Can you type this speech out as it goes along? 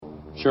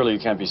Surely you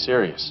can't be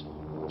serious.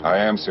 I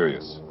am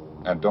serious.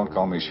 And don't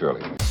call me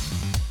Shirley.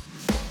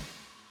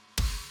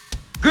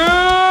 Good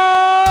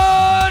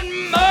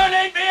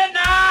morning,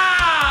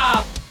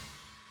 Vietnam!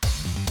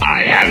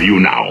 I have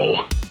you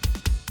now.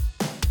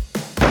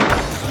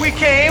 We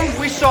came,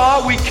 we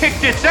saw, we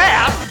kicked its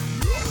ass.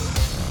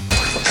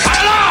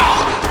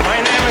 Hello!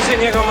 My name is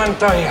Inigo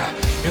Montoya.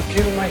 You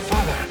killed my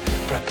father.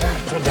 Prepare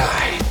to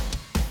die.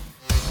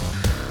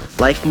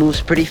 Life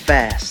moves pretty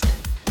fast.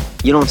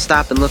 You don't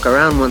stop and look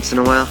around once in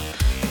a while,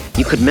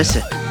 you could miss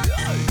it.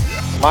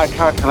 My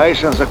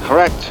calculations are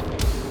correct.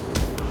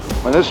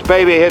 When this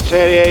baby hits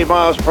 88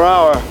 miles per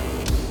hour,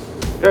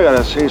 you're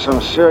gonna see some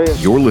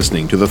serious... You're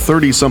listening to the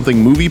 30-something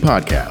Movie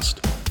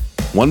Podcast.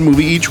 One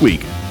movie each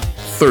week,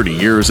 30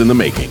 years in the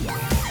making.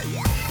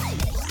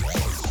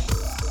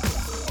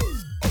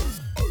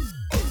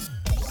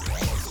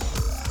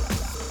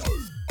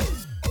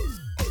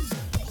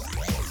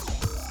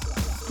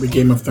 The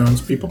Game of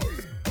Thrones people?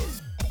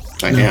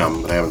 I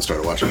am, but I haven't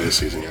started watching this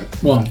season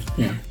yet. Well,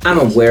 yeah. I'm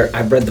aware.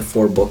 I've read the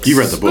 4 books. You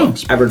read the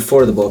books? I've read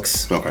 4 of the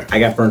books. Okay. I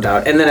got burnt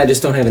out. And then I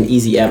just don't have an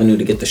easy avenue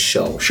to get the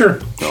show.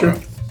 Sure.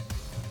 Okay.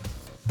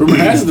 Rumor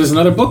has it there's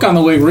another book on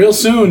the way real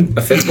soon.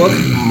 A 5th book?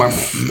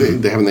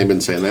 Haven't they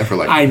been saying that for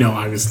like... I know,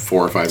 I was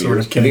 4 or 5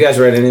 years? Have you guys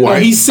read anything? Well,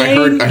 he's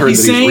saying, I heard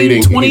he's that saying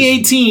reading,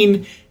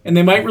 2018, and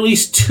they might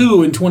release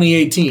 2 in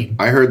 2018.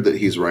 I heard that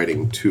he's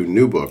writing 2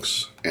 new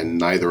books, and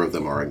neither of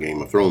them are a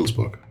Game of Thrones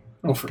book.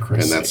 Oh, for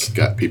Christ's sake. And that's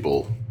got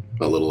people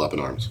a little up in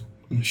arms.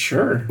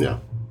 Sure. Yeah.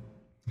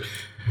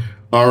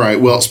 All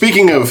right. Well,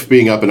 speaking of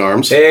being up in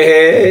arms,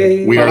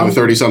 hey, we are the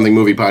 30-something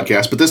movie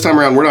podcast, but this time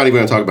around, we're not even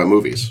going to talk about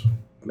movies.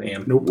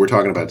 Man. Nope. We're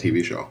talking about a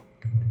TV show.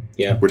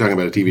 Yeah. We're talking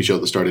about a TV show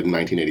that started in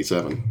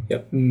 1987.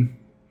 Yep. And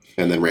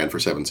then ran for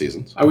 7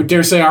 seasons. I would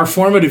dare say our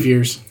formative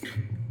years.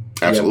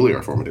 Absolutely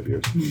our formative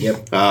years.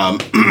 Yep.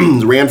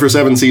 Ran for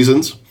 7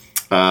 seasons.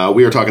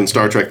 We are talking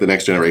Star Trek The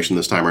Next Generation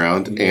this time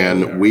around,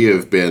 and we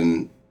have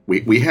been...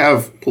 We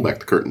have, pull back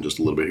the curtain just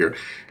a little bit here,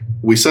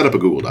 we set up a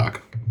Google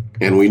Doc,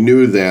 and we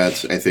knew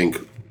that, I think,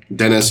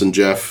 Dennis and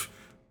Jeff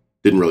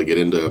didn't really get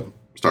into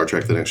Star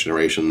Trek The Next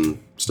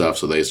Generation stuff,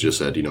 so they just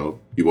said, you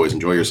boys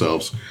enjoy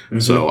yourselves. Mm-hmm.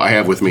 So I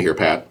have with me here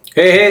Pat.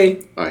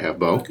 Hey. I have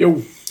Bo.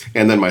 Yo.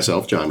 And then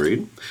myself, John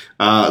Reed.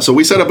 So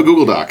we set up a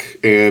Google Doc,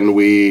 and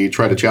we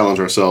try to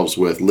challenge ourselves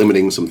with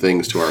limiting some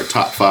things to our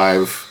top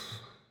 5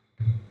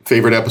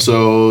 favorite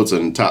episodes,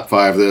 and top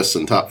 5 this,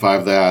 and top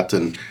 5 that,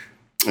 and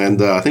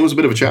I think it was a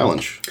bit of a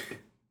challenge.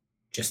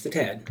 Just a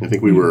tad. I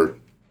think we were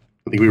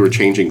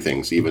changing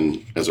things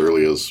even as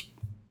early as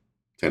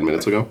 10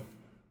 minutes ago.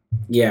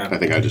 Yeah. I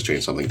think I just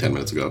changed something 10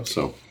 minutes ago.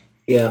 So.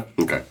 Yeah.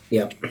 Okay.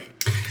 Yep.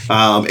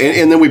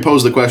 And then we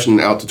posed the question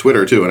out to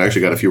Twitter too, and I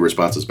actually got a few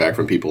responses back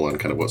from people on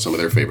kind of what some of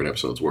their favorite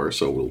episodes were.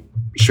 So we'll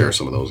share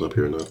some of those up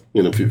here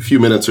in a few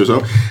minutes or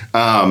so. So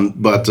we're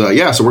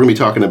going to be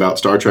talking about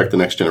Star Trek: The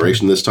Next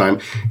Generation this time,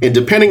 and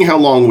depending how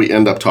long we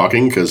end up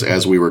talking, because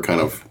as we were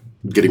kind of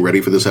getting ready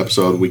for this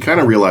episode, we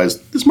kind of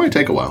realized this might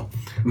take a while.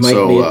 Might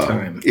be a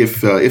time.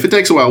 If it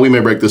takes a while, we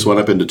may break this one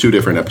up into 2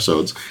 different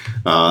episodes.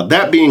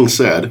 That being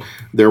said,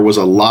 there was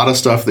a lot of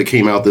stuff that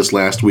came out this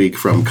last week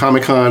from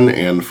Comic-Con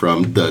and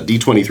from the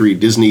D23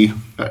 Disney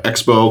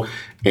Expo,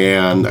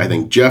 and I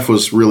think Jeff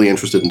was really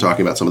interested in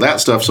talking about some of that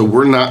stuff, so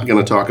we're not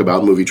going to talk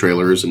about movie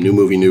trailers and new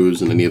movie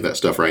news and any of that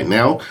stuff right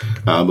now,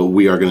 but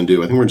we are going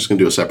to I think we're just going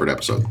to do a separate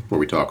episode where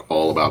we talk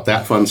all about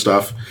that fun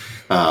stuff.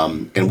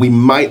 And we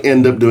might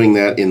end up doing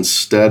that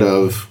instead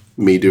of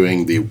me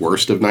doing the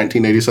worst of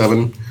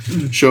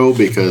 1987 show,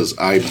 because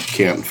I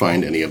can't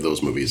find any of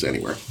those movies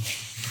anywhere.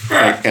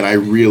 And I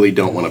really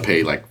don't want to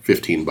pay like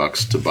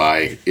 $15 to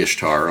buy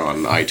Ishtar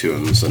on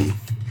iTunes. And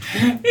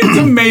it's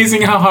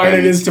amazing how hard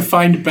it is to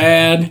find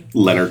bad.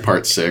 Leonard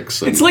Part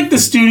 6. It's like the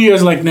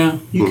studio's like, no,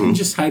 you can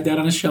just hide that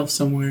on a shelf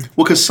somewhere.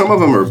 Well, because some of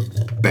them are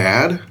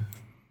bad,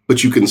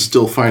 but you can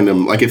still find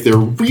them. Like if they're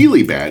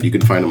really bad, you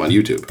can find them on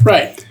YouTube.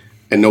 Right.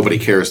 And nobody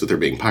cares that they're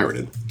being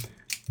pirated.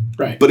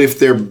 Right. But if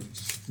they're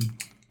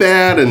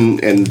bad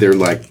and they're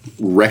like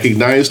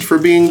recognized for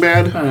being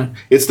bad,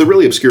 it's the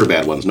really obscure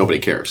bad ones. Nobody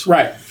cares.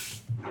 Right.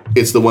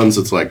 It's the ones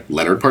that's like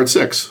Leonard Part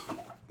 6.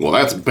 Well,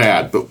 that's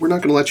bad, but we're not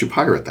going to let you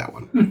pirate that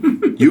one.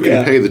 You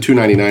can pay the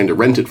 $2.99 to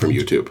rent it from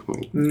YouTube.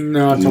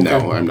 No, it's okay.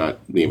 No, I'm not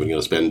even going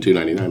to spend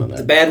 $2.99 on that.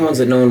 The bad ones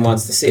that no one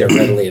wants to see are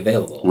readily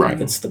available. Right.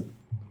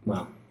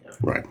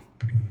 Right.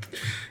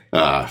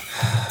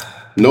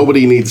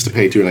 Nobody needs to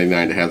pay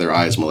 $2.99 to have their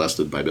eyes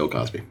molested by Bill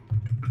Cosby.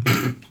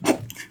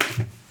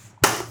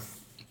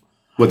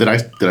 What did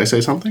I say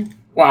something?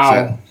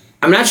 Wow.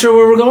 I'm not sure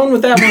where we're going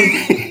with that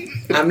one.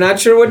 I'm not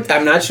sure what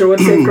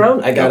they've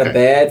grown. I got a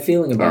bad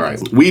feeling about it. All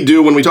right. We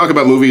do, when we talk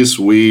about movies,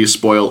 we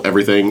spoil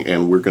everything,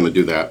 and we're going to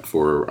do that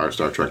for our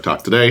Star Trek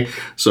talk today.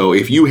 So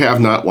if you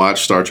have not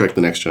watched Star Trek: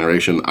 The Next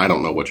Generation, I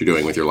don't know what you're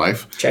doing with your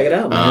life. Check it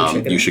out,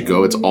 man. You should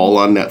go. It's all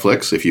on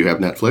Netflix if you have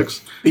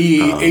Netflix. The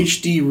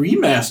HD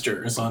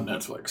remaster is on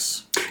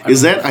Netflix.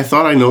 Is that? I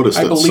thought I noticed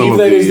I that some believe of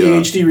that is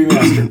the HD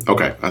remaster.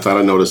 Okay, I thought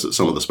I noticed that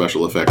some of the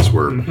special effects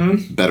were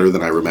better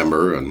than I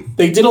remember, and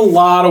They did a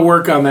lot of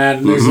work on that,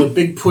 and there's a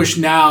big push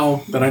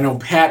now that I know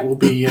Pat will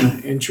be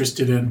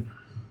interested in.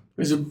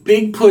 There's a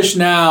big push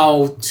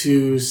now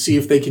to see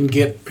if they can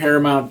get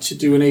Paramount to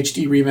do an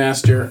HD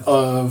remaster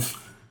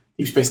of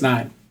Deep Space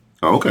Nine.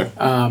 oh, okay,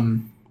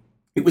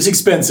 It was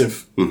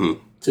expensive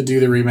to do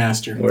the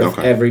remaster. Worth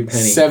every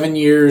penny. 7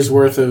 years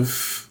worth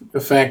of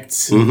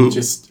effects and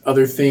just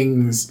other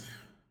things.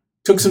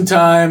 Took some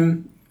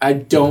time. I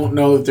don't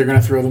know that they're going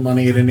to throw the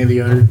money at any of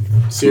the other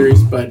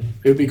series, but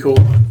it would be cool.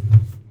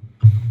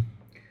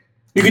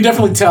 You can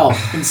definitely tell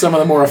in some of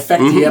the more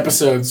effecty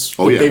episodes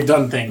that they've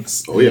done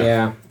things. oh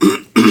yeah.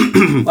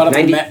 A lot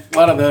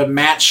of the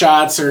matte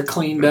shots are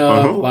cleaned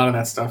up. A lot of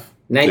that stuff.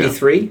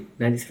 93?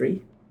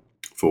 93?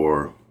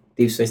 For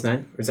Deep Space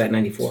Nine? Or is that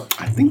 94?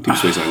 I think Deep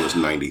Space Nine was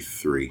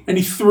 93.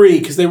 93,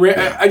 because they ran.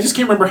 I just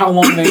can't remember how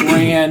long they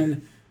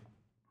ran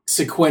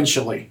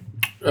sequentially,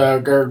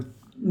 or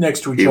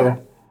next to each other.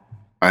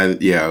 I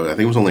think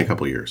it was only a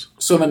couple years.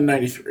 So then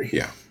 93.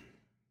 Yeah.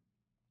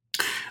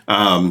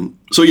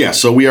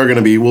 So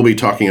we'll be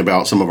talking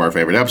about some of our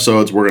favorite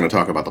episodes. We're going to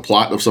talk about the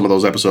plot of some of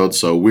those episodes.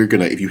 So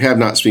if you have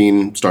not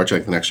seen Star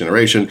Trek: The Next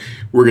Generation,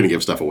 we're going to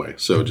give stuff away.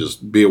 So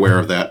just be aware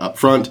of that up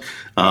front.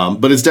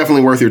 But it's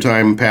definitely worth your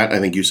time. Pat, I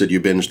think you said you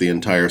binged the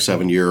entire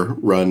 7-year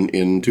run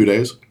in 2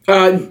 days?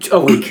 A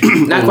week.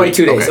 Not quite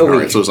 2 days. Okay, A week. all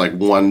right, so it's like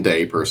 1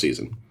 day per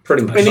season.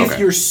 Pretty much. And if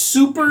you're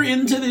super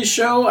into this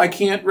show, I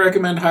can't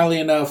recommend highly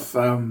enough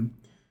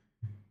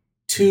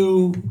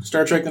 2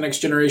 Star Trek: The Next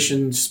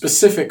Generation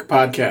specific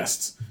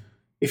podcasts.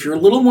 If you're a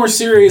little more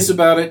serious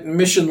about it,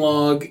 Mission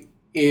Log.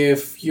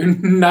 If you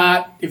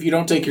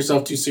don't take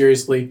yourself too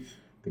seriously,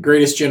 The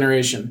Greatest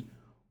Generation.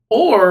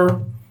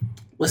 Or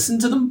listen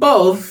to them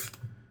both,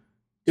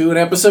 do an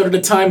episode at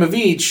a time of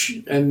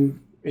each, and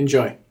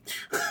enjoy.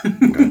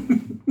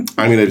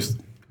 I mean,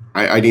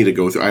 I need to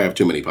go through. I have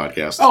too many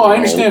podcasts. Oh, I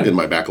understand. In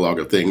my backlog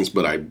of things,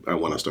 but I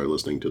want to start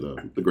listening to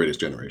the Greatest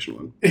Generation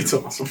one. It's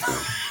awesome.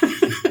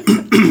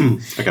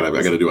 I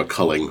gotta do a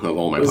culling of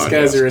all my podcasts. Those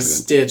guys are a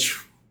stitch.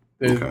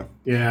 Okay.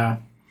 Yeah.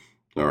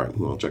 All right.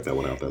 Well, I'll check that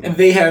one out then. And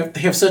they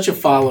have such a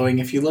following.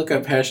 If you look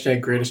up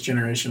 #Greatest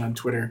Generation on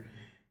Twitter,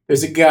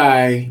 there's a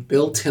guy,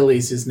 Bill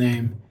Tilley's his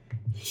name.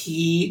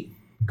 He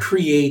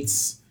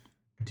creates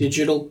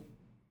digital,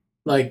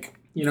 like,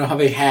 you know how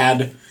they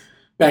had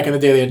back in the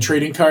day, they had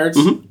trading cards.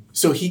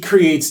 So he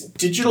creates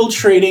digital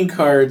trading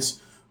cards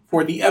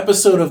for the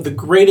episode of The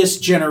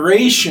Greatest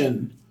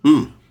Generation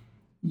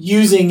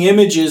using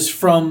images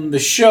from the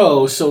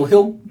show. So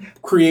he'll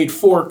create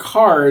 4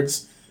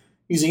 cards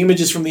using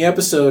images from the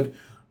episode,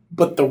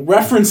 but the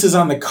references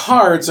on the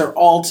cards are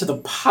all to the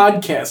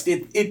podcast.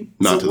 It's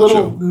a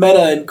little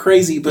meta and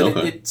crazy, but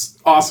it's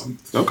awesome.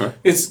 Okay.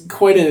 It's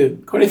quite a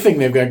thing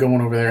they've got going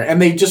over there.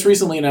 And they just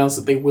recently announced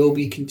that they will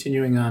be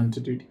continuing on to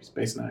do Deep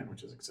Space Nine,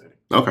 which is exciting.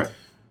 Okay.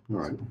 All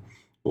right.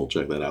 We'll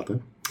check that out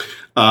then.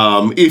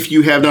 If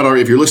you have not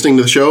already, if you're listening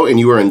to the show and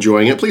you are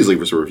enjoying it, please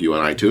leave us a review on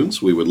iTunes.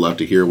 We would love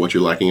to hear what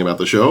you're liking about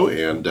the show,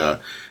 and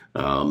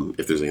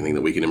if there's anything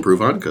that we can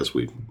improve on, because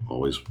we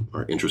always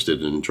are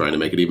interested in trying to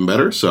make it even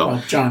better. So,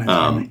 well, John is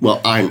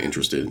I'm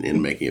interested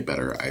in making it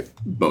better.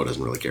 Bo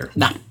doesn't really care.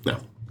 No.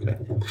 Okay.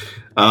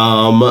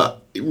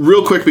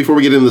 Real quick before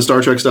we get into the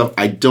Star Trek stuff,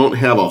 I don't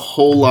have a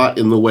whole lot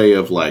in the way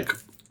of like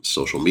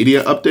social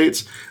media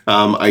updates.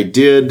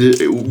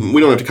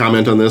 We don't have to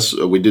comment on this.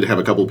 We did have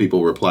a couple of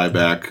people reply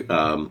back.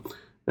 Had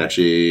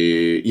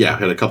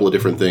a couple of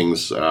different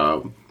things,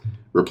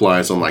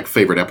 replies on like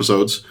favorite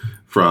episodes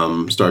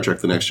from Star Trek: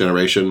 The Next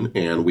Generation.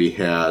 And we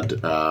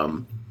had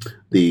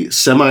the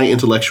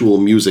Semi-Intellectual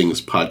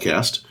Musings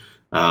podcast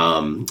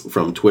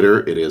from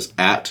Twitter. It is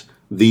at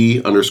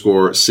 @the_sim_pod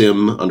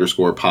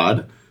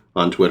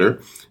on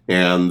Twitter.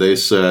 And they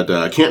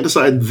said, can't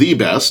decide the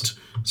best.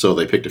 So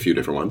they picked a few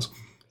different ones.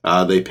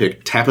 They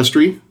picked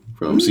Tapestry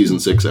from Season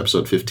 6,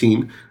 Episode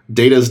 15.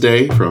 Data's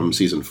Day from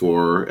Season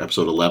 4,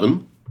 Episode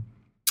 11.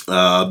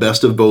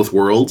 Best of Both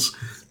Worlds,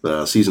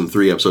 Season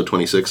 3, Episode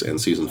 26, and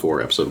Season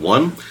 4, Episode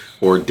 1.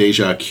 Or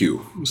Deja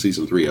Q,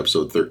 Season 3,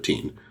 Episode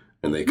 13.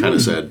 And they kind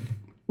of said,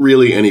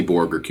 really, any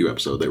Borg or Q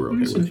episode they were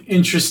okay with.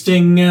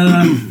 Interesting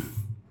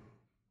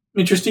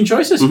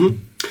choices.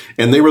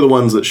 And they were the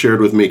ones that shared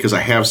with me, because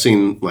I have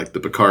seen like the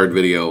Picard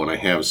video, and I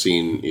have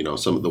seen,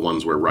 some of the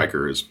ones where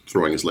Riker is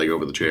throwing his leg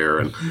over the chair.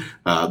 And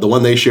the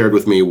one they shared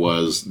with me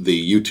was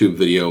the YouTube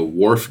video,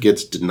 Worf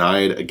Gets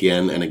Denied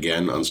Again and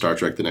Again on Star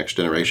Trek: The Next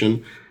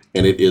Generation.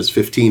 And it is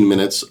 15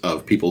 minutes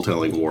of people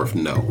telling Worf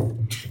no.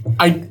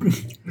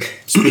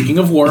 Speaking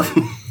of Worf,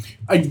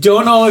 I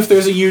don't know if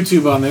there's a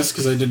YouTube on this,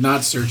 because I did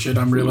not search it.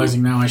 I'm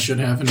realizing now I should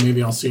have, and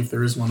maybe I'll see if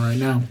there is one right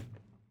now.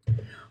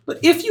 But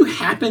if you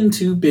happen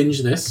to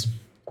binge this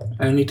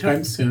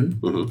anytime soon,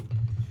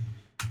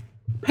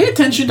 pay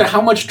attention to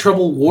how much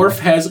trouble Worf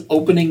has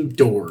opening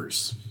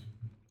doors.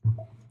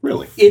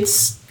 Really?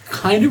 It's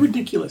kind of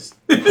ridiculous.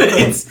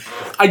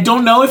 I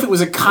don't know if it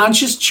was a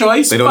conscious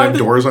choice. They don't have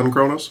doors on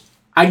Kronos?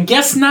 I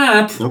guess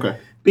not. Okay.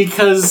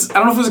 because I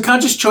don't know if it was a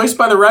conscious choice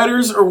by the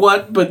writers or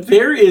what, but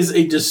there is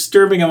a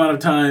disturbing amount of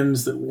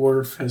times that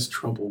Worf has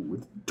trouble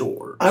with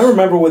doors. I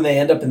remember when they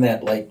end up in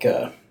that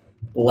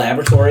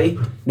laboratory.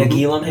 Nick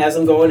Elam has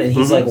him going, and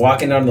he's like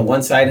walking down the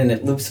one side, and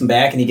it loops him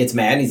back, and he gets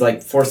mad, and he's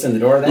like forcing the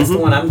door. That's the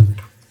one I'm.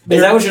 Is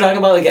that what you're talking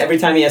about? Like every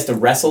time he has to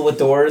wrestle with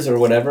doors or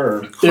whatever?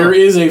 Or? There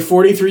is a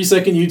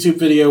 43-second YouTube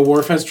video.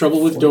 Worf has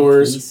trouble with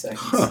doors.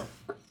 Huh.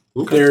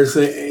 Okay. There's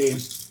a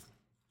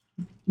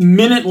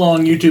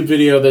minute-long YouTube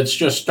video that's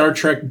just Star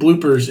Trek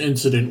bloopers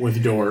incident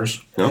with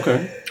doors.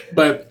 Okay.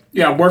 But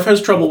yeah, Worf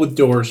has trouble with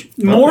doors.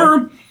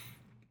 More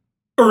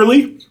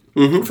early,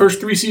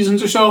 first 3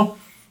 seasons or so.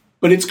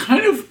 But it's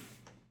kind of,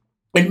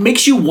 it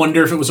makes you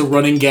wonder if it was a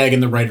running gag in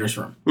the writer's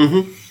room.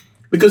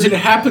 Because it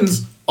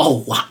happens a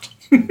lot.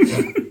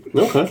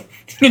 Okay.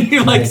 And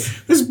you're like,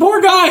 this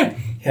poor guy,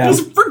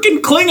 this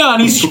freaking Klingon,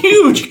 he's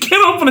huge. He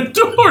can't open a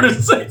door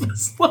to save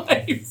his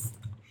life.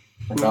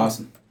 That's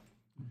awesome.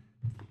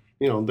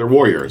 You know, they're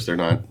warriors. They're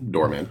not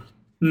doormen.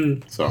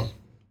 So,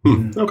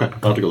 okay.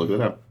 I'll have to go look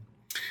that up.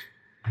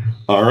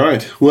 All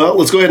right. Well,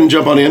 let's go ahead and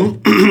jump on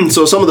in.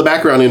 So some of the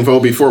background info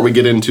before we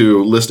get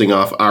into listing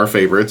off our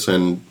favorites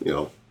and, you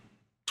know,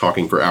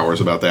 talking for hours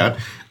about that.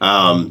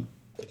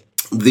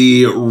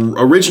 The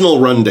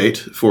original run date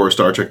for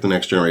Star Trek The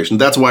Next Generation,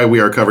 that's why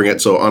we are covering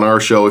it. So on our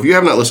show, if you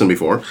have not listened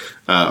before,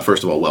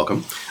 first of all,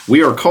 welcome.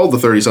 We are called the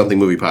 30-something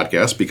Movie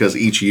Podcast because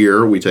each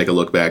year we take a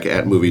look back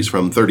at movies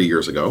from 30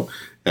 years ago,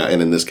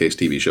 and in this case,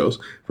 TV shows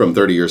from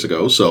 30 years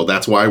ago. So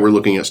that's why we're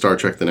looking at Star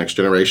Trek The Next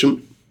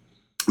Generation,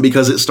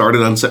 because it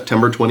started on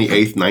September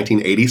 28th,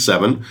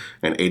 1987,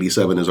 and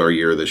 87 is our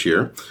year this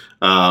year.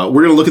 We're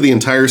going to look at the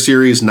entire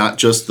series, not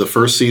just the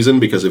first season,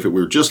 because if we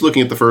were just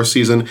looking at the first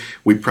season,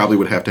 we probably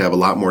would have to have a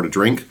lot more to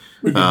drink,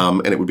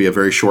 and it would be a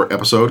very short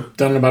episode.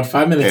 Done in about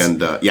 5 minutes.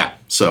 And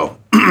so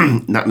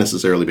not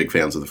necessarily big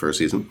fans of the first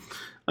season.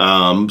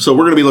 So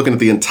we're going to be looking at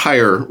the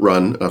entire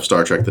run of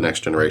Star Trek The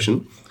Next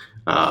Generation,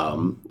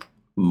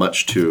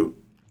 much to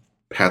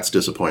Pat's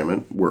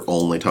disappointment. We're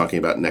only talking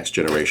about Next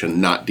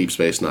Generation, not Deep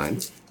Space Nine.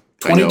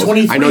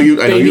 2023. I know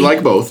you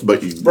like both,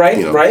 but right.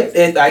 You know. Right.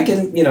 I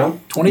can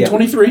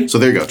 2023. So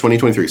there you go,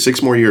 2023.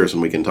 6 more years,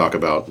 and we can talk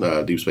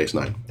about Deep Space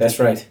Nine. That's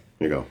right.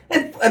 There you go.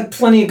 And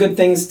plenty of good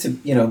things to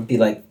be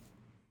like.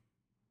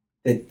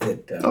 What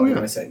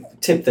do I say?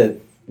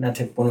 Not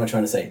tip. What am I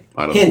trying to say?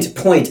 I don't Hint.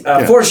 know. Point.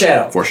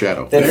 Foreshadow.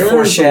 Foreshadow. That There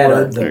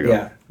foreshadow. you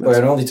go. But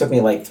it only took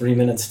me like 3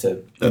 minutes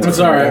to. That's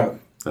all right.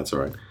 That's all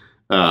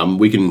right.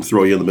 We can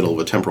throw you in the middle of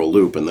a temporal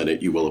loop, and then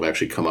you will have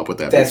actually come up with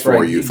that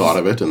before you thought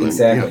of it, and then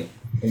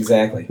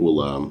exactly.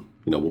 We'll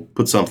we'll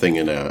put something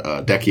in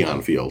a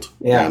Dekion field,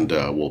 and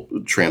we'll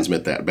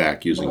transmit that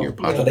back using your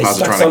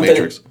positronic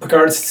matrix.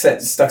 Picard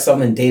stuck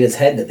something in Data's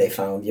head that they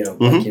found,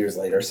 like years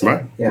later. So,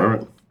 right.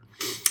 Yeah.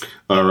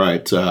 All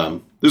right. There's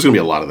going to be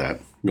a lot of that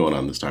going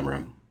on this time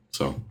around.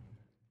 So,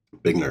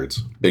 big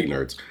nerds.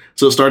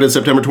 So it started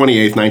September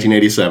 28th,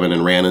 1987,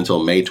 and ran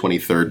until May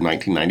 23rd,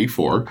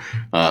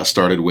 1994.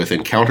 Started with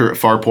Encounter at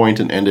Farpoint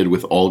and ended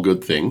with All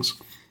Good Things.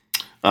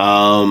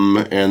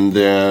 And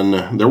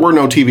then there were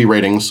no TV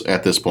ratings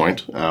at this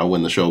point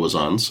when the show was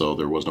on, so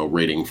there was no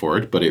rating for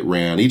it. But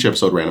each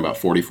episode ran about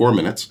 44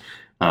 minutes,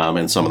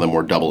 and some of them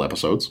were double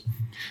episodes.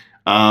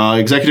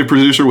 Executive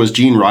producer was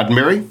Gene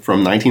Roddenberry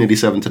from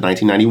 1987 to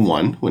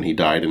 1991, when he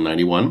died in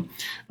 91.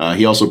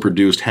 He also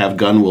produced Have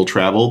Gun Will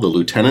Travel, The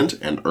Lieutenant,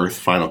 and Earth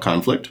Final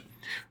Conflict.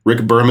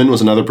 Rick Berman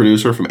was another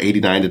producer from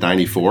 89 to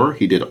 94.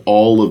 He did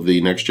all of the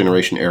Next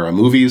Generation era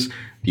movies,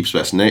 Deep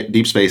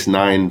Space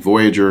Nine,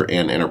 Voyager,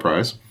 and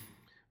Enterprise.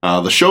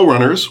 The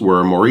showrunners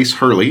were Maurice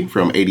Hurley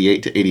from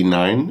 88 to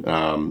 89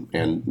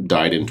 and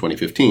died in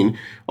 2015.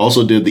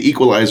 Also did The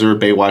Equalizer,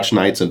 Baywatch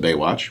Nights, and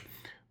Baywatch.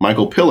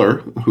 Michael Piller,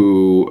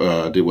 who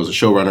was a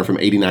showrunner from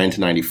 89 to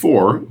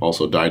 94,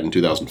 also died in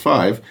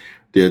 2005,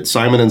 did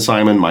Simon &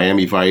 Simon,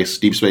 Miami Vice,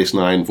 Deep Space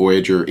Nine,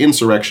 Voyager,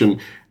 Insurrection,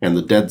 and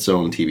the Dead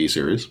Zone TV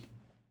series.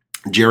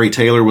 Jerry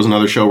Taylor was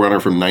another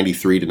showrunner from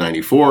 93 to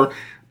 94,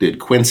 did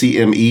Quincy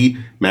M.E.,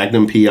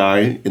 Magnum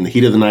P.I., In the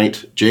Heat of the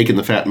Night, Jake and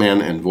the Fat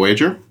Man, and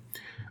Voyager.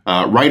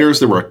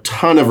 Writers, there were a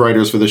ton of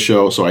writers for the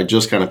show, so I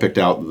just kind of picked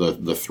out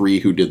the 3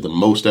 who did the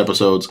most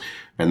episodes,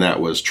 and that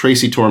was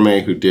Tracy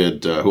Torme,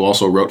 who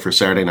also wrote for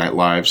Saturday Night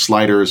Live,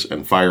 Sliders,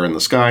 and Fire in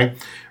the Sky.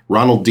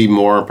 Ronald D.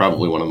 Moore,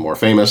 probably one of the more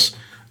famous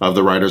of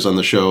the writers on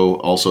the show,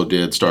 also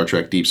did Star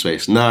Trek Deep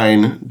Space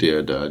Nine,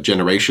 did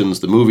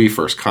Generations, the movie,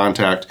 First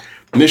Contact,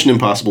 Mission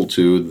Impossible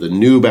 2, the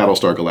new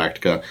Battlestar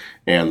Galactica,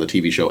 and the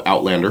TV show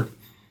Outlander.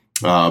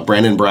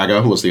 Brandon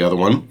Braga was the other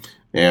one.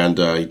 And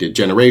he did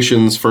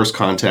Generations, First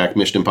Contact,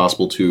 Mission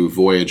Impossible 2,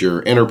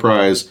 Voyager,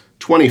 Enterprise,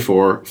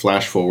 24,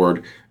 Flash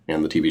Forward,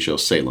 and the TV show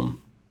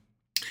Salem.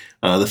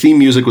 The theme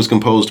music was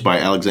composed by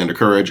Alexander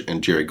Courage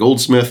and Jerry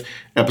Goldsmith.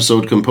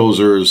 Episode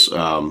composers,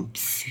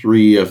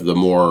 3 of the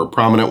more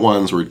prominent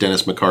ones were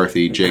Dennis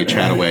McCarthy, Jay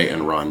Chataway,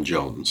 and Ron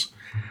Jones.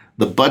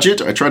 The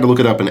budget, I tried to look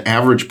it up, an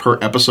average per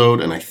episode,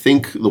 and I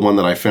think the one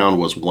that I found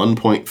was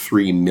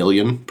 $1.3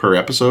 million per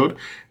episode.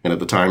 And at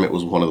the time, it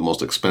was one of the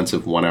most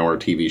expensive one-hour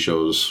TV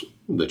shows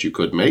that you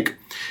could make.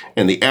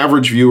 And the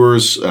average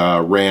viewers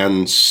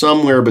ran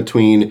somewhere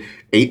between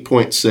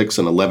 8.6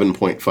 and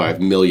 11.5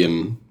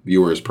 million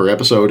viewers per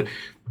episode.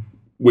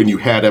 When you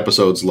had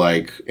episodes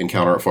like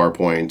Encounter at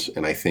Farpoint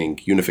and I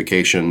think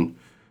Unification,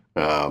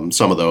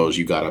 some of those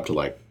you got up to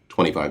like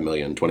 25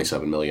 million,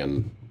 27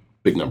 million,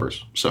 big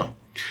numbers. So,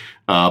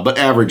 but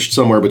averaged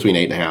somewhere between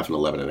 8.5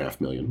 and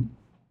 11.5 million.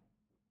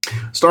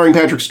 Starring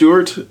Patrick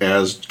Stewart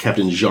as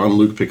Captain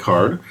Jean-Luc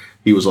Picard.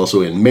 He was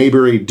also in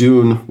Mayberry,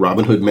 Dune,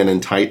 Robin Hood Men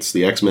in Tights,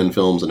 the X-Men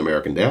films, and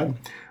American Dad.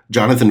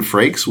 Jonathan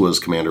Frakes was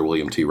Commander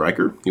William T.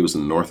 Riker. He was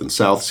in the North and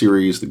South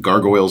series, the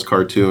Gargoyles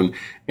cartoon,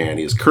 and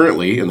he is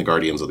currently in the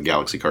Guardians of the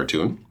Galaxy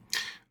cartoon.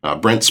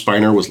 Brent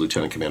Spiner was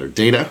Lieutenant Commander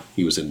Data.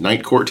 He was in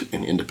Night Court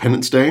and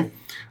Independence Day.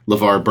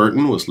 LeVar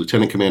Burton was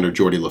Lieutenant Commander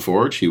Geordi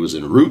LaForge. He was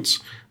in Roots,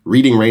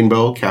 Reading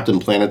Rainbow, Captain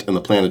Planet and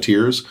the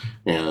Planeteers,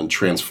 and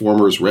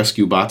Transformers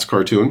Rescue Bots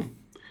cartoon.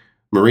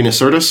 Marina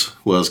Sirtis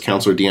was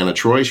Counselor Deanna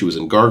Troi. She was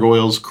in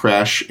Gargoyles,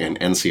 Crash, and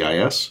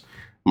NCIS.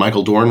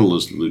 Michael Dorn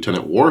was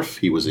Lieutenant Worf.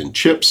 He was in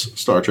Chips,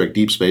 Star Trek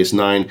Deep Space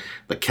Nine,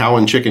 the Cow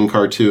and Chicken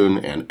cartoon,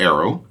 and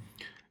Arrow.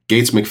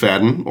 Gates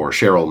McFadden, or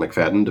Cheryl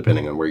McFadden,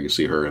 depending on where you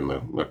see her in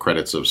the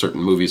credits of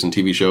certain movies and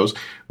TV shows,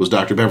 was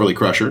Dr. Beverly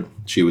Crusher.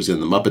 She was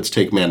in The Muppets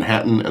Take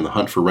Manhattan and The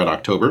Hunt for Red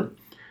October.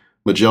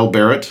 Majel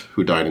Barrett,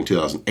 who died in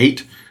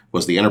 2008,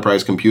 was the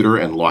Enterprise computer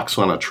and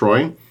Loxana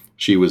Troi.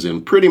 She was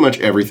in pretty much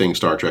everything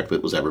Star Trek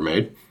that was ever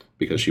made,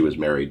 because she was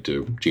married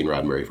to Gene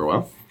Roddenberry for a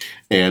while.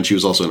 And she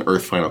was also in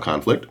Earth Final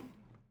Conflict.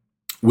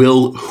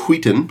 Will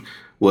Wheaton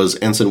was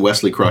Ensign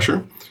Wesley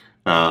Crusher,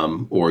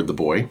 or the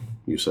boy,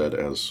 you said,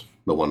 as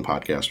the one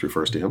podcast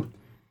refers to him.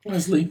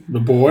 Wesley, the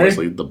boy.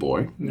 Wesley, the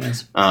boy.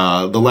 Yes.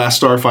 The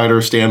Last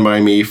Starfighter, Stand By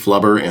Me,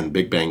 Flubber, and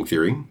Big Bang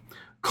Theory.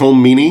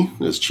 Colm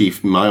Meaney is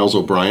Chief Miles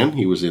O'Brien.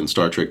 He was in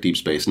Star Trek Deep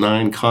Space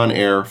Nine, Con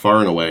Air, Far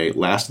and Away,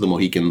 Last of the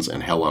Mohicans,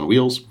 and Hell on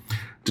Wheels.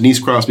 Denise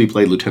Crosby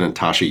played Lieutenant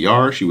Tasha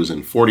Yar. She was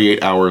in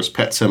 48 Hours,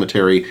 Pet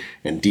Sematary,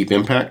 and Deep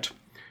Impact.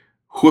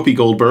 Whoopi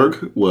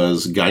Goldberg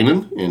was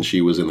Guinan, and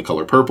she was in The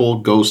Color Purple,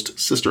 Ghost,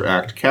 Sister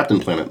Act, Captain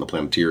Planet and the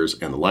Planeteers,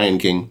 and The Lion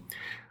King.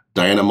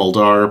 Diana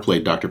Muldaur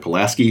played Dr.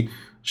 Pulaski.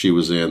 She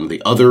was in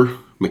The Other,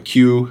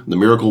 McHugh, The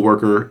Miracle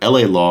Worker,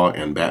 L.A. Law,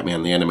 and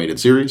Batman the Animated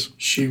Series.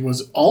 She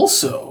was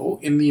also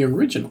in the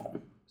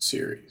original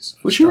series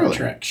of Was she Star really?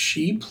 Trek.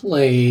 She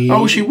played...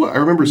 Oh, she was. I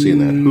remember seeing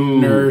that. Who?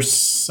 Nurse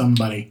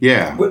somebody.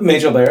 Yeah.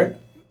 Majel Barrett.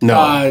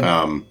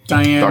 No.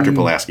 Diane... Dr.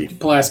 Pulaski.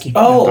 Pulaski.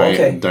 Oh,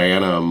 okay.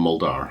 Diana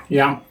Muldaur.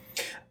 Yeah.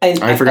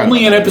 And I forgot.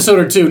 Only an episode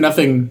or two,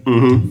 nothing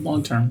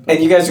long term.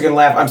 And you guys are going to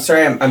laugh. I'm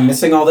sorry, I'm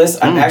missing all this.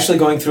 I'm actually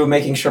going through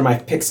making sure my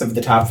picks of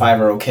the top 5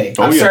 are okay.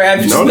 Oh, I'm yeah. sorry,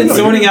 I've just been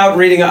zoning out,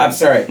 reading. I'm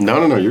sorry.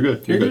 No, you're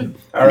good. You're good.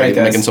 All right,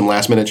 guys. Making some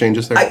last minute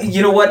changes there?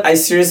 You know what? I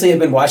seriously have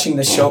been watching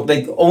this show.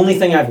 Like, the only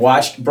thing I've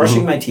watched,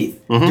 brushing my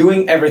teeth,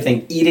 doing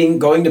everything, eating,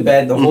 going to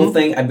bed, the whole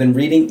thing. I've been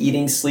reading,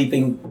 eating,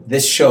 sleeping,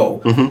 this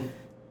show.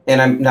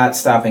 And I'm not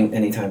stopping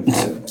anytime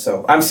soon.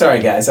 So, I'm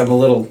sorry, guys. I'm a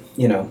little,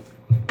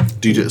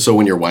 So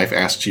when your wife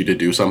asks you to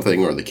do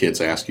something, or the kids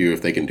ask you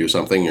if they can do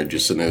something, you're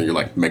just sitting there, you're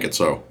like, make it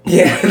so.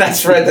 Yeah,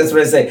 that's right. That's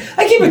what I say.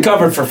 I keep it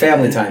covered for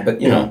family time, but,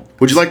 you know.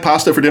 Would you like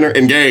pasta for dinner?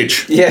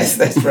 Engage. Yes,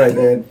 that's right,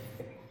 man.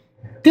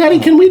 Daddy,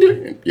 can we do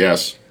it?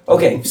 Yes.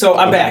 Okay, so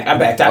I'm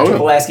back. Dr.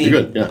 Pulaski.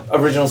 You're good, yeah.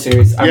 Original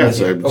series. I'm Yes,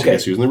 with you. okay.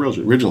 She was in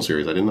the original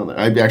series. I didn't know that.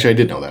 I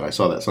did know that. I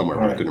saw that somewhere,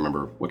 but I couldn't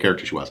remember what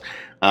character she was.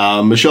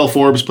 Michelle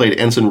Forbes played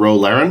Ensign Ro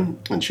Laren,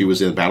 and she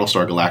was in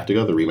Battlestar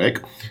Galactica, the remake,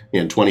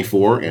 in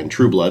 24 and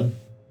True Blood.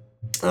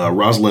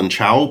 Rosalind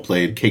Chow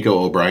played Keiko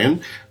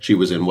O'Brien. She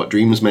was in What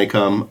Dreams May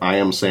Come, I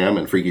Am Sam,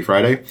 and Freaky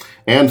Friday.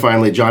 And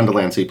finally, John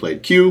Delancey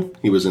played Q.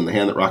 He was in The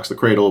Hand That Rocks the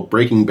Cradle,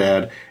 Breaking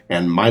Bad,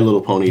 and My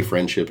Little Pony,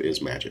 Friendship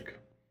is Magic.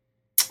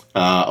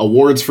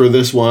 Awards for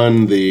this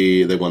one,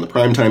 they won the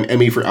Primetime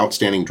Emmy for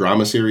Outstanding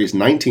Drama Series,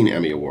 19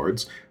 Emmy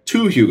Awards,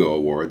 2 Hugo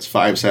Awards,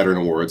 5 Saturn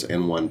Awards,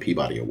 and 1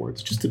 Peabody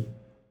Awards. Just a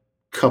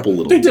couple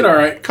little... They did all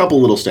right.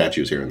 Couple little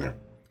statues here and there.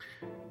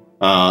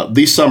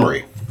 The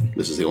summary.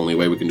 This is the only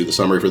way we can do the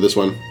summary for this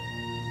one.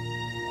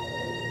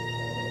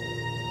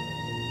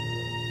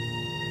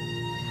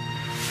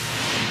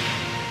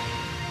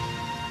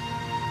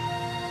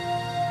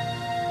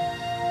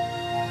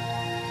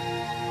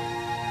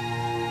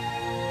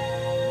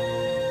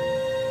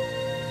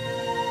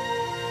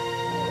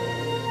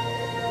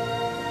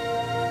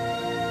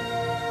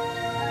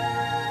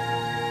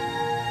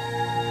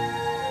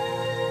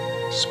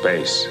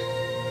 Space,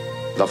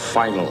 the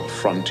final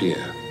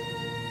frontier.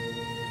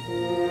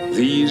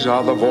 These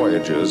are the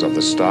voyages of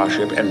the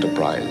Starship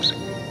Enterprise.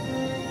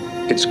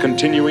 Its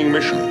continuing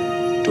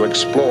mission to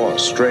explore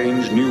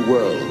strange new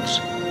worlds,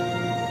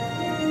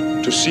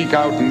 to seek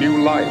out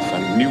new life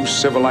and new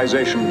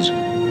civilizations,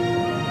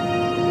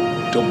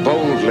 to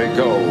boldly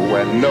go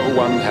where no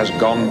one has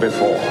gone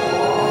before.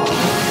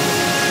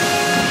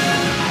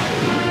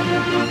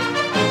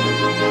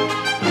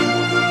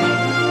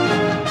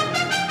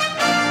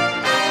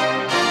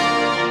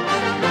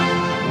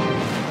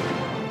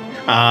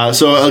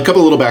 So a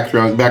couple of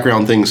little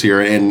background things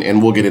here,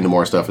 and we'll get into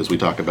more stuff as we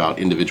talk about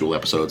individual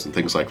episodes and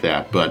things like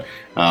that. But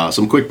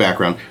some quick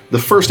background. The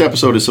first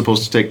episode is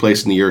supposed to take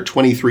place in the year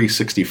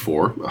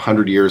 2364,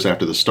 100 years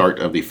after the start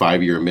of the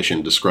 5-year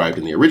mission described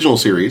in the original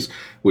series,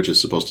 which is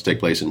supposed to take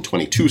place in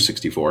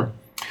 2264.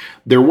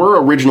 There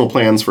were original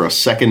plans for a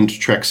second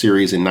Trek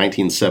series in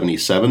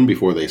 1977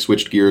 before they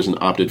switched gears and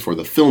opted for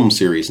the film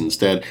series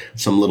instead.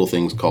 Some little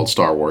things called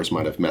Star Wars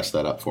might have messed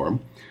that up for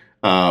them.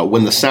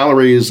 When the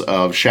salaries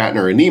of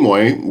Shatner and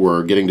Nimoy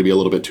were getting to be a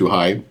little bit too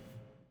high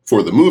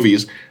for the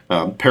movies,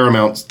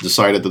 Paramount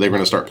decided that they were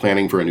going to start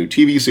planning for a new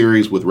TV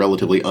series with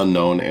relatively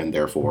unknown and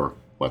therefore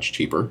much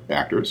cheaper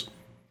actors.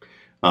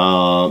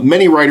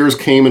 Many writers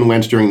came and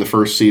went during the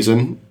first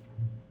season,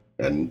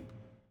 and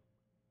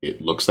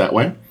it looks that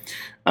way.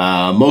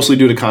 Mostly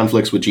due to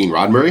conflicts with Gene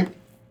Roddenberry.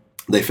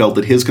 They felt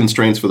that his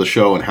constraints for the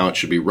show and how it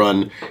should be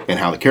run and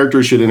how the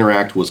characters should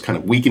interact was kind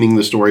of weakening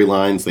the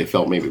storylines. They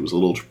felt maybe it was a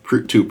little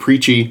too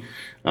preachy,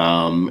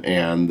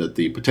 and that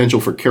the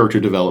potential for character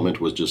development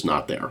was just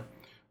not there.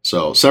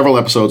 So several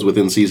episodes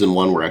within season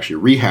 1 were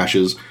actually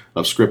rehashes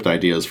of script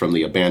ideas from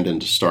the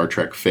abandoned Star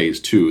Trek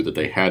Phase 2 that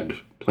they had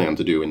planned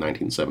to do in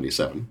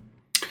 1977.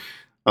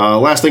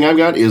 Last thing I've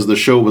got is the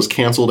show was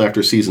canceled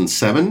after season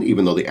 7,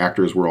 even though the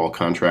actors were all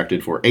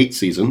contracted for 8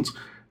 seasons.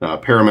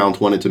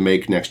 Paramount wanted to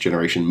make Next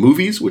Generation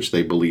movies, which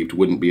they believed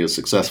wouldn't be as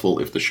successful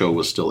if the show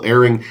was still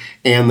airing,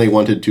 and they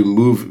wanted to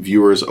move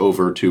viewers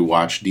over to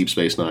watch Deep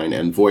Space Nine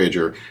and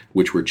Voyager,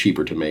 which were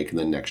cheaper to make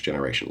than Next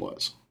Generation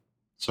was.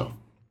 So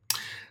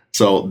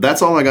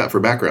that's all I got for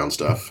background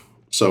stuff.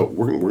 So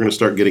we're going to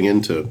start getting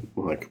into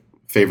like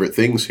favorite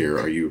things here.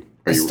 Are you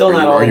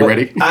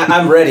ready?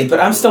 I'm ready, but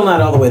I'm still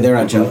not all the way there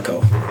on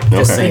Jellicoe.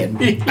 Just saying.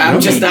 I'm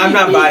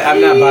not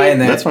buying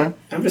that. That's fine.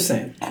 I'm just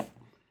saying.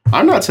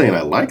 I'm not saying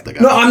I like the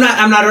guy. No,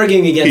 I'm not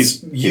arguing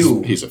against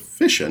you. He's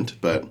efficient,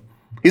 but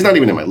he's not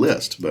even in my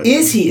list. But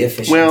is he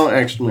efficient? Well,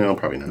 actually, no,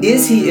 probably not.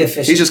 Is he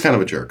efficient? He's just kind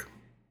of a jerk.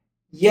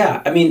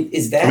 Yeah, I mean,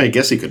 is that? I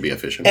guess he could be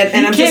efficient.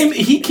 And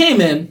he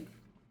came in,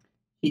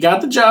 he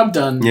got the job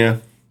done. Yeah.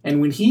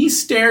 And when he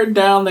stared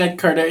down that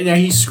Cardassian, now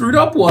he screwed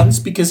up once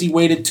because he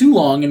waited too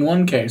long in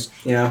one case.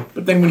 Yeah.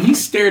 But then when he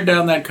stared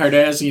down that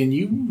Cardassian,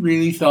 you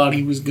really thought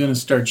he was going to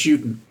start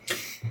shooting.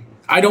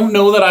 I don't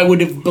know that I would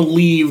have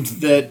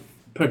believed that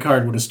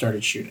Picard would have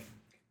started shooting.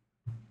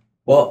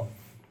 Well,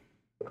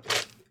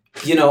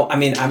 I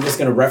mean, I'm just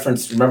going to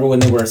reference, remember when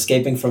they were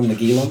escaping from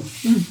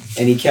Nagilum?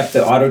 And he kept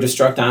the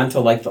auto-destruct on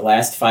till like the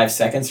last 5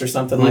 seconds or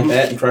something like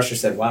that, and Crusher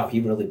said, wow, he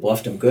really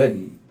bluffed him good.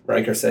 And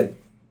Riker said,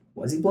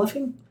 was he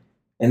bluffing?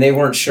 And they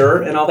weren't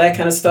sure and all that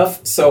kind of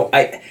stuff. So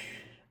I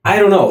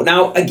don't know.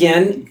 Now,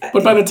 again...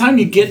 But by the time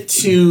you get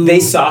to... They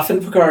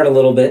softened Picard a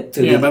little bit.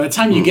 By the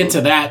time you get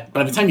to that,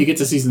 by the time you get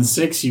to season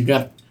 6, you've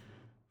got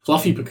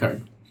fluffy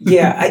Picard.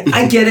 Yeah,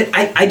 I get it.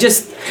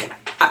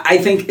 I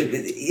think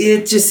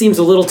it just seems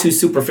a little too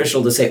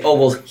superficial to say, oh,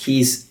 well,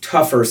 he's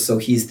tougher, so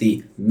he's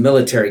the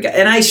military guy.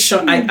 And I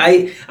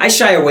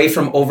shy away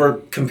from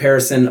over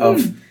comparison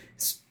of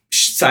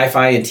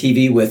sci-fi and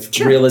TV with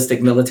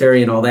realistic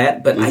military and all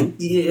that. But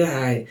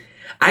I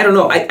don't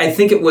know. I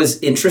think it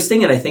was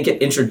interesting, and I think it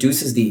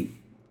introduces a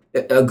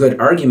good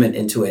argument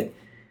into it.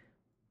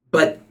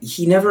 But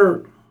he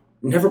never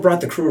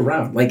brought the crew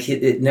around. Like,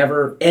 it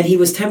never... And he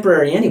was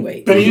temporary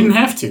anyway. But he didn't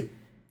have to.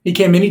 He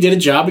came in, he did a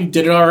job, he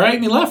did it all right,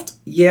 and he left.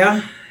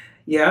 Yeah,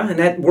 and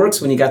that works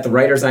when you got the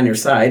writers on your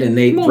side, and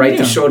they write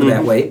the show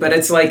that way. But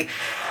it's like,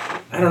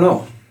 I don't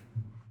know.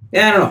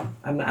 Yeah, I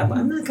don't know.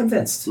 I'm not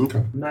convinced. Okay.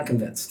 I'm not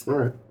convinced. All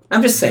right.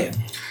 I'm just saying.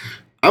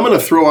 I'm going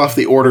to throw off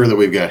the order that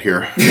we've got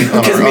here.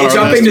 Because me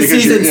jumping to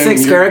season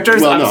 6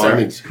 characters? Well, I'm no,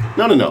 sorry.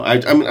 No.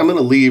 I'm going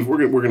to leave.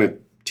 We're going to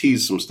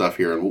tease some stuff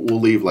here, and we'll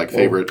leave like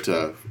favorite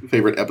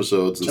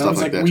episodes and John's stuff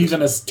like that.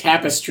 Weaving a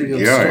tapestry of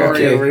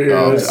story over here.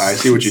 Oh, I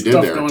see what you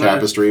did there.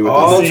 Tapestry with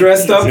all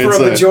dressed up for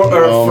a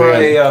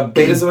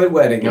Betazoid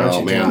wedding.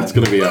 Oh man, it's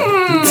going to be a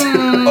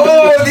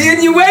the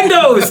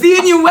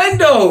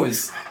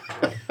innuendos.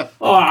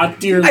 Oh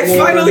dear I Lord.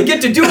 finally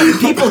get to do it.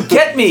 People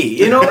get me.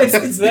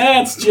 It's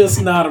that's just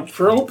not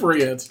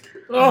appropriate.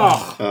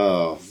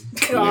 Oh.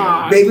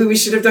 God. Maybe we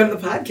should have done the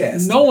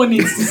podcast. No one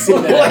needs to see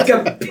that. Like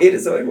a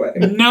Betazoid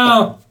wedding.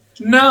 No.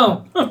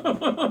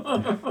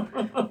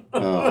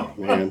 Oh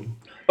man.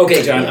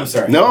 Okay, John. I'm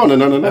sorry. No. I'm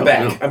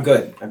back. No. I'm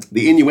good.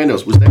 The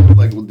innuendos, was that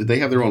like? Did they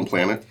have their own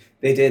planet?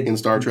 They did in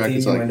Star Trek.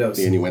 It's like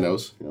the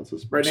innuendos.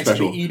 It's right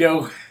special. next to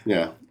Edo.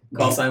 Yeah.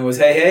 Call sign was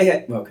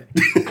hey. Okay.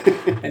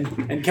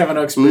 and Kevin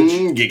Uxbridge.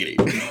 Giggity.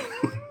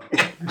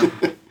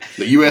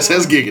 The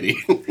USS Giggity.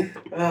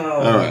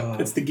 All right.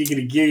 It's the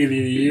giggity to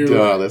you.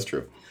 Oh, that's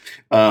true.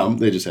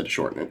 They just had to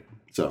shorten it.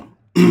 So,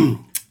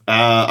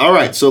 all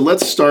right. So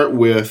let's start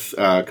with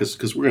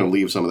because we're going to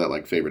leave some of that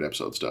like favorite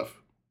episode stuff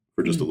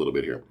for just a little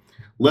bit here.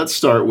 Let's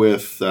start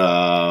with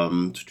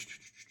let's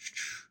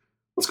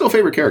go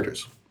favorite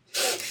characters.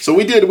 So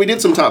we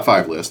did some top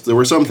 5 lists. There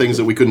were some things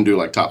that we couldn't do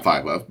like top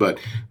 5 of, but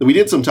we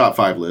did some top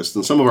 5 lists,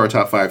 and some of our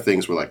top 5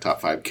 things were like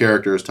top 5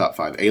 characters, top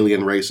 5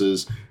 alien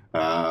races,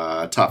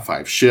 top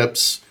 5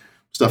 ships,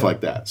 stuff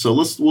like that. So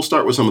we'll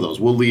start with some of those.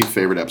 We'll leave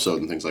favorite episode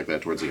and things like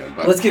that towards the end.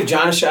 But Let's give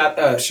John a shout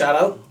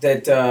out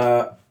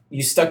that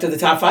you stuck to the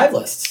top 5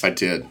 lists. I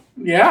did.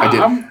 Yeah, I did.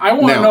 I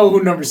want to Now- know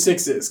who number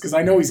 6 is because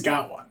I know he's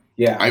got one.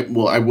 Yeah. I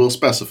will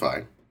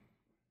specify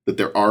that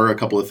there are a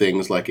couple of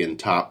things like in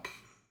top,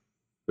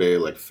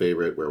 like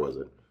favorite. Where was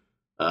it?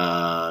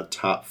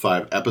 Top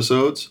 5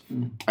 episodes.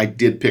 I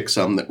did pick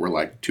some that were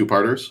like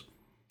 2-parters.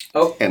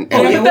 Oh, and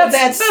Yeah, but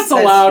that's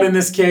allowed in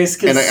this case.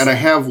 'Cause And I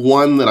have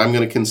one that I'm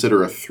going to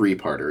consider a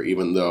 3-parter,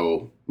 even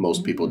though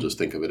most people just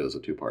think of it as a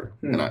 2-parter.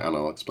 And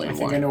I'll explain I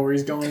think why. I know where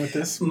he's going with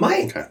this.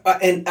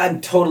 And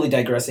I'm totally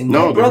digressing.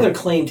 No, My go brother ahead.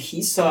 claimed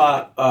he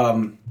saw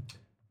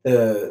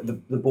the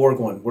Borg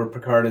one where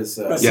Picard is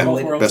Best of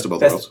both worlds. Best of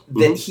both worlds.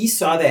 That he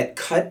saw that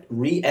cut,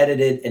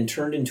 re-edited, and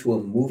turned into a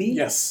movie.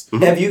 Yes.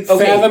 Have you?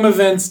 Okay. Fathom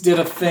Events did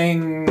a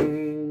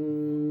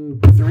thing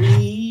 3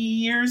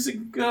 years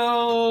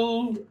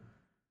ago.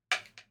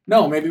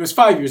 No, maybe it was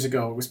 5 years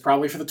ago. It was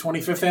probably for the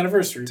 25th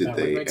anniversary. Did That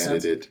would they make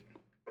edit sense. it?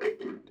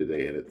 Did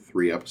they edit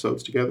 3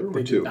 episodes together or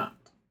They 2? did not.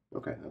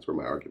 Okay, that's where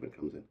my argument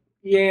comes in.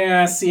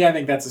 Yeah, see, I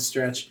think that's a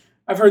stretch.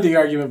 I've heard the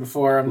argument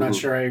before. I'm not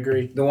sure I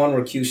agree. The one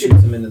where Q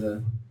shoots him into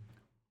the.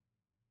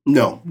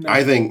 No,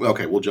 I think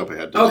we'll jump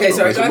ahead. To Okay, this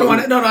sorry. real I don't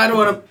want to. No, I don't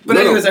want to. But No,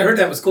 no. anyways, I heard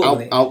that was cool.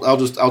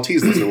 I'll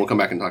tease this and we'll come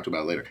back and talk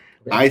about it later.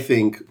 I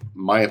think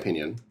my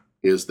opinion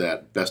is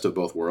that Best of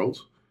Both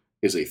Worlds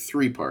is a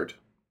 3-part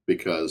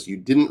because you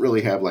didn't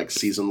really have like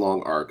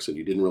season-long arcs, and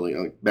you didn't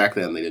really back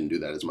then they didn't do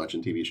that as much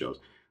in TV shows.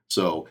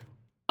 So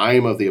I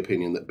am of the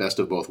opinion that Best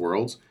of Both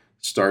Worlds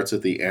starts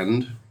at the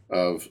end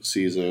of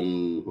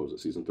season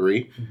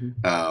 3.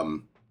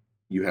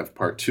 You have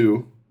part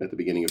 2 at the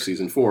beginning of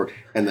season 4,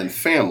 and then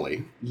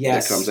Family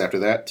Yes. that comes after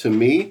that. To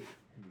me,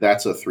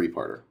 that's a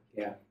 3-parter.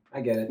 Yeah,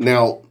 I get it.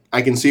 Now,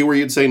 I can see where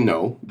you'd say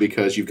no,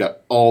 because you've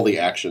got all the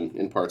action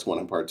in parts 1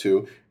 and part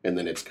 2, and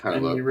then it's kind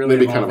And of you really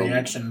maybe have kind all of the a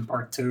action in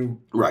part 2.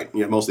 right.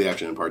 You have most of the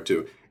action in part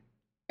 2,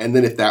 and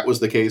then if that was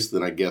the case,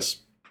 then I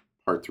guess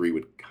part 3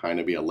 would kind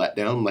of be a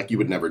letdown. Like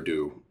you'd never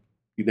do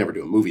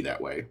a movie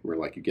that way, where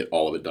like you get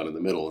all of it done in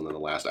the middle, and then the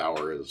last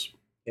hour is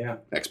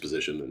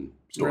exposition and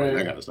story and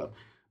that kind of stuff.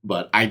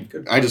 But I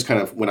just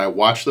kind of when I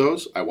watch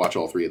those, I watch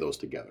all 3 of those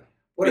together.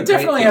 It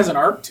definitely has an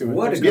arc to it.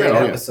 What a There's great no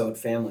doubt. episode,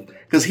 Family.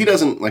 Because he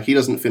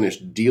doesn't finish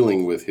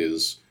dealing with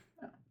his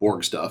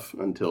Borg stuff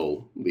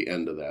until the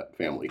end of that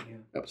Family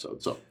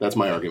episode. So that's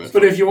my argument.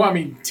 But if you want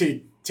me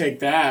to take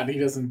that, he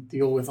doesn't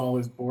deal with all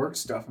his Borg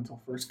stuff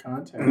until First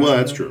Contact. Well,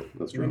 that's true.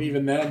 That's true. And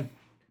even then.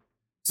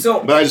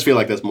 So, but I just feel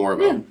like that's more of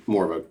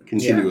a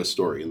continuous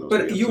story in those.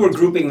 But you were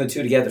grouping the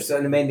 2 together, so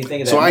it made me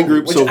think of that. So I movie,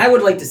 grouped. which So I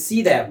would like to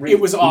see that. It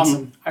was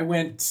awesome. I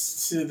went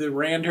to the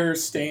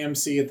Randhurst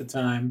AMC at the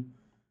time.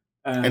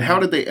 And how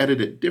did they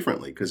edit it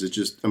differently? Because it's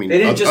just, I mean, They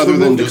didn't just other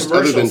than remove the just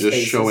commercial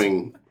spaces.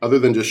 showing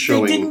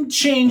They didn't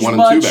change 1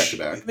 much. and 2 back to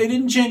back. They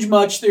didn't change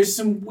much. There's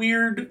some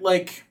weird,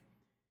 like,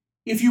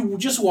 if you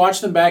just watch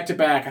them back to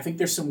back, I think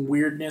there's some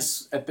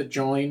weirdness at the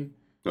join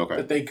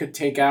that they could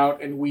take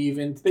out and weave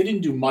in. They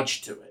didn't do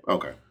much to it.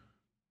 Okay.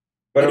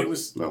 But it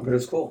was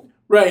cool.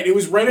 Right. It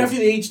was right after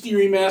the HD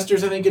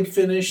remasters, I think, had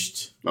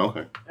finished.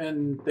 Okay.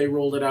 And they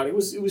rolled it out. It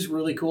was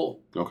really cool.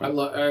 Okay.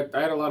 I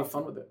had a lot of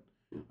fun with it.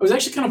 I was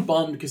actually kind of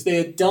bummed because they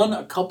had done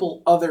a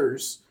couple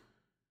others.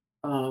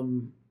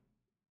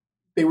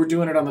 They were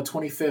doing it on the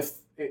 25th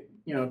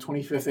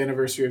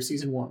anniversary of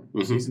season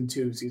 1, season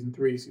 2, season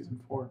 3, season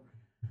 4.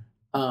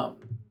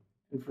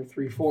 And for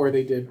 3-4,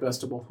 they did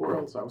Best of Both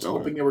Worlds. I was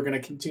hoping they were going to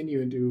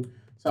continue and do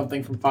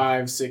something from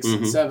 5, 6,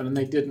 and 7, and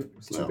they didn't. It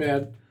was too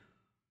bad.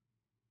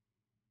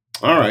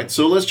 All right,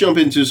 so let's jump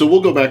into. So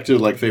we'll go back to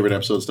like favorite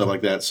episodes, stuff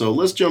like that. So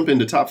let's jump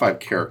into top 5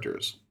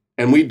 characters,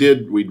 and we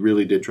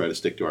really did try to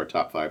stick to our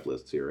top 5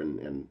 lists here,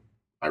 and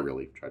I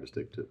really tried to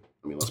stick to.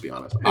 I mean, let's be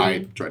honest.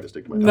 I tried to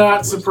stick to my top 5 Not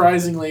list.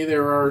 surprisingly,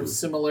 there are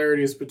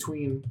similarities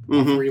between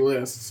all 3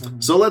 lists.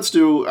 So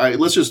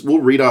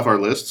we'll read off our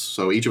lists.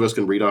 So each of us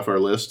can read off our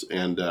list,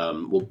 and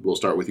we'll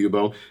start with you,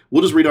 Bo.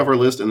 We'll just read off our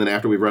list, and then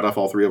after we've read off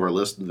all 3 of our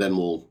lists, then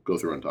we'll go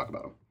through and talk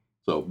about them.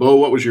 So, Bo,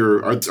 what was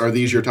are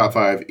these your top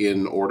 5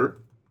 in order?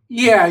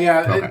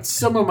 Yeah. Okay.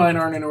 Some of mine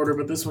aren't in order,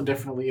 but this one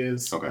definitely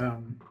is. Okay.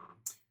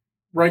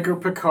 Riker,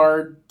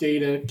 Picard,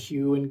 Data,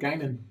 Q, and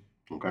Guinan.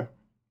 Okay.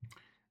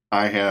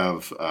 I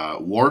have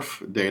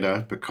Worf,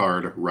 Data,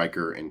 Picard,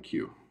 Riker, and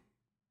Q.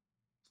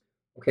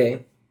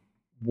 Okay.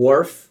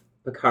 Worf,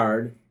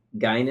 Picard,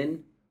 Guinan,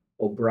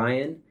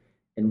 O'Brien,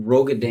 and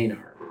Roga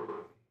Danar.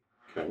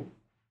 Okay.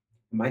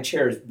 My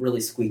chair is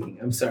really squeaking.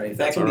 I'm sorry. If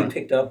that That's can all be right.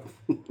 picked up,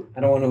 I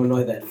don't want to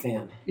annoy that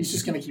fan. He's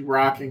just going to keep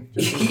rocking.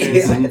 Just in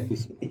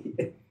case.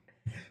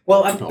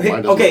 Well, mine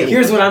doesn't okay, fit.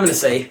 here's what I'm going to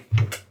say.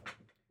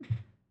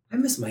 I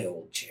miss my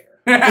old chair.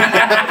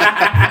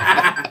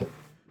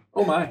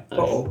 Oh, my.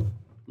 Uh-oh.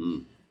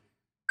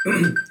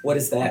 What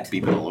is that?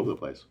 Beeping all over the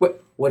place.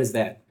 What is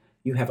that?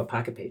 You have a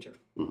pocket pager.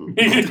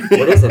 Mm-hmm.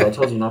 What is it? I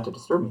told you not to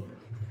disturb me.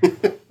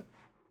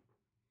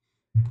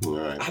 All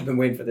right. I've been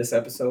waiting for this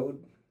episode.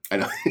 I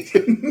know.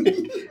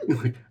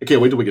 I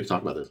can't wait till we get to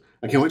talk about this.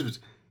 I can't wait to.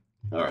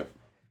 All right.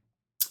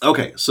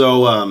 Okay,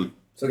 so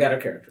So we got our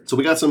characters. So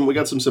we got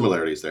some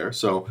similarities there.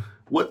 So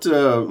what,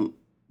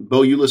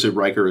 Bo, you listed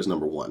Riker as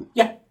number 1.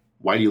 Yeah.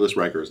 Why do you list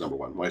Riker as number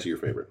 1? Why is he your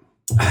favorite?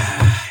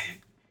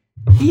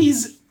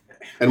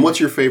 And what's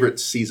your favorite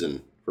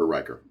season for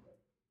Riker?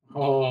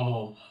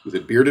 Oh. Is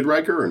it bearded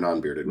Riker or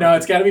non-bearded Riker? No,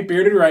 it's got to be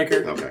bearded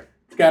Riker. Okay.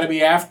 It's got to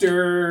be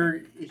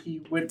after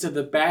he went to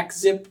the back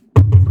zip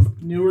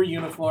newer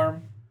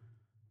uniform.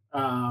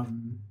 So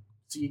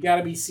you got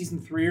to be season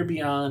 3 or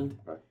beyond.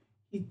 Right.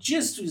 He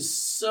just is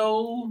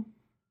so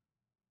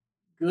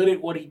good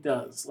at what he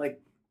does. Like,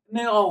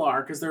 they all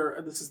are, because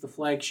this is the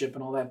flagship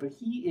and all that, but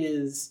he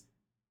is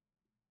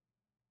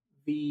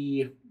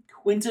the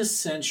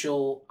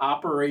quintessential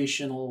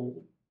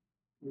operational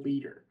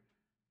leader.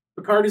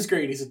 Picard is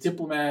great. He's a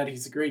diplomat.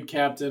 He's a great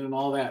captain and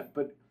all that.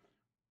 But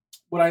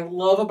what I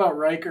love about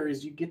Riker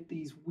is you get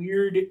these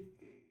weird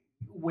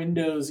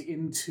windows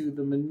into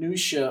the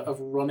minutia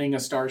of running a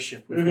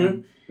starship with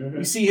him. Mm-hmm.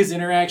 You see his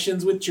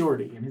interactions with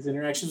Geordi and his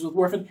interactions with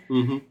Worf. And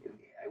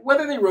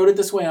whether they wrote it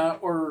this way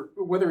or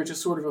whether it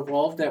just sort of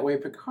evolved that way,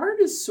 Picard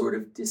is sort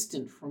of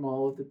distant from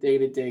all of the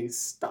day-to-day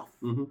stuff.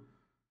 And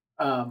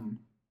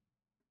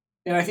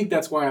I think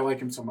that's why I like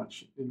him so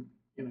much. And,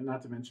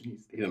 not to mention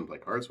he didn't play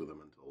cards with him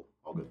until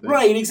All Good Things.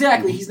 Right,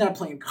 exactly. He's not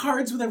playing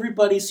cards with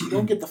everybody, so you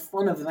don't get the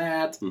fun of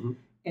that.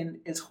 And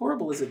as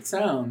horrible as it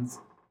sounds,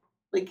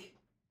 like,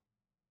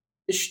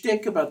 the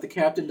shtick about the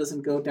captain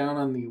doesn't go down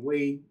on the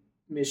away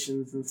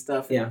missions and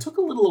stuff. Yeah. It took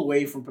a little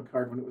away from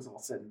Picard when it was all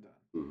said and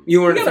done.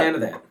 You weren't a fan of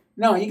that?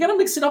 No, you got to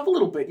mix it up a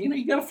little bit.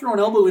 You got to throw an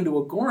elbow into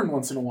a Gorn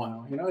once in a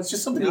while. It's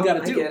just something you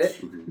got to do. I get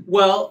it.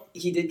 Well,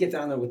 he did get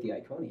down there with the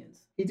Iconians.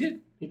 He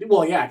did.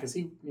 Well, yeah, because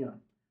he,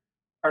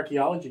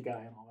 archaeology guy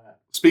and all that.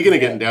 Speaking of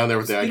getting down there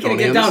with the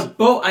Iconians.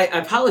 Bo, I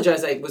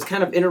apologize. I was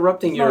kind of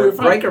interrupting your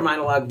Riker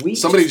monologue.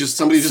 Somebody just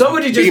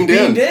beamed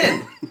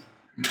in.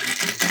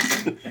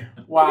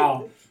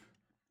 Wow.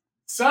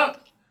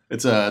 Sup?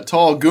 It's a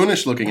tall,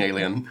 goonish-looking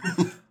alien.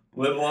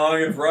 Live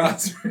long and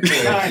prosper. You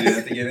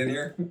have to get in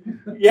here?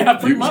 Yeah,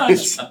 pretty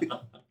much.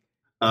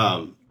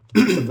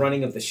 The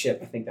running of the ship.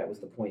 I think that was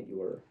the point you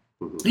were...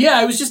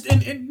 Yeah, it was just...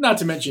 And not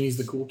to mention he's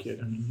the cool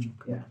kid. I mean,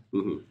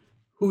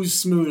 who's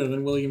smoother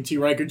than William T.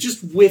 Riker?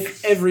 Just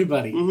with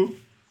everybody.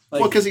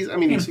 Well, because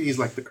he's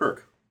like the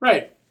Kirk.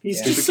 Right.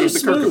 He's just so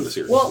smooth. Kirk of the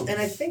series. Well, and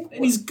I think...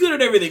 And he's good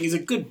at everything. He's a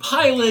good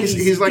pilot.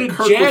 He's like a good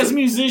Kirk jazz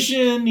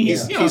musician.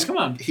 Come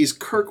on. He's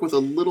Kirk with a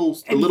little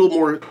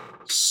more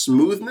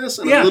smoothness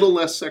and a little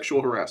less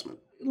sexual harassment.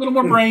 A little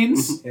more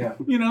brains. Yeah.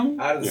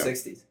 Out of the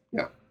 60s.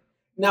 Yeah.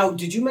 Now,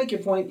 did you make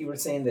your point? You were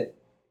saying that,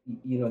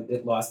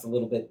 it lost a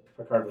little bit.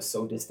 Picard was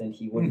so distant,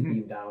 he wouldn't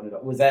beam down at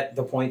all. Was that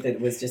the point that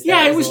it was just...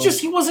 Yeah, it was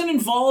just he wasn't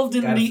involved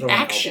in the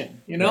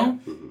action, Yeah.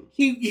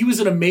 He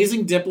was an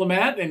amazing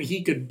diplomat, and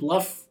he could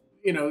bluff,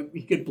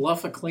 he could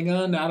bluff a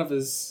Klingon out of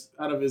his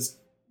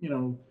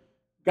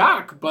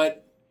gawk,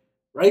 but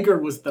Riker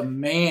was the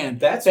man.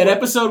 That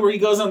episode where he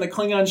goes on the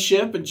Klingon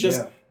ship and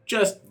just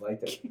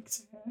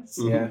kicks ass.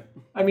 Yeah.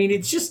 I mean,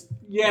 it's just,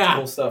 It's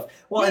cool stuff.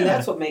 Well, and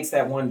that's what makes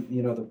that one,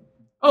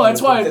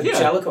 that's why the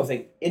Jellicoe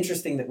thing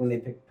interesting, that when they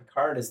picked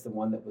Picard as the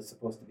one that was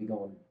supposed to be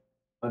going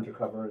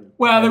undercover.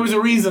 Well, there was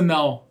a reason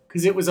though,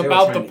 because it was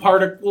about the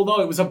particle. Well,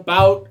 no, it was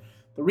about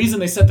the reason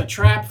they set the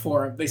trap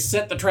for him. They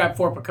set the trap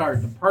for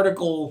Picard. The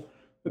particle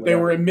that they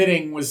were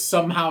emitting was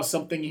somehow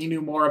something he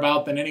knew more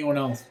about than anyone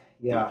else.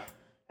 Yeah.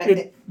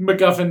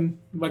 MacGuffin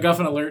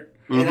alert.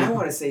 And I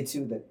want to say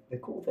too that the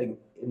cool thing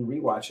in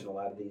rewatching a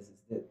lot of these is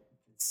that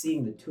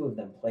seeing the two of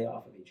them play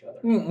off of each other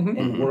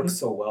and work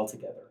so well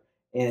together.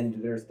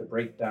 And there's the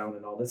breakdown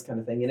and all this kind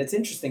of thing. And it's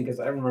interesting because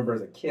I remember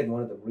as a kid,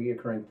 one of the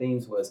reoccurring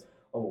themes was,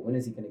 when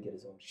is he going to get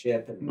his own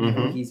ship?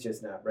 And he's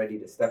just not ready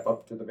to step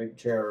up to the big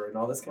chair and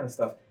all this kind of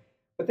stuff.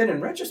 But then in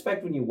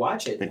retrospect, when you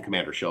watch it... And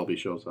Commander Shelby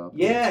shows up.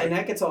 Yeah, and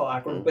that gets all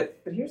awkward. But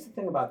here's the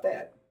thing about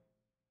that.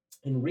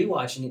 In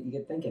rewatching it, you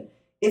get thinking,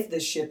 if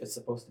this ship is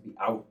supposed to be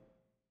out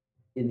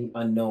in the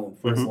unknown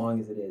for as long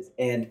as it is,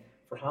 and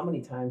for how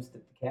many times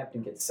that the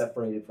captain gets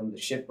separated from the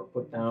ship or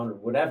put down or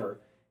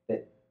whatever,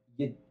 that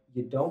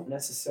you don't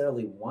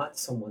necessarily want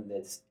someone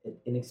that's an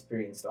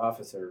inexperienced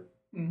officer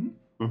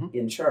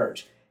in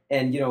charge.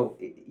 And,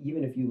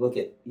 even if you look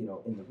at, in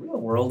the real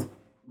world,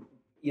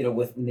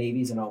 with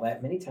navies and all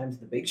that, many times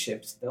the big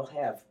ships, they'll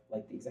have,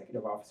 like, the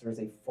executive officer as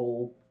a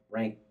full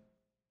rank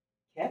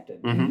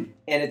captain.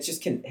 And it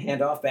just can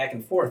hand off back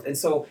and forth. And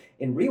so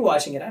in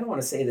rewatching it, I don't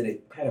want to say that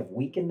it kind of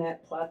weakened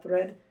that plot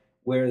thread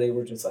where they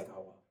were just like,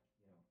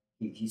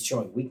 he's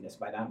showing weakness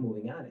by not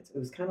moving on. It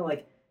was kind of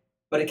like,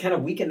 but it kind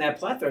of weakened that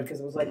plot thread because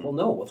it was like,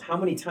 how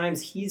many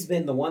times he's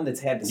been the one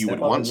that's had to step up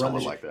and run. You would want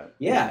someone like that.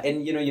 Yeah,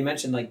 and you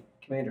mentioned like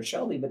Commander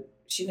Shelby, but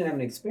she didn't have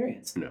an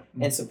experience. No.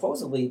 And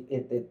supposedly,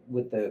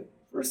 with the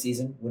first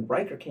season, when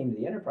Riker came to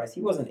the Enterprise,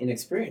 he wasn't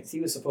inexperienced.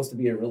 He was supposed to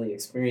be a really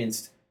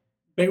experienced...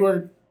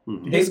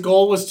 His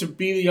goal was to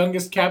be the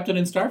youngest captain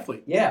in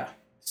Starfleet. Yeah.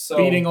 So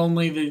beating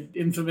only the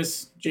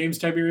infamous James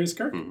Tiberius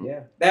Kirk.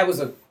 Yeah. That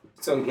was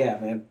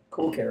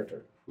cool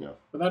character. Yeah.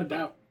 Without a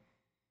doubt.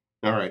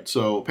 All right,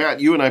 so Pat,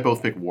 you and I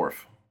both picked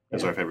Worf.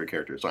 as our favorite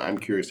character. So I'm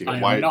curious to hear I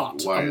am why.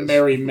 not why a is,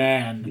 merry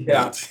man.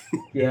 Yeah,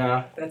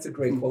 yeah, that's a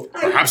great quote.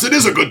 Perhaps it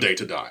is a good day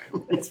to die.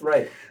 That's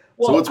right.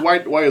 So what's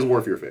why is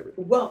Worf your favorite?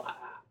 Well,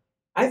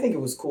 I think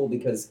it was cool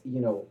because,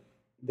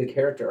 the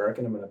character arc,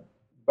 and I'm going to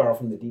borrow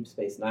from the Deep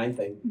Space Nine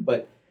thing,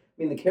 but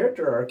I mean, the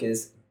character arc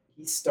is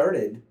he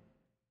started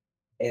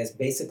as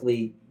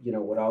basically,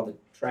 what all the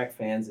Trek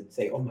fans would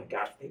say, oh my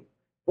gosh, they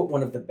put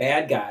one of the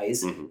bad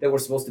guys that were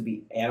supposed to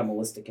be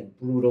animalistic and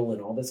brutal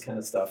and all this kind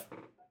of stuff.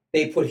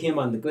 They put him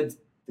on the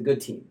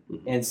good team,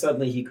 and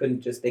suddenly they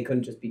couldn't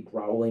just be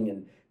growling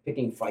and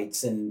picking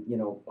fights and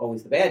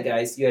always the bad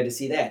guys. You had to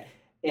see that.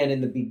 And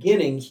in the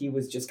beginning, he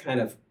was just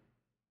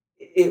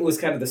it was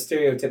kind of the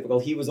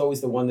stereotypical. He was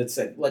always the one that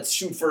said, "Let's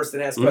shoot first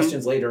and ask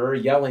questions later," or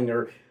yelling,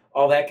 or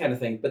all that kind of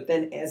thing. But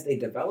then, as they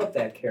developed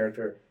that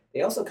character,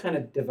 they also kind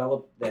of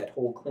developed that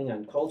whole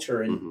Klingon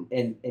culture and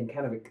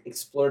kind of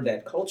explored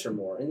that culture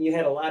more. And you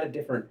had a lot of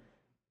different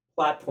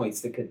plot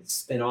points that could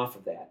spin off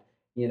of that.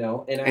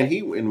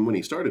 And when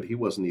he started, he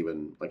wasn't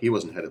even he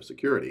wasn't head of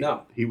security.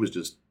 No, he was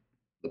just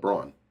the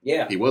brawn.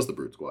 Yeah, he was the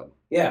Brute Squad.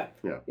 Yeah.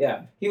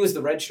 He was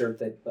the red shirt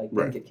that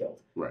didn't get killed.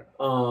 Right.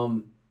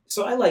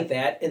 So I like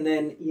that, and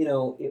then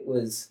it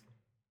was,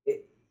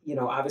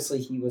 obviously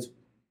he was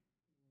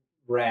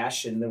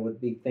rash, and there would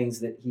be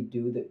things that he'd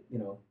do that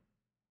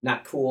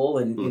not cool,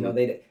 and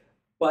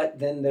but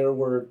then there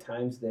were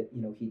times that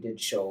he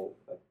did show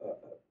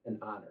an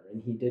honor,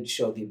 and he did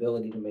show the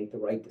ability to make the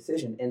right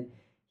decision, and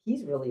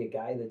he's really a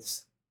guy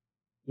that's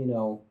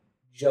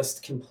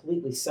just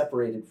completely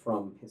separated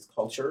from his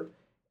culture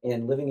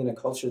and living in a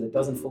culture that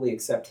doesn't fully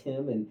accept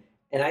him, and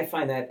I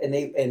find that, and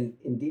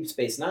in Deep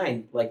Space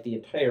Nine, like the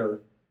entire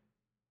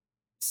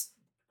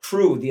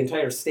crew, the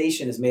entire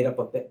station is made up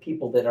of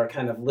people that are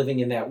kind of living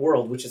in that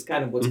world, which is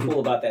kind of what's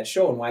cool about that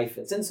show and why he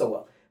fits in so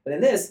well. But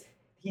in this,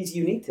 he's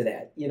unique to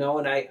that,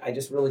 and I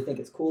just really think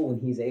it's cool when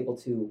he's able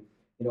to,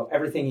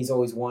 everything he's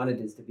always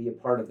wanted is to be a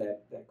part of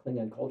that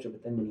Klingon culture,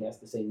 but then when he has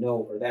to say no,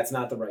 or that's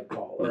not the right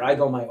call, or I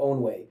go my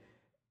own way.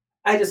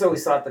 I just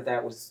always thought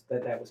that was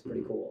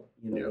pretty cool,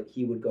 that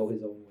he would go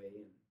his own way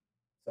and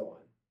so on.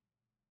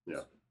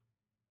 Yeah.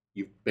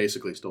 You've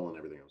basically stolen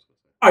everything I was going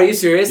to say. Are you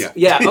serious?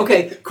 Yeah.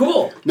 Okay,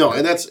 cool. No,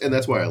 and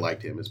that's why I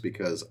liked him, is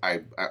because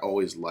I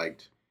always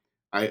liked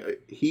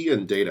he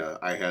and Data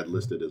I had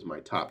listed as my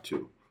top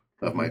two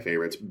of my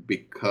favorites,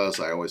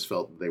 because I always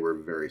felt they were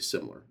very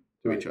similar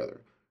to each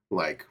other.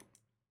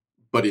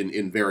 But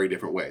in very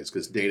different ways,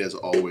 because Data's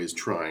always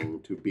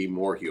trying to be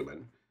more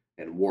human,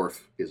 and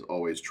Worf is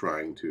always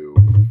trying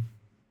to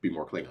be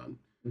more Klingon,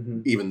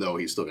 even though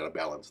he's still got to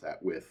balance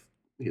that with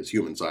his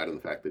human side and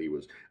the fact that he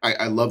was.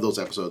 I love those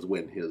episodes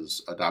when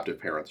his adoptive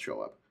parents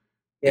show up,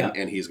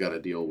 and he's got to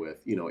deal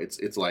with.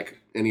 It's like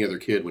any other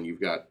kid when you've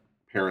got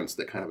parents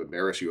that kind of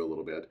embarrass you a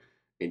little bit,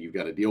 and you've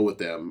got to deal with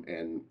them,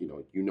 and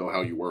you know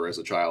how you were as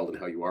a child and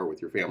how you are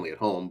with your family at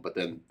home, but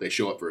then they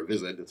show up for a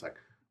visit. It's like,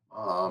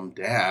 Mom,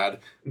 Dad,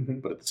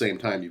 but at the same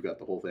time you've got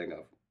the whole thing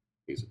of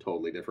he's a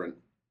totally different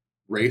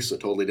race, a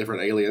totally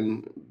different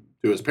alien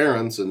to his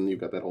parents, and you've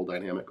got that whole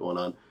dynamic going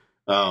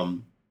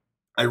on.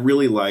 I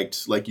really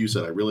liked, like you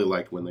said,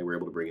 when they were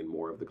able to bring in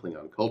more of the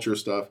Klingon culture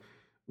stuff.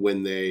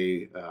 When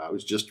I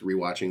was just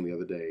rewatching the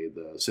other day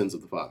the Sins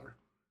of the Father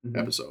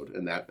episode,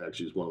 and that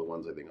actually is one of the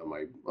ones I think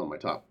on my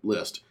top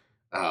list.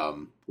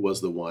 Was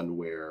the one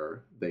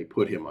where they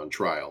put him on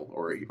trial,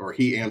 or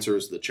he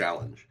answers the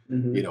challenge.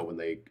 When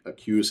they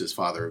accuse his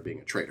father of being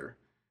a traitor,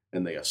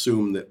 and they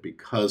assume that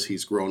because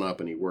he's grown up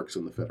and he works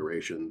in the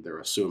Federation, they're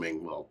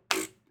assuming, well,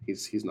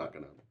 he's not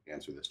going to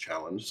answer this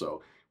challenge,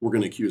 so we're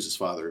going to accuse his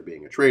father of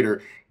being a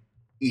traitor,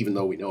 even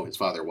though we know his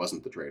father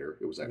wasn't the traitor.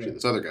 It was actually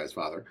this other guy's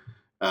father.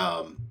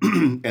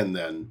 And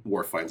then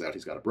Worf finds out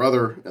he's got a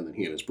brother, and then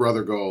he and his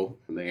brother go,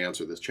 and they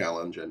answer this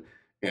challenge.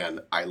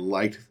 And I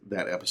liked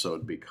that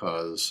episode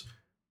because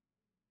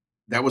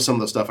that was some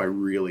of the stuff I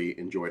really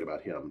enjoyed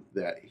about him,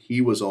 that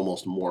he was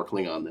almost more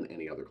Klingon than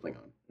any other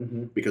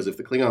Klingon. Because if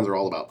the Klingons are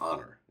all about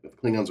honor, if the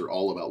Klingons are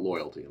all about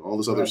loyalty and all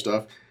this other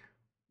stuff,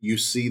 you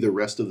see the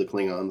rest of the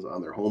Klingons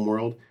on their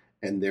homeworld,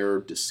 and they're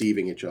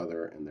deceiving each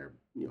other, and they're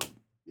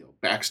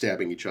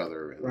backstabbing each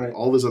other, and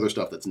all this other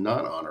stuff that's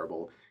not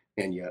honorable.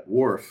 And yet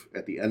Worf,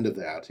 at the end of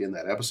that, in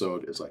that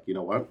episode, is like, you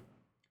know what?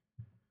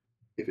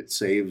 If it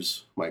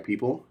saves my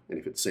people, and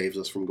if it saves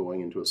us from going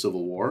into a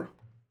civil war,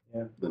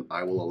 then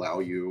I will allow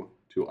you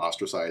to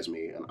ostracize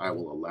me, and I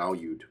will allow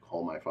you to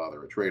call my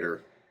father a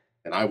traitor,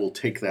 and I will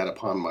take that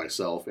upon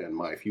myself and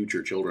my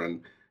future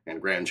children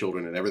and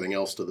grandchildren and everything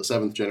else to the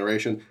 7th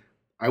generation.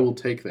 I will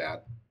take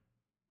that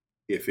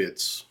if it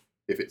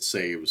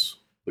saves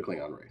the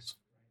Klingon race.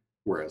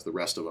 Whereas the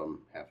rest of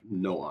them have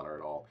no honor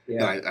at all.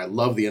 And I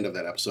love the end of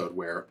that episode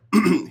where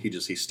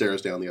he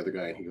stares down the other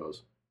guy and he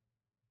goes,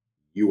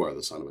 "You are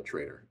the son of a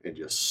traitor," and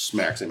just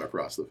smacks him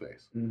across the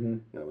face.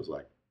 And it was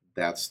like,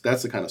 that's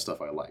the kind of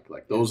stuff I like.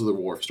 Like, those are the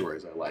Worf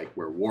stories I like,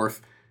 where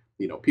Worf,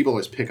 people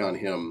always pick on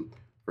him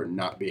for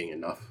not being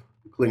enough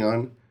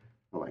Klingon.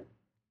 I'm like,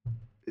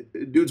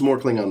 dude's more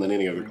Klingon than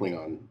any other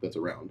Klingon that's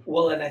around.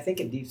 Well, and I think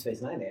in Deep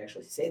Space Nine, they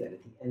actually say that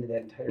at the end of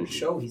that entire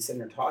show, he's sitting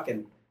there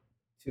talking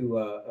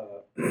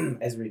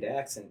Ezri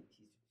Dax, and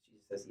she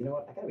says, "You know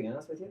what? I gotta be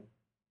honest with you.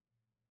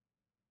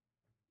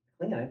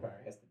 The Klingon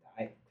Empire has to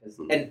die."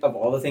 And of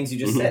all the things you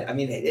just said, I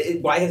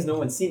mean, why has no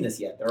one seen this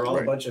yet? They're all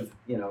a bunch of,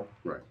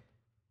 Right.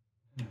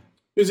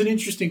 There's an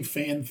interesting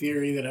fan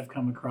theory that I've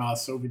come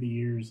across over the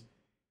years,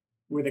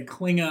 where the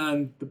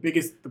Klingon,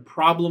 the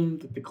problem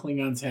that the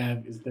Klingons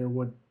have is they're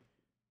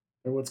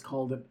what's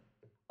called an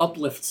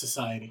uplift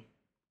society.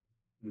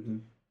 Mm-hmm.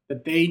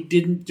 That they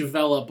didn't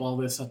develop all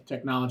this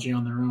technology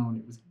on their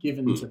own; it was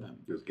given to them,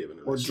 It was given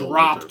to or the soldiers,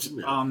 dropped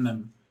yeah. on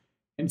them,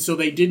 and so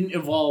they didn't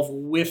evolve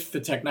with the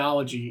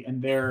technology,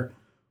 and their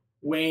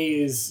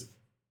ways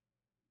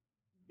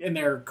and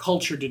their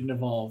culture didn't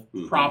evolve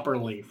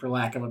properly, for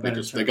lack of a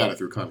better term. They got it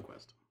through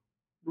conquest.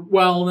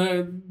 Well,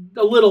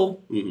 a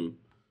little, Mm-hmm.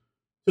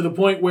 to the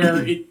point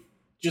where it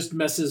just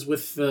messes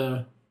with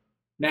the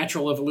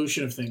natural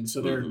evolution of things.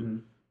 So their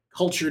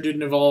culture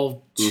didn't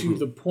evolve to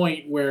the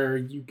point where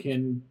you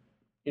can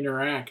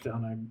interact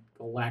on a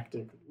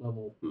galactic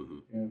level.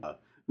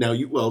 Now,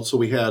 so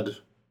we had,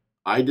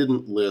 I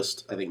didn't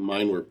list, I think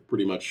mine were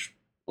pretty much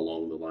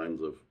along the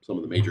lines of some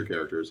of the major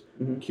characters.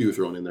 Q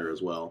thrown in there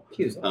as well.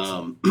 Q's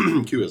awesome.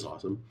 Q is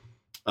awesome.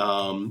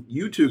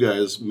 You two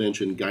guys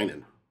mentioned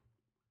Guinan.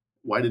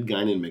 Why did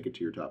Guinan make it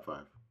to your top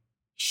 5?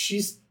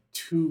 She's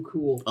too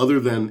cool. Other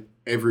than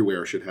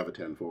everywhere should have a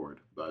 10 forward,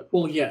 but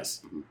Well,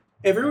 yes.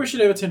 Everywhere should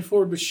have a 10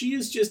 forward, but she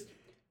is just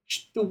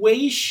the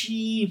way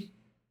she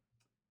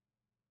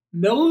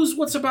knows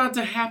what's about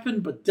to happen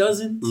but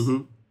doesn't,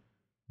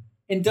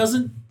 and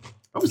doesn't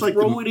I was like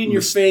throw it in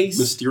your face.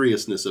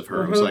 Mysteriousness of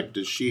her. I was like,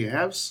 does she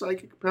have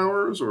psychic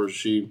powers, or does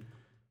she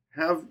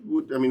have?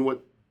 I mean,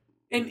 what?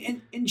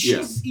 And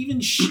she's even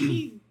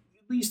she,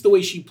 at least the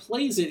way she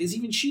plays it, is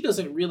even she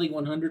doesn't really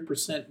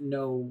 100%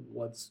 know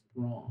what's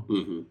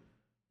wrong.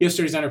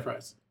 Yesterday's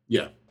Enterprise.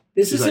 Yeah,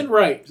 This isn't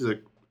right. She's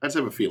like, I just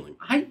have a feeling.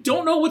 I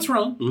don't know what's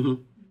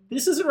wrong.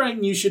 This isn't right,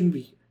 and you shouldn't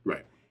be here.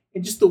 Right.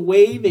 And just the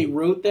way they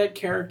wrote that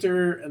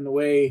character, and the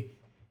way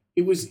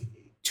it was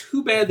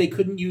too bad they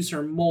couldn't use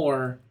her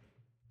more.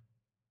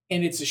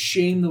 And it's a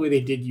shame the way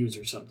they did use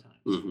her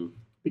sometimes.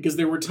 Because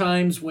there were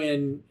times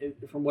when,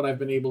 from what I've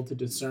been able to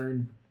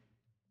discern,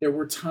 there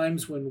were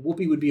times when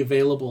Whoopi would be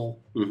available,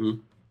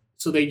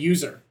 so they'd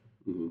use her.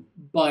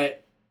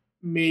 But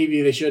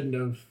maybe they shouldn't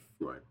have,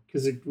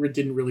 because it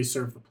didn't really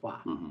serve the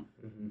plot.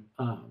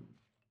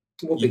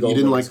 You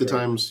didn't like the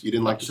times. You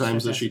didn't like the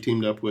times that she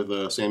teamed up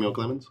with Samuel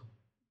Clemens.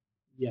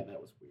 Yeah,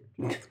 that was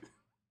weird.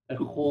 That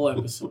whole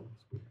episode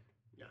was weird.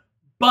 Yeah,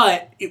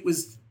 but it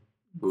was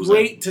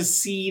great to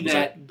see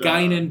that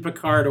Guinan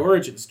Picard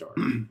origin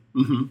story.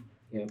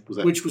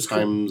 Which was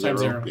Time cool.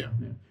 Zero? Yeah.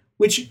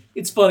 Which,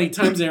 it's funny,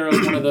 Time Zero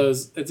is one of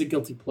those, it's a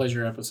guilty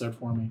pleasure episode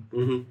for me.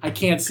 I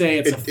can't say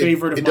it's a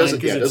favorite of mine.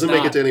 It doesn't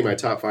make it to any of my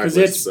top 5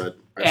 lists, but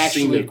I've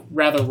seen actually it.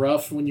 rather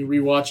rough when you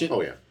rewatch it.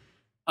 Oh, yeah.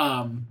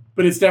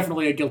 But it's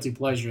definitely a guilty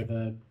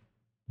pleasure.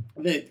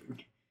 The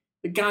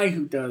guy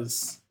who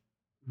does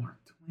Mark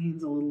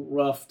Twain's a little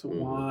rough to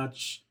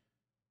watch.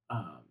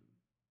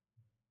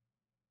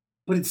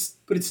 But it's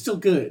still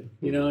good.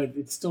 You know,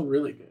 it's still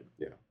really good.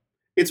 Yeah.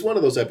 It's one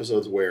of those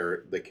episodes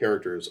where the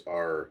characters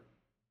are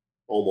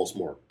almost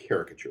more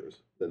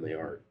caricatures than they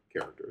are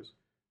characters.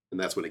 And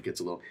that's when it gets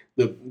a little...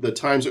 The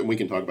times, and we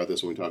can talk about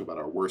this when we talk about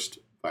our worst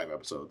 5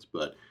 episodes,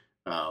 but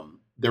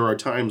there are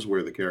times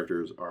where the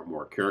characters are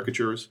more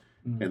caricatures,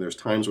 and there's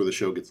times where the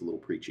show gets a little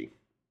preachy.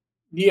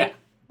 Yeah.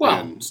 Well,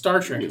 And, Star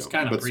Trek is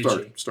kind of but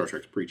preachy. Star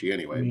Trek's preachy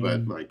anyway, I mean,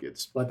 but like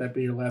it's... Let that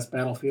be your last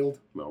battlefield.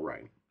 Well,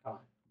 right.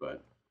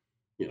 But,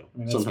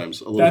 that's-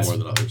 sometimes a little more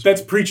than others.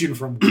 That's preaching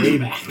from way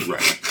back.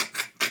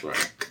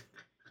 Right.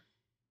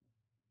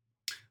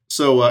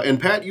 So, and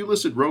Pat, you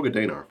listed Roga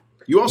Danar.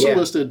 You also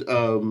listed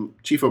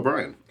Chief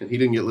O'Brien, and he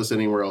didn't get listed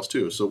anywhere else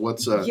too. So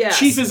what's...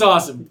 Chief is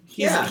awesome.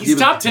 He's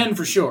top 10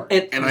 for sure.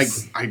 And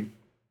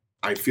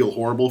I feel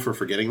horrible for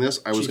forgetting this.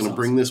 I was going to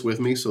bring this with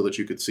me so that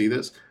you could see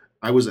this.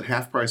 I was at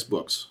Half Price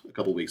Books a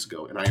couple weeks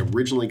ago, and I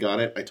originally got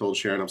it. I told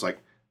Sharon, I was like,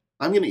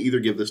 I'm going to either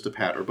give this to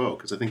Pat or Bo,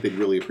 because I think they'd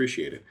really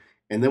appreciate it.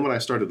 And then when I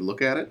started to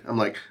look at it, I'm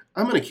like,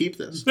 I'm going to keep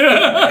this. Thanks,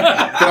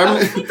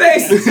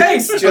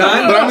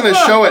 John. But I'm going to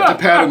show it to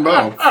Pat and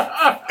Bo.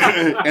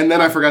 And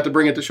then I forgot to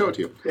bring it to show it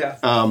to you. Yeah.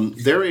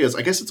 There is,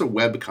 I guess it's a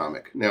web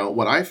comic. Now,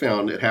 what I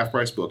found at Half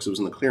Price Books, it was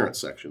in the clearance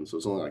section, so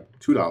it's only like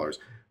 $2.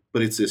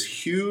 But it's this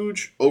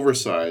huge,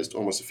 oversized,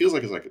 almost, it feels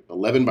like it's like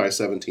 11 by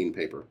 17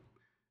 paper.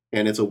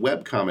 And it's a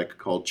web comic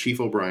called Chief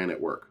O'Brien at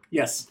Work.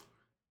 Yes.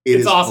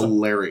 It's awesome.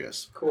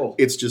 Hilarious. Cool.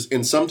 It's just,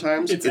 and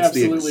sometimes it's the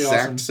absolutely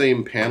exact awesome.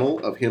 same panel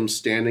of him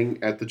standing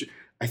at the,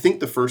 I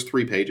think the first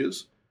 3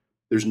 pages,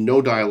 there's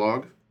no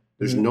dialogue,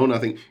 there's no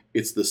nothing.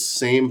 It's the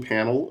same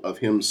panel of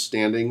him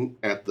standing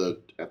at the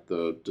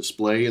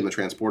display in the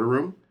transporter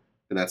room,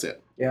 and that's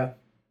it. Yeah.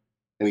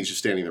 And he's just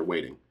standing there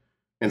waiting.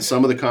 And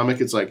some of the comic,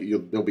 it's like,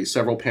 there'll be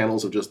several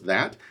panels of just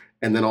that,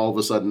 and then all of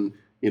a sudden,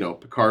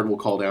 Picard will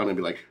call down and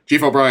be like,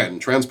 Chief O'Brien,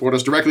 transport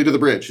us directly to the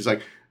bridge. He's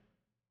like,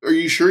 are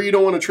you sure you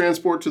don't want to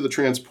transport to the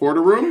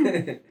transporter room?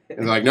 And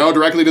they're like, no,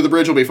 directly to the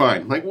bridge will be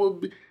fine. I'm like,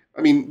 well,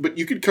 I mean, but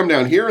you could come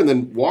down here and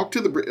then walk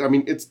to the bridge. I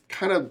mean, it's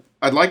kind of,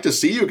 I'd like to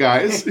see you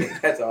guys.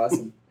 That's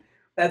awesome.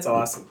 That's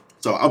awesome.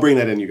 So I'll bring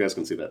that in. You guys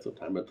can see that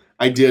sometime. But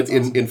I did,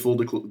 in full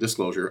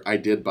disclosure, I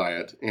did buy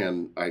it.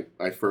 And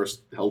I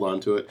first held on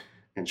to it.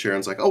 And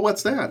Sharon's like, oh,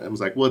 what's that? I was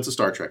like, well, it's a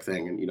Star Trek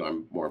thing. And,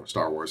 I'm more of a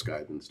Star Wars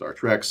guy than Star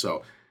Trek.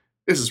 So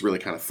this is really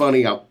kind of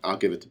funny. I'll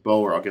give it to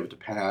Bo or I'll give it to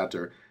Pat.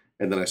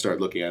 And then I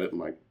started looking at it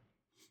and I'm like,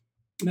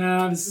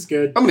 no, this is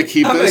good. I'm going to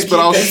keep this, but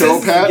I'll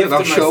show Pat and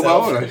I'll show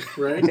Bo.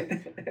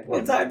 Right?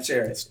 Well,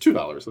 timeshare it. It's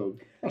 $2, so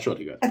I'll show it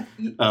to you guys.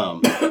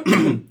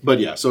 But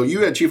yeah, so you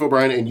had Chief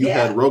O'Brien and you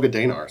had Roga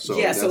Danar. So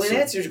so in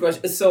answer to your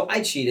question, so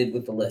I cheated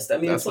with the list. I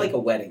mean, it's like a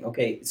wedding.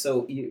 Okay,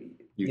 so you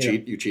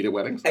cheat at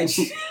weddings? I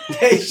cheat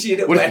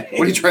at weddings.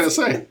 What are you trying to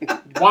say?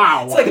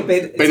 Wow. It's like a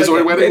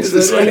Betazoid weddings?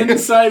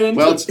 Insight into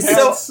well, it's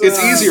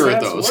easier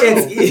at those.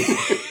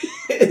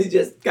 It's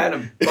just kind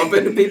of bump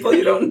into people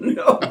you don't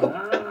know.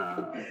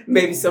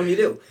 Maybe some you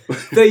do.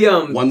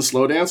 One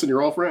slow dance and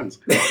you're all friends.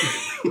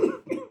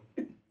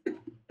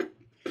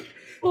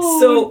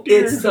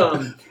 It's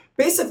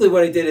basically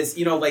what I did is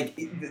like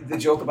the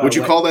joke about. Would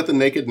you call that the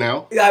naked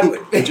now? I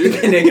would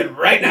naked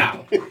right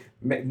now.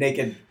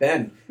 Naked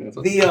then.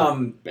 Bad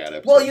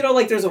episode. Well,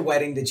 like there's a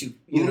wedding that you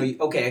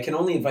know. Okay, I can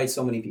only invite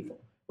so many people,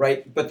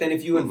 right? But then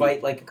if you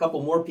invite like a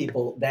couple more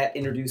people, that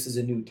introduces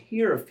a new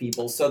tier of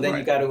people. So then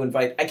you got to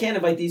invite. I can't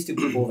invite these 2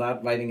 people without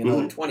inviting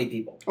another 20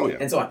 people. Oh yeah,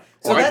 and so on.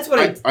 So that's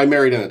what I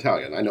married an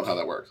Italian. I know how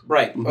that works.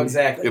 Right.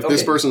 Exactly. If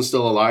this person's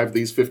still alive,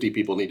 these 50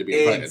 people need to be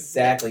invited.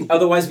 Exactly.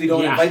 Otherwise, we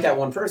don't invite that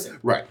one person.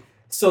 Right.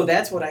 So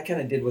that's what I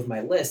kind of did with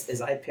my list.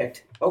 Is I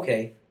picked.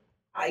 Okay,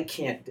 I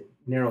can't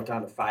narrow it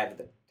down to 5 of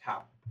the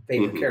top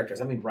favorite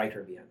characters. I mean, Riker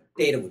would be on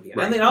there. Data would be on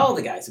there. I mean, all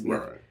the guys would be on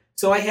there.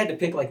 So I had to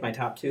pick like my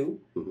top 2,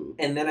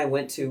 and then I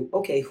went to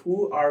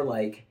who are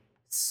like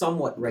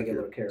somewhat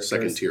regular characters,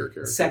 second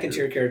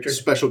tier characters,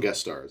 special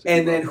guest stars,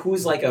 and then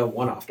who's like a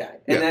one-off guy,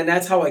 and then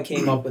that's how I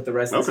came up with the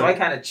rest. So I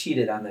kind of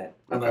cheated on that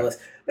on my list.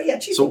 But yeah,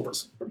 Chief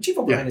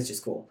O'Brien is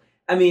just cool.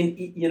 I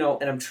mean,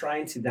 and I'm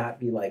trying to not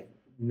be like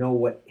know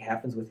what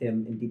happens with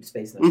him in Deep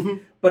Space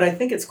Nine, but I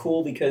think it's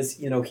cool because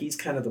he's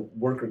kind of the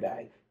worker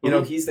guy.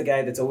 He's the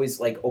guy that's always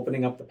like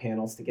opening up the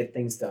panels to get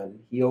things done.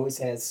 He always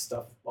has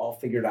stuff all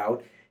figured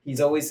out. He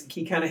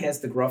kind of has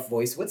the gruff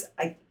voice.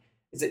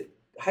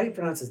 How do you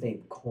pronounce his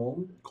name?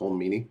 Colm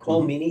Meaney.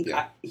 Colm Meaney.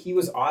 Yeah. He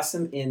was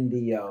awesome in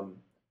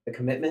the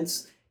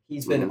Commitments.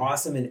 He's been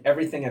awesome in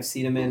everything I've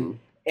seen him in.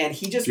 And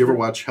he just. Do you ever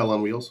watch Hell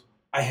on Wheels?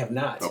 I have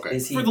not. Okay.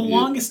 For the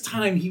longest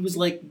time, he was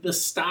like the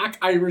stock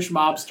Irish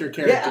mobster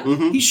character.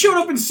 Yeah. He showed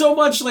up in so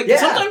much,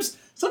 sometimes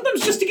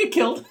just to get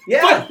killed.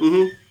 Yeah.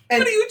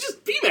 But he would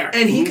just be there.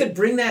 And he could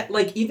bring that,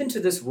 like, even to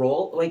this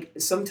role, like,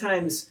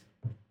 sometimes...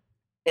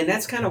 And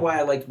that's kind of why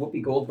I liked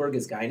Whoopi Goldberg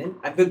as Guinan.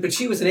 But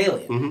she was an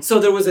alien. So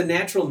there was a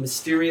natural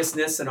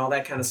mysteriousness and all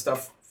that kind of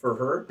stuff for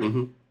her.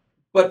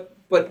 But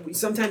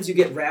sometimes you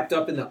get wrapped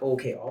up in all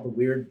the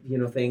weird,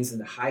 things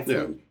and the high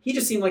food. Yeah. He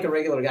just seemed like a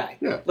regular guy.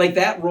 Yeah. Like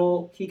that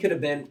role, he could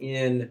have been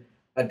in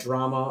a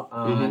drama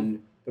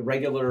on the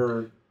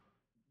regular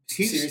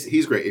series.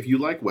 He's great. If you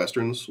like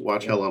Westerns,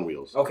 watch Hell on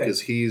Wheels. Okay.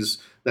 Because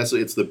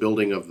it's the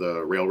building of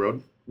the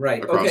railroad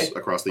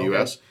across the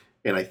U.S.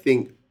 And I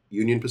think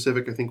Union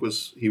Pacific,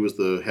 he was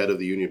the head of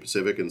the Union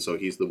Pacific, and so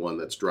he's the one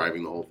that's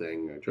driving the whole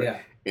thing. Yeah.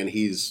 And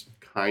he's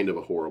kind of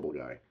a horrible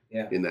guy.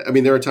 Yeah. In that, I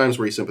mean, there are times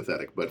where he's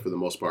sympathetic, but for the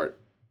most part,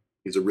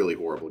 he's a really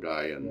horrible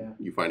guy, and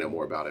you find out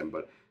more about him.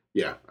 But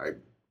yeah,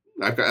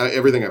 I've got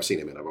everything I've seen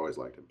him in. I've always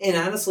liked him. And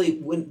honestly,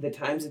 when the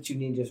times that you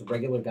need just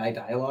regular guy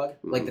dialogue,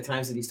 like the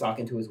times that he's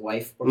talking to his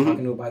wife or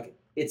talking to a bike,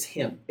 it's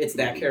him. It's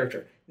that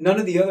character. None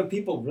of the other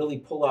people really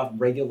pull off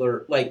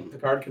regular, like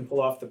Picard can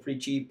pull off the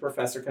preachy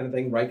professor kind of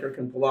thing. Riker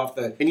can pull off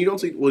the. And you don't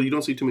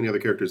see too many other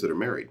characters that are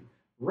married.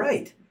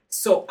 Right.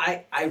 So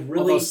I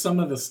really. Although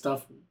some of the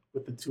stuff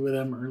with the 2 of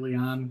them early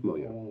on.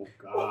 Oh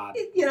God.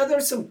 Well,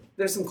 there's some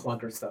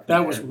clunker stuff.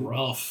 That was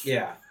rough.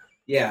 Yeah,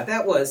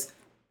 that was.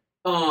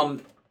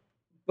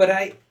 But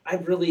I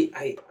really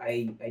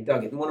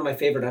dug it. And one of my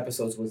favorite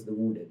episodes was The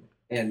Wounded,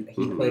 and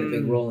he played a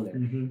big role in there.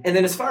 And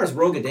then as far as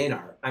Roga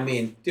Danar, I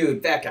mean,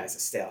 dude, that guy's a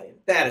stallion.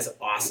 That is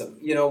awesome.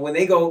 When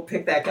they go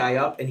pick that guy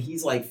up and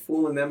he's like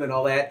fooling them and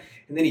all that,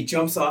 and then he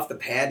jumps off the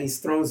pad and he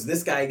throws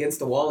this guy against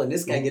the wall, and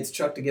this guy gets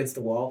chucked against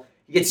the wall.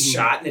 He gets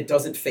shot and it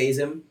doesn't faze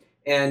him.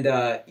 And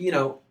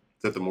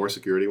Is that the more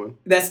security one?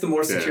 That's the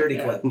more security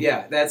clip.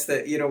 Yeah, that's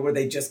the where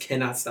they just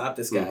cannot stop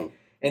this guy.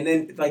 And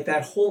then like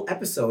that whole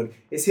episode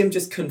is him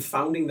just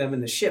confounding them in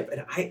the ship.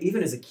 And I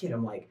even as a kid,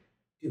 I'm like,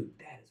 dude,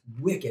 that is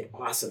wicked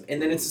awesome.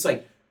 And then it's just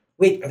like,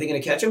 wait, are they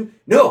going to catch him?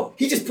 No,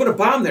 he just put a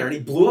bomb there and he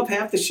blew up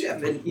half the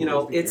ship. And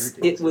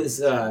it was.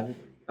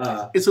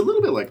 It's a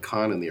little bit like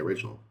Khan in the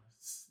original.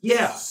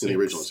 Yeah. In the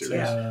original series.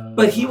 Yeah.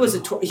 But he was a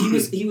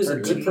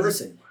good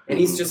person, and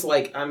he's just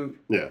like I'm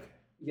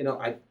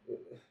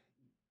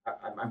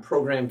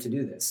programmed to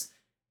do this.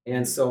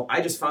 And so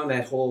I just found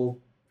the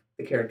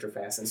character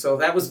fascinating. So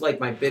that was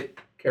like my bit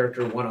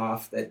character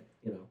one-off that,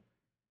 would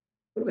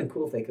have been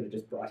cool if they could have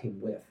just brought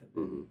him with.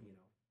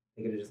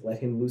 They could have just let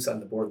him loose on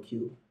the Borg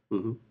cube.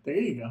 There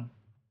you go.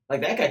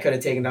 Like, that guy could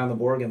have taken down the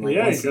Borg in like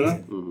Yeah, one he could've.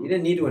 season. You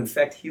didn't need to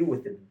infect Hugh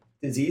with the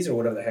disease or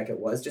whatever the heck it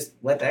was. Just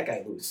let that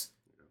guy loose.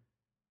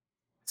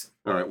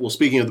 All right. Well,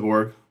 speaking of the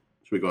Borg,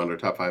 should we go on to our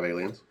top 5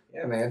 aliens?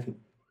 Yeah, man.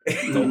 I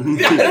don't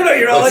know.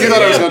 You're all You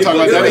thought I was going to talk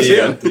about that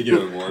again. Speaking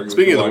of the Borg.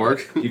 Speaking of the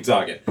Borg. Keep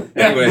talking.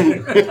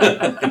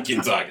 Anyway,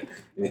 keep talking.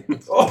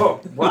 Oh,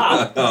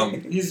 wow.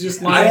 He's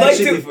just I'd lying.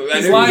 like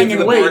He's lying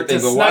in wait to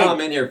but while snipe.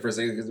 I'm in here for a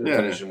second, because we're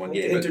finishing one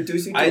game. but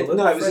Introducing I to a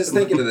little was just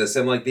friend. thinking of this,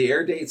 and like the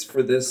air dates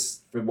for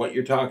this, for what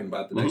you're talking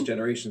about, the Next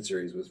Generation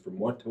series was from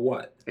what to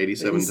what?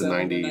 87 to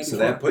 90. So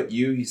that put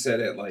you said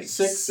at like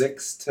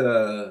Six.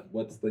 to,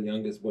 what's the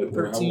youngest? What,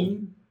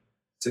 13.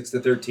 6 to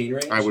 13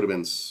 range? I would have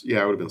been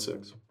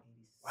 6.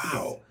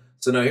 Wow.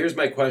 So now here's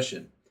my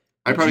question.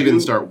 I probably didn't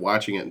start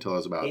watching it until I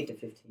was about 8 to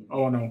 15.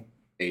 Oh no.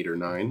 8 or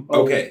 9.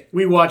 Oh, Okay.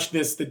 We watched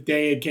this the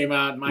day it came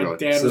out. My Really?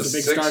 dad So was a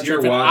big 6 Star year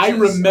Trek fan. I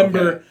watches, remember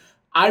okay.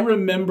 I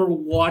remember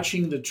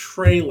watching the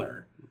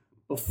trailer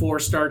before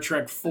Star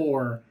Trek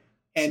 4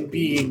 and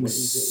being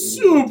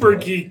super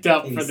geeked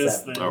up for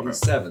this thing. Okay.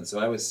 7, so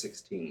I was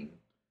 16.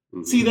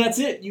 See, that's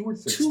it. You were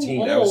 16.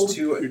 too I was old.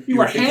 too. You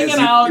were because hanging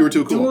out, you were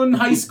too cool. doing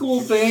high school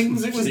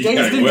things. It was Yeah,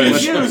 Dazed I and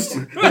wish. Confused.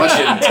 Getting turned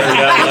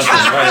out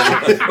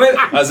left and right. Wait,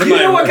 I was in do you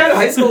my know what room. kind of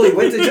high school he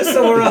went to? Just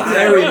so we're on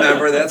I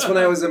remember that's when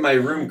I was in my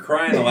room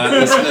crying a lot,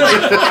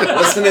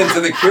 listening to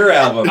the Cure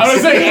albums. I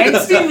was saying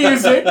angsty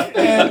music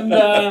and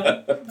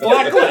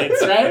black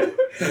lights, right?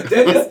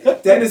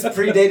 Dennis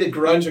predated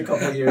grunge a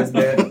couple of years,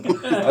 man.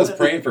 I was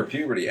praying for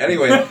puberty.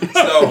 Anyway,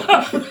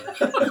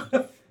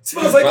 so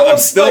Smells like I'm Old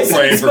still Spice.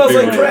 praying It for smells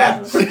like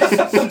puberty.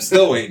 crap. I'm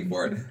still waiting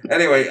for it.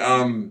 Anyway,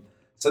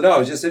 so no, I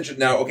was just interested.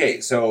 Now,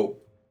 okay, so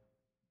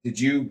did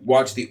you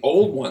watch the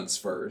old ones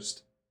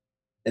first,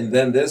 and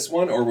then this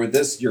one, or were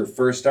this your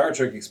first Star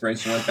Trek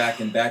experience? You went back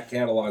and back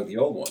catalog the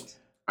old ones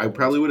I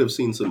probably would have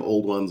seen some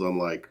old ones on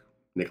like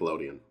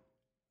Nickelodeon.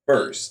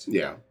 first.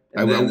 Yeah.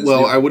 And then this new-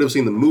 I would have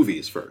seen the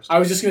movies first. I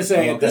was just gonna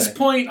say at this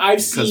point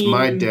I've seen Because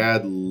my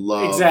dad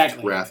loved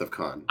Exactly. Wrath of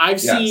Khan. I've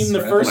seen the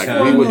Wrath of first Khan.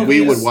 Like four we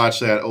would movies.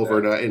 watch that over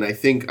and I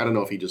think I don't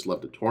know if he just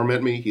loved to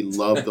torment me. He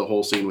loved the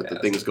whole scene with the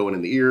things going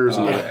in the ears.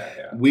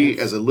 And we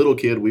as a little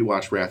kid we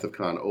watched Wrath of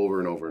Khan over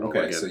and over and over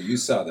Okay, again. so you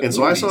saw the and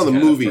so I saw the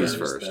kinda movies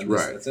first, Then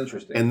right? That's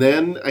interesting. And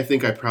then I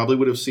think I probably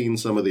would have seen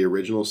some of the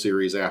original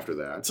series after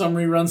that. Some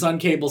reruns on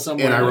cable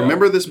somewhere. And I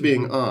remember this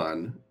being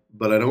on,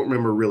 but I don't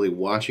remember really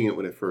watching it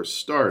when it first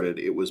started.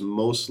 It was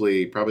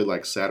mostly probably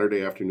like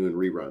Saturday afternoon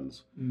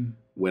reruns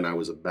when I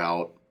was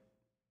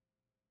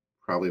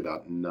probably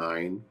about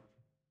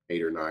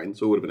 8 or 9.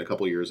 So it would have been a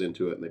couple years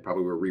into it, and they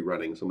probably were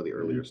rerunning some of the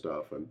earlier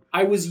stuff.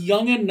 I was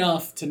young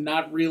enough to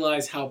not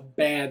realize how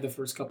bad the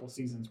first couple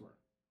seasons were.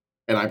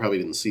 And I probably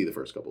didn't see the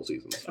first couple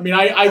seasons. I mean,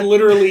 I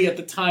literally at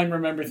the time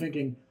remember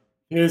thinking,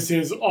 "This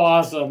is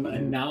awesome,"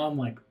 and now I'm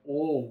like,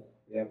 "Oh,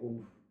 yeah."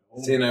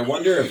 See, and I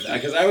wonder if,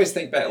 because I always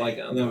think back, like,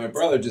 my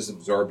brother just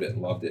absorbed it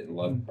and loved it and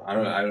loved. I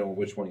don't know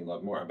which one he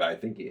loved more, but I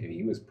think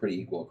he was pretty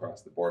equal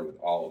across the board with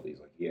all of these.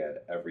 Like, he had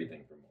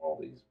everything from all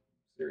these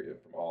series,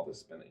 from all this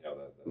spinning,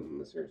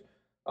 the series.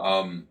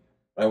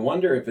 I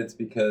wonder if it's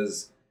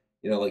because,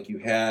 like you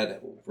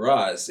had for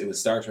us, it was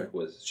Star Trek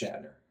was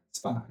Shatner,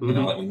 Spock.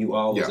 Like we knew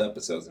all those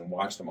episodes and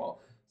watched them all.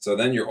 So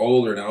then you're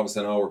older, and all of a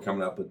sudden, we're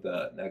coming up with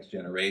the Next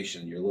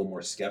Generation. You're a little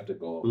more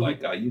skeptical, of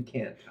like, you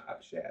can't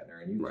top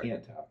Shatner, and you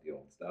can't top the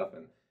old stuff,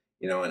 and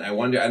and I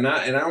wonder, and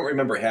I don't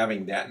remember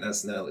having that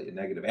necessarily a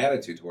negative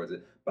attitude towards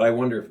it, but I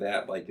wonder if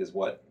that is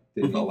what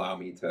didn't allow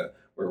me to.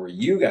 Where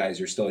you guys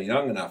are still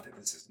young enough that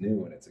this is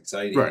new and it's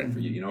exciting for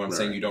you. You know what I'm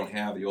saying? You don't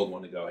have the old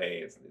one to go, hey,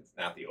 it's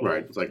not the old.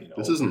 Right. It's like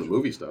this isn't the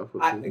movie stuff.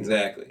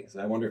 Exactly. So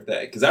I wonder if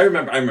that because I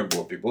remember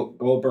Whoopi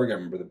Goldberg. I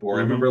remember the Borg.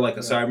 I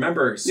remember so I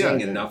remember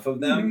seeing enough of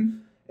them.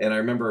 And I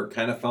remember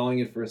kind of following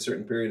it for a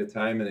certain period of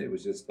time, and it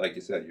was just like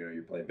you said,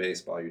 you're playing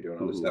baseball, you're doing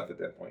other stuff at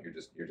that point. You're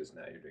just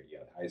now you're doing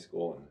high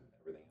school and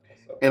everything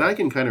else. So. And I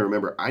can kind of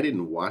remember I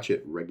didn't watch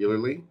it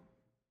regularly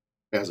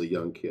as a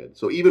young kid.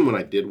 So even when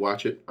I did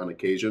watch it on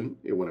occasion,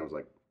 when I was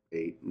like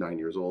 8, 9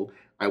 years old,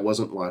 I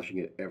wasn't watching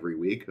it every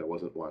week. I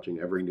wasn't watching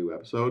every new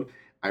episode.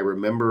 I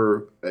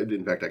remember,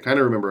 in fact, I kind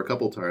of remember a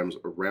couple times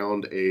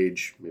around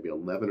age maybe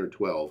 11 or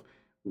 12,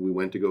 we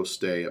went to go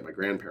stay at my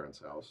grandparents'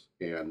 house,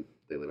 and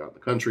they live out in the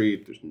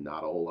country. There's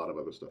not a whole lot of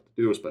other stuff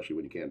to do, especially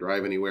when you can't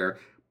drive anywhere,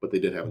 but they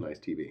did have a nice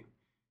TV.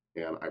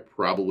 And I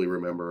probably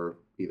remember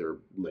either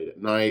late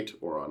at night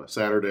or on a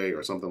Saturday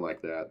or something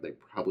like that, they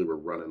probably were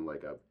running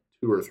like a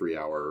 2 or 3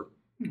 hour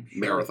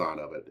marathon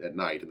of it at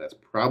night. And that's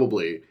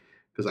probably,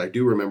 because I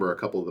do remember a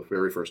couple of the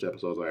very first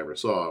episodes I ever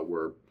saw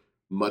were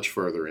much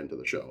further into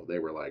the show. They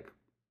were like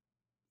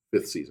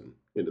 5th season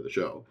into the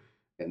show.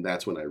 And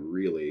that's when I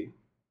really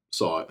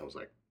saw it. I was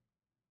like,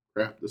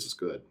 crap, this is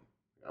good.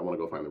 I want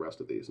to go find the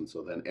rest of these. And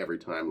so then every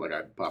time, like,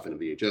 I'd pop in a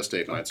VHS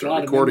tape and I'd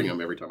start recording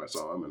them every time I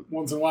saw them. And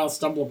once in a while,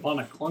 stumble upon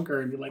a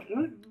clunker and be like,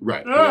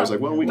 right. And I was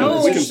like, well, we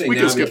can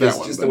skip that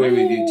one. Just the way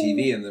we do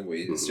TV and the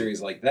way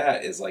series like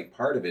that is like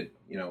part of it.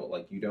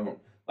 Like you don't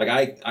like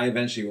I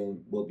eventually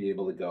will be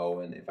able to go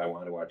and if I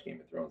want to watch Game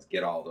of Thrones,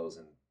 get all those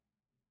and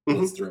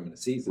blitz through them in a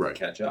season and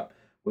catch up.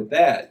 With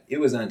that, it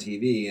was on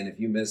TV, and if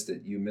you missed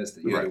it, you missed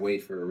it. You had to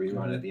wait for a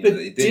rerun at the end of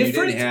the day. The You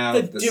didn't have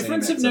the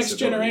difference same of Next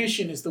accessibility.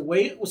 Generation is the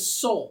way it was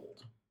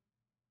sold.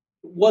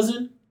 It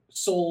wasn't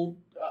sold.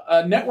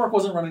 A network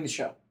wasn't running the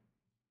show.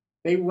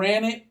 They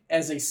ran it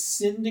as a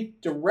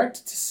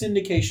direct to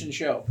syndication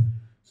show.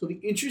 So the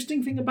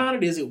interesting thing about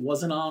it is it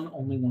wasn't on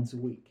only once a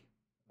week.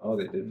 Oh,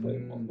 they did play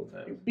it multiple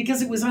times.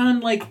 Because it was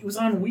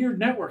on weird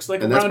networks.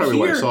 Like And that's around probably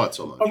here, why I saw it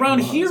so much. Around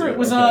here, it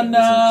was Okay, on.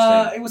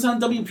 that's It was on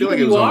WPWR. feel like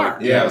it was on,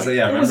 like- Yeah, I It was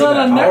remember on a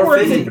that. network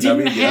Hour that 50.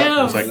 didn't Yeah, have.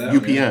 It was like that,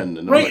 UPN.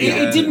 And Right, all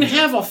that. it didn't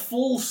have a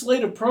full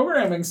slate of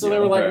programming, so they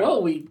were like, okay.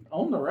 "Well, we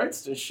own the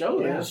rights to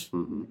show Yeah. this.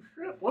 Mhm.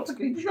 Shit, let's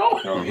keep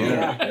showing." Oh,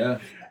 yeah.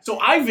 So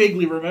I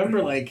vaguely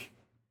remember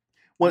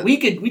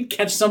we'd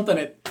catch something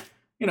at,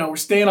 we're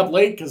staying up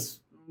late because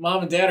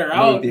mom and dad are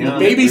out, be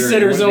on.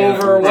 babysitter's We would be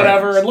over or on.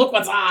 whatever, Right. and look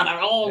what's on.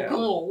 Oh, Yeah.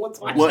 cool. Let's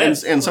watch Well,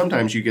 this. and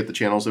sometimes you get the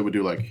channels that would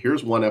do like,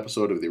 here's one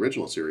episode of the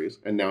original series,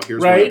 and now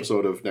here's Right. one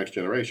episode of Next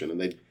Generation,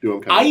 and they do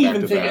them kind I of back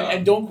even to think, back.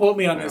 and don't quote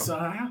me on this,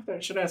 Yeah. I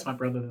should ask my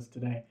brother this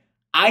today.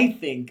 I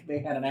think they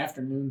had an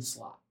afternoon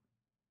slot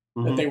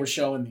that Mhm. they were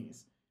showing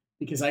these.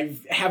 Because I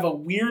have a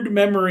weird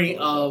memory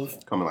of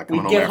coming we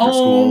home get after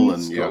home, school,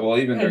 and yeah, Well,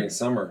 even And- during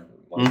summer.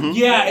 Like, Mhm.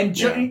 yeah, and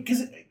Yeah.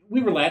 because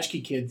we were latchkey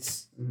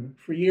kids Mhm.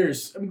 for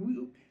years. I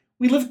mean,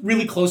 we lived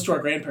really close to our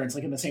grandparents,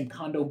 like in the same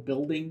condo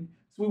building.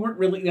 So we weren't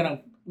really,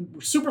 we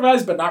were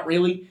supervised, but not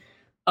really.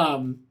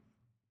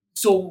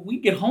 So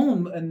we'd get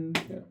home and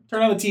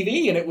turn on the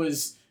TV, and it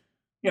was,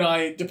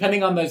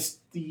 depending on the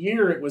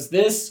year, it was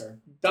this or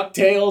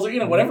DuckTales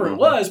or whatever it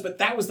was. But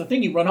that was the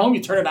thing. You run home,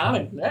 you turn it on,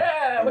 and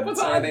look what's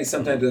So on. I think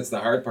sometimes that's the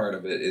hard part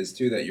of it is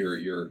too that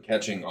you're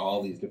catching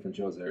all these different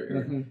shows that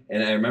are, Mhm.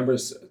 and I remember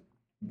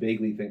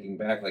vaguely thinking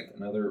back, like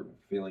another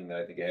feeling that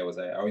I think I had was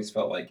I always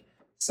felt like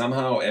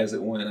somehow as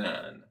it went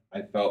on,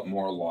 I felt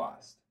more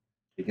lost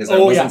because I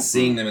Oh, wasn't yeah.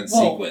 seeing them in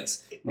Well,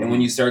 sequence. And when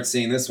you start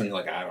seeing this one, you're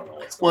like, I don't know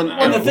what's Well, going on.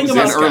 and I the don't thing know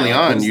about who's this early guy,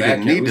 on, who's you that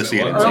didn't guy, need who's to that see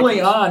it in one?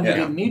 Early on, you Yeah.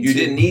 didn't need You to.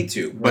 didn't need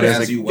to, But but as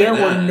as a- you went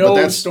There were on, no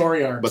that's-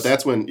 story arcs. but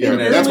that's when They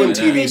that's when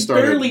barely- TV they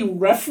started. barely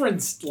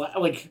referenced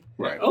like,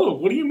 Right. oh,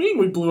 what do you mean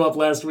we blew up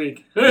last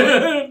week?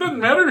 It doesn't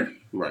matter.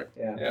 Right,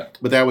 yeah.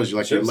 but that was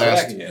like your Ship's back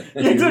last. again.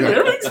 Exactly.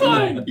 Everything's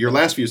fine. Your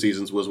last few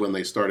seasons was when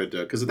they started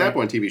to, because at that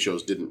point TV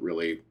shows they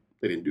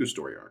didn't do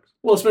story arcs.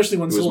 Well, especially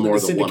when It was sold more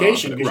into the one-off,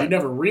 syndication, because you right.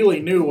 never really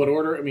knew what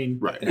order. I mean,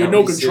 Right. you had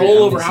no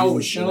control over how it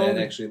was Did that shown.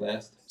 actually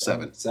last?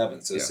 7.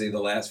 So Yeah. see,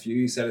 the last few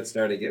you said it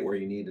started to get where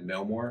you need to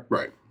know more.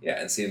 Right. Yeah,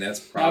 and see, and that's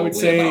I probably would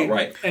say about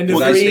right. end of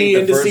 'Cause I think three, the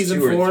into first season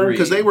 2 or 4.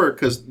 3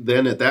 Because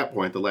then at that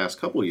point, the last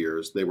couple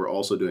years, they were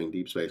also doing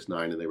Deep Space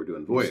Nine and they were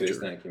doing Voyager.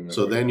 Space Nine came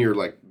So over. then you're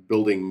like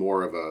building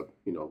more of a,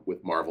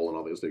 with Marvel and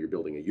all this, that you're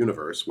building a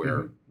universe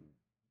where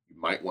you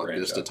might want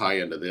Branch this to out. tie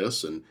into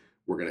this, and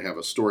we're going to have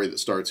a story that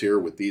starts here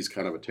with these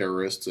kind of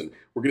terrorists, and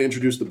we're going to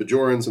introduce the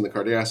Bajorans and the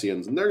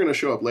Cardassians, and they're going to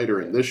show up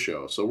later in this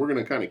show. So we're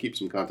going to kind of keep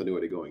some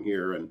continuity going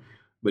here.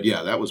 But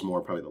yeah, that was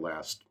more probably the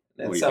last.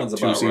 That what do you sounds think,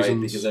 2 about right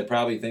seasons? because I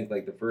probably think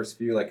like the first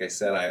few, like I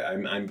said,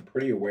 I'm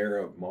pretty aware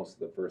of most of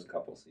the first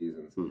couple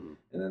seasons, Mhm.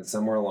 and then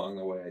somewhere along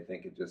the way, I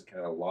think it just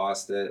kind of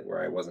lost it where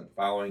I wasn't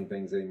following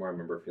things anymore. I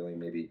remember feeling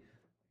maybe,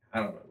 I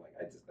don't know,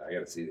 like I got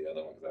to see the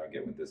other one because I don't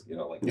get what this,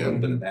 like a Yeah. little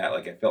bit of that.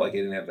 Like I felt like I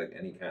didn't have like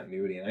any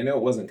continuity, and I know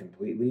it wasn't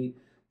completely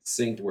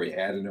synced where you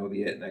had to know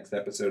the next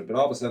episode, but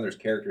all of a sudden there's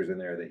characters in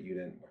there that you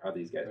didn't. How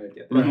these guys would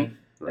get there, Right.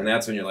 and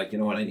that's when you're like, you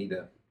know what, I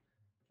feel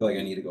like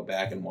I need to go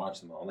back and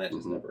watch them all, and that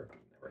just Mhm. never happened.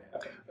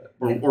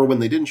 But. Or when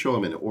they didn't show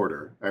them in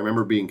order. I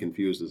remember being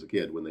confused as a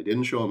kid when they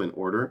didn't show them in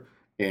order,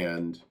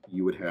 and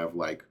you would have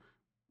like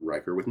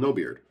Riker with no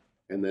beard,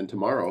 and then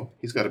tomorrow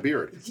he's got a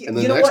beard, and then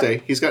You the know next what?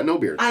 day he's got no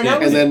beard, I know.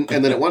 and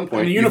then at one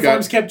point And the you've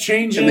uniforms got, kept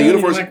changing. and the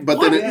uniforms, you're like, but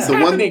what then is the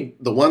happening?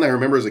 one I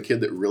remember as a kid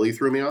that really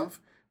threw me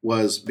off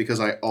was because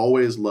I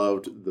always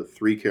loved the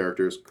 3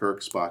 characters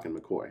Kirk, Spock, and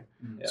McCoy.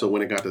 Yeah. So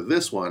when it got to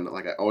this one,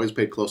 like I always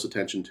paid close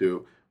attention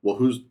to, well,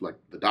 who's like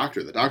the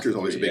Doctor? The Doctor's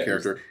always a big Yeah,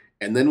 character.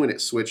 And then when it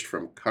switched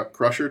from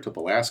Crusher to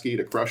Pulaski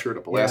to Crusher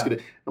to Pulaski,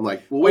 I'm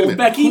like, well, wait a Old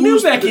minute. Becky knew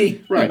who's the-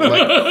 Becky. right.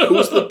 Like,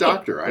 who's the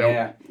Doctor? I don't.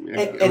 Yeah.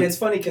 And it's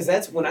funny because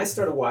that's when I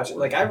started watching.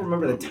 Like I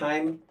remember the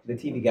time the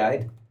TV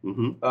Guide,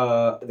 Mm-hmm.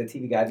 the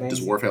TV Guide magazine.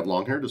 Does Worf have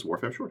long hair? Does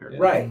Worf have short hair?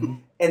 Right.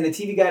 And the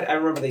TV Guide, I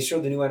remember they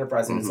showed the new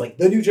Enterprise, and it's like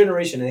the new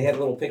generation, and they had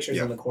little pictures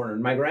Yeah. in the corner.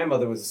 And my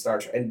grandmother was a Star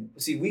Trek, and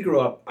see, I grew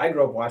up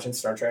watching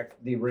Star Trek,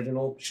 the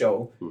original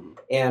show,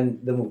 and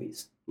the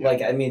movies. Yeah.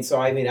 Like,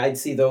 I'd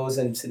see those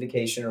in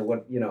syndication or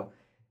what,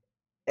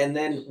 And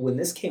then when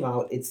this came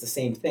out, it's the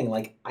same thing.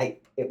 Like,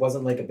 it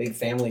wasn't like a big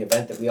family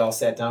event that we all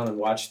sat down and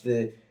watched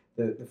the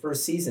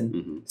first season.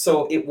 Mm-hmm.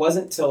 So it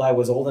wasn't till I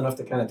was old enough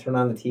to kind of turn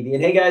on the TV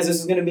and, hey guys, this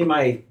is going to be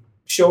my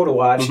show to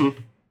watch,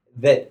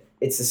 that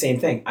it's the same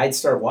thing. I'd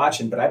start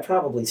watching, but I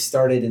probably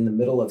started in the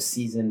middle of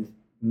season,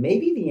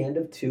 maybe the end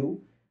of 2.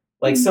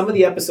 Like some of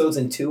the episodes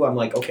in 2, I'm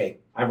like, okay,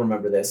 I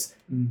remember this.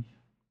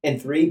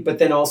 And 3, but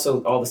then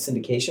also all the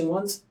syndication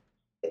ones.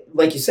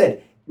 Like you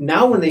said,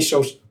 now when they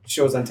show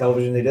shows on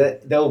television,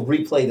 they'll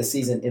replay the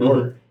season in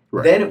order.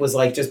 Right. Then it was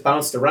like just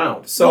bounced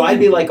around. So I'd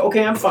be like,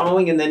 okay, I'm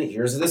following, and then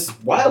here's this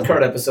wild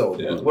card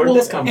episode. Yeah. Where did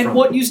this come and from?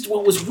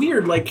 what was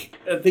weird, like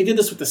they did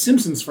this with The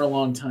Simpsons for a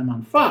long time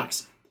on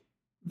Fox.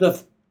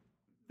 The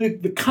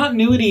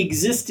continuity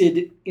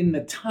existed in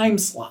the time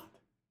slot.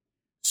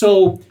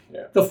 So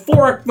the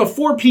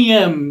 4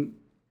 p.m.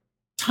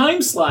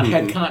 time slot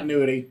had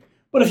continuity,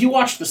 but if you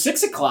watched the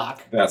 6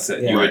 o'clock, That's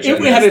it. Yeah. You were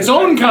it had its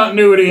own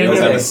continuity. It in was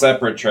there. on a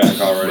separate track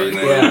already. And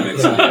then you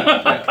mix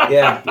it.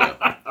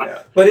 Yeah.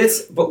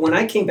 But when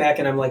I came back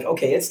and I'm like,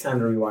 okay, it's time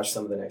to rewatch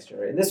some of the next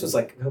generation. And this was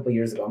like a couple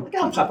years ago. I'm like,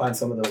 I'll pop on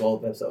some of those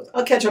old episodes.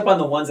 I'll catch up on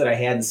the ones that I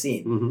hadn't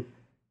seen. Mm-hmm.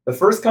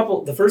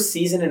 The first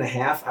season and a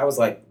half, I was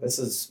like, this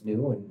is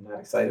new and not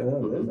excited.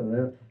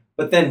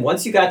 But then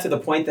once you got to the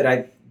point that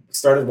I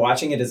started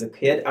watching it as a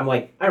kid, I'm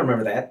like, I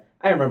remember that.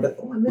 I remember.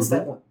 Oh, I missed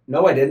that one.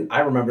 No, I didn't. I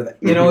remember that.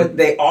 You know,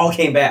 they all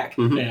came back.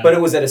 Yeah. But it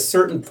was at a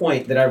certain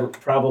point that I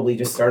probably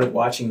just started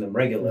watching them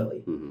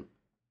regularly.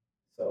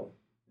 So.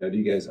 Now, do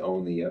you guys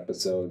own the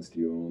episodes? Do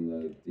you own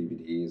the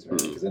DVDs?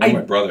 Because I know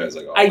my brother has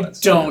like all I that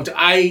stuff. don't.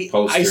 I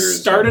Posters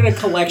started a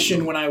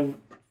collection when I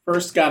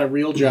first got a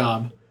real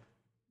job.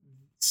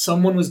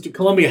 Someone was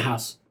Columbia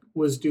House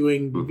was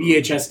doing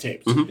VHS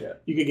tapes. Yeah.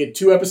 You could get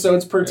 2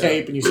 episodes per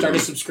tape, and you start a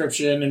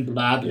subscription and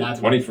blah blah.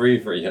 23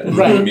 for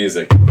Right.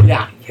 music.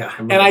 Yeah. Yeah.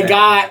 And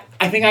I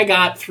think I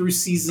got through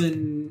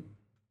season,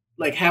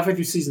 like halfway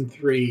through season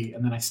 3,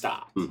 and then I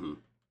stopped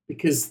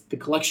because the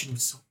collection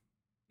was so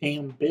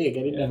damn big.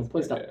 I didn't have a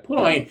place to put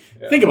them. I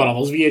think about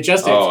all those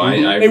VHS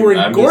tapes. They were in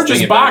I'm just gorgeous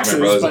thinking back to boxes. my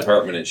brother's but-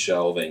 apartment and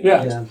shelving.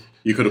 Yeah.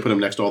 You could have put them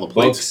next to all the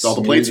plates. Books,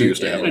 You used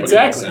music, to have. and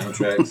Exactly.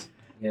 soundtracks.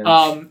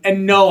 Yeah.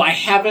 And no, I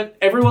haven't.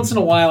 Every once in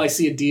a while, I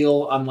see a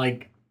deal on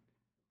like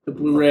the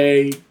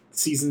Blu-ray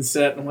season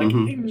set. And I'm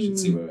like, You should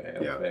see what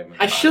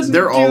I shouldn't.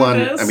 They're all do on.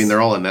 this. I mean,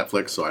 they're all on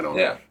Netflix, so I don't.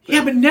 Yeah.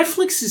 Yeah, but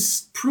Netflix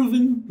is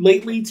proven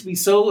lately to be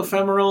so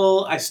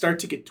ephemeral. I start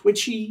to get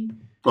twitchy.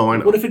 Oh, I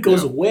know. What if it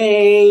goes Yeah.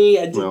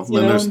 away? Well,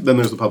 then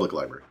there's the public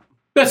library.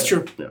 That's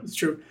true. Yeah. That's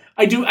true.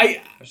 I do.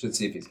 I should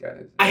see if he's got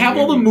it. I have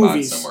all the We bought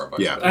movies. somewhere a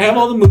bunch Yeah. of I have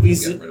all the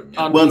movies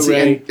on Well, and see,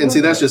 Blu-ray. and see,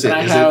 that's just it. And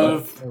I Is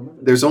have.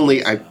 there's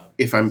only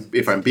if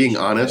I'm being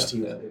honest,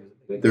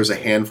 there's a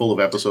handful of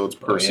episodes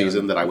per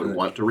season that I would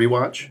want to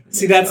rewatch.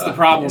 See, that's the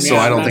problem. So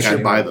yeah, I I'm don't not think sure.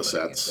 I'd buy the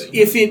sets.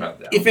 If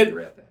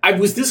it, I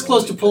was this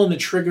close to pulling the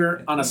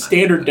trigger on a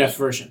standard def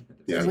version. I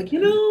Yeah. was like,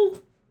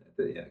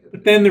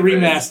 but then the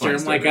remaster,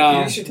 I'm like,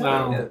 oh,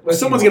 no.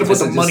 Someone's gonna put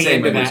the money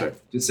into that.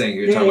 Just saying,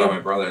 you're talking about my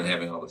brother and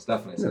having all this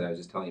stuff, and I said, I was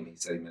just telling him, he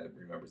said he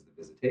remembers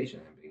the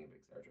Visitation and being a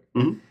big Star Trek.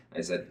 Mm-hmm.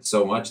 I said,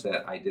 so much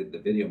that I did the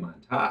video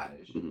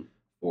montage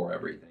for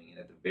everything, and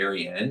at the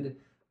very end,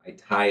 I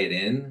tie it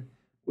in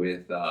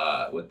with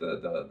the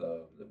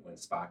when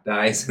Spock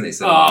dies, and they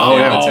said,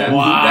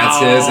 that's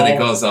his, and it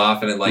goes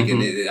off, and it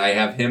and I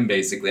have him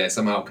basically. I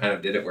somehow kind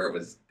of did it where it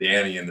was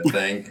Danny in the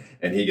thing,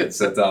 and he gets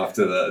sent off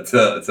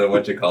to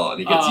what you call it. And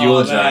he gets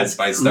eulogized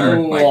by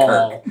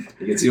Kirk.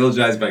 He gets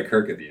eulogized by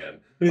Kirk at the end.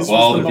 His Of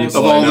all was the the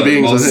people, most- Of all I the know,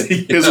 beings,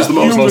 his was the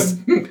most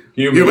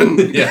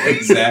human. Yeah,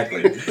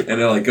 exactly. And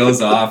it like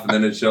goes off, and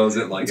then it shows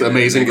it like It's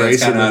Amazing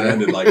Grace. Grace, Kind of and then-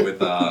 ended like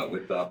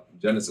with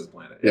Genesis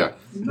Planet. Yeah.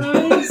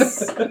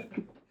 Nice.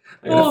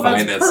 I gotta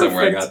find that's that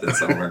somewhere. I perfect. got that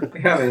somewhere.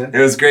 Yeah, man. It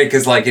was great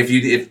because like if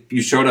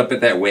you showed up at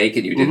that wake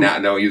and you did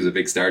not know he was a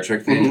big Star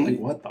Trek fan, you're like,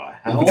 what the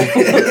hell?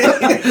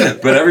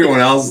 But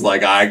everyone else is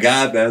like, I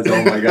got that.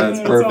 Oh my god,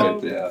 it's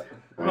perfect. Yeah.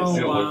 Oh,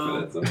 Yeah, wow.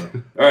 look for that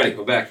somewhere. Alrighty,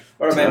 go back.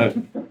 All right,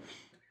 man.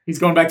 He's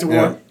going back to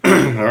war.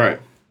 All right.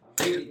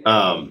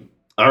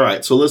 All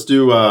right. So let's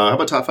do. How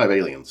about top 5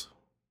 aliens?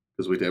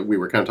 Because we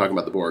were kind of talking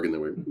about the Borg, and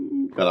then we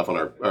got off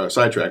on our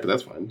sidetrack, but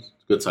that's fine. It's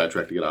a good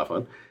sidetrack to get off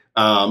on.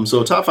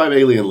 So top 5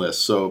 alien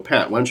lists. So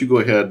Pat, why don't you go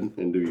ahead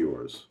and do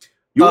yours?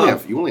 You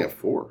only have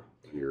 4.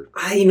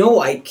 I know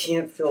I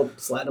can't fill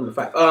slot number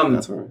 5.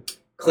 That's all right.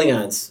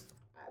 Klingons.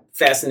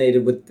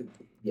 Fascinated with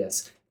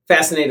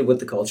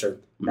the culture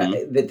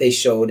that they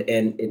showed,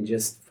 and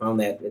just found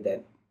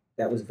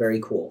that was very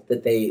cool.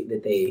 That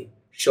they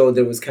showed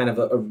there was kind of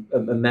a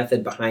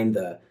method behind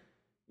the,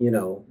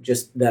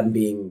 just them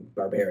being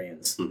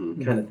barbarians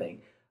kind of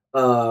thing.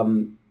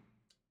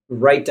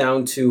 Right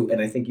down to,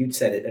 and I think you'd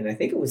said it, and I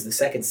think it was the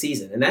second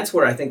season, and that's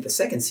where I think the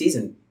second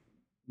season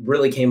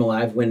really came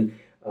alive when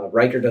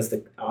Riker does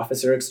the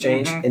officer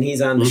exchange, and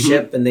he's on the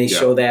ship, and they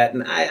show that,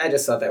 and I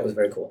just thought that was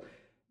very cool.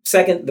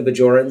 Second, the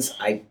Bajorans.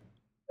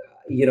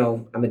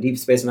 I'm a Deep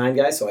Space Nine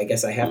guy, so I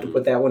guess I have to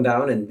put that one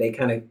down, and they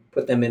kind of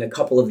put them in a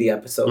couple of the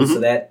episodes, so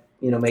that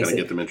makes Kind it of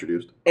get them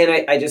introduced. And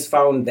I just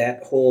found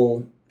that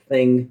whole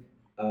thing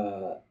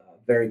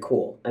very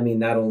cool. I mean,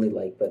 not only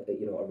but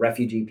a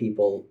refugee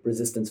people,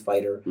 resistance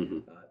fighter,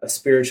 a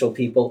spiritual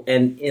people,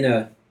 and in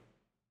a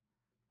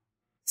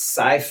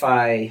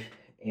sci-fi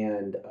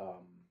and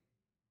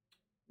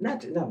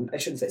I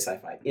shouldn't say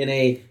sci-fi, in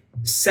a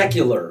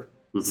secular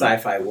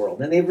sci-fi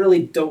world, and they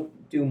really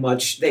don't do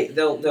much.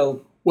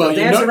 They'll Well,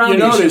 dance around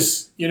the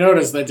issues. you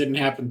notice that didn't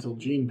happen until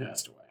Gene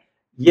passed away.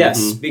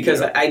 Yes,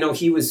 because I know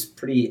he was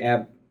pretty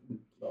avid.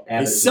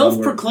 A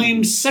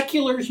self-proclaimed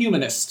secular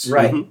humanist.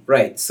 Right,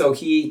 right. So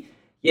he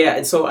Yeah,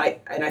 and so I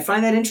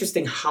find that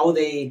interesting how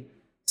they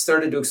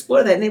started to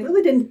explore that, and they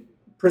really didn't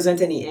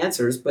present any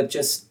answers, but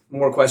just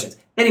more questions.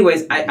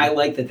 Anyways, I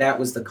like that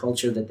was the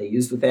culture that they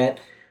used with that.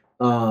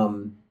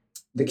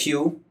 The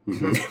Q.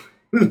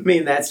 I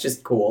mean, that's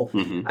just cool.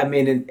 I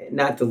mean, and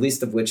not the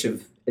least of which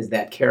is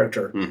that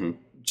character.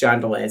 John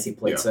Delancey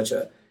played such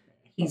a...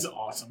 He's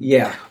awesome.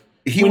 Yeah.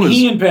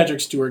 He and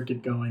Patrick Stewart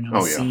get going on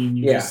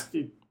the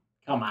scene,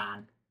 come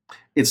on.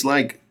 It's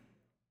like,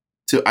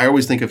 I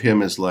always think of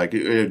him as like,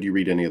 do you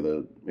read any of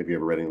the, have you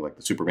ever read any of like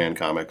the Superman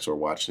comics or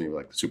watched any of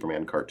like the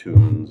Superman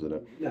cartoons?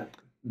 And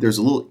there's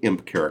a little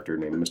imp character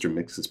named Mr.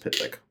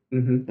 Mxyzptlk.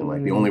 And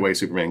like the only way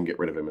Superman can get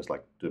rid of him is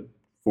like to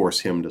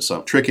force him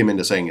to trick him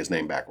into saying his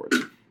name backwards.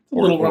 A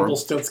little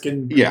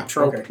Rumpelstiltskin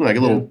trope. Okay. Like a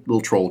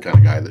little troll kind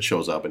of guy that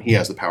shows up, and he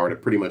has the power to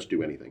pretty much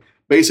do anything.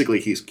 Basically,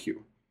 he's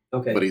Q.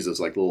 Okay. But he's this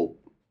like little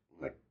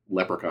like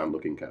leprechaun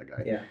looking kind of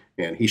guy. Yeah.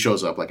 And he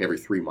shows up like every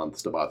 3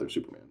 months to bother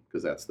Superman,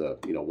 because that's the,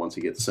 once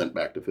he gets sent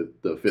back to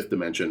the fifth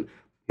dimension,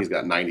 he's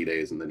got 90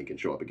 days and then he can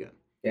show up again.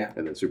 Yeah.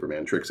 And then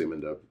Superman tricks him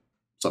into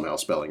somehow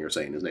spelling or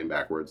saying his name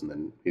backwards, and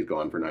then he's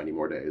gone for 90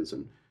 more days.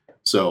 And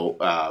so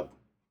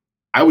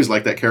I always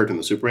liked that character in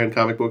the Superman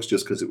comic books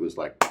just because it was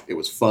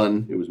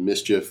fun, it was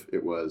mischief,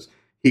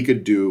 he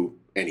could do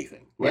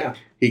anything. Like,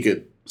 he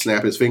could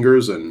snap his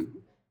fingers and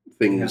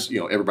things,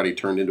 everybody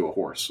turned into a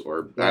horse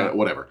or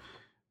whatever.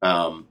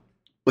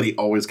 But he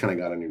always kind of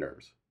got on your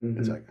nerves.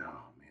 It's like,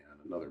 oh man,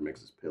 another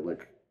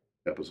Mxyzptlk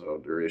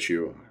episode or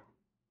issue.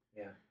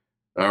 Yeah.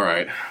 All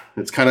right.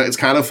 It's kind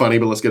of funny,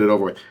 but let's get it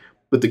over with.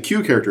 But the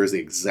Q character is the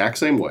exact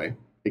same way,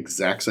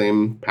 exact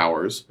same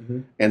powers,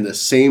 and the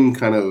same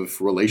kind of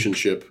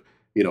relationship.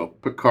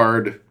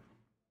 Picard,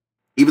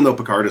 even though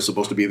Picard is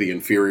supposed to be the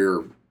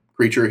inferior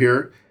creature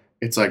here,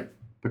 it's like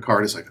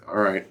Picard is like, all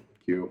right,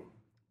 Q,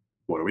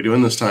 what are we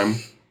doing this time?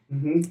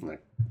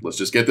 Like, let's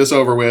just get this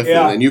over with,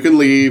 and then you can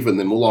leave, and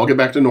then we'll all get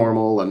back to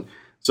normal. And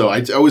so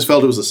I always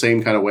felt it was the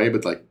same kind of way,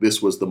 but like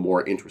this was the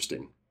more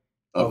interesting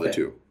of the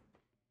two.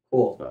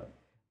 Cool.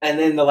 And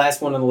then the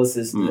last one on the list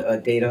is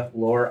data,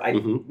 lore.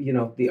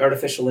 The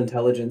artificial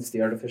intelligence,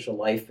 the artificial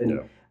life,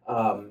 and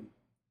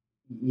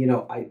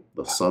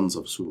the Sons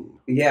of Soong.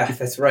 Yeah,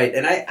 that's right.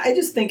 And I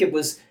just think it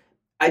was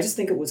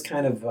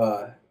kind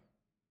of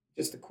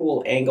just a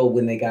cool angle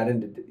when they got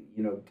into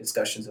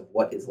discussions of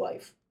what is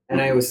life. And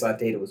I always thought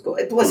Data was cool.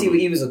 Plus,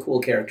 he was a cool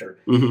character.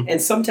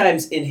 And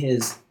sometimes in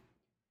his,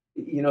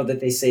 that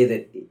they say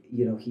that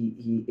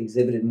he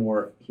exhibited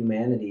more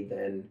humanity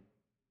than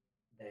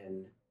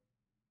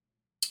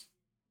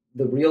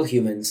the real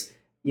humans.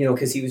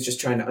 Because he was just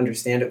trying to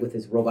understand it with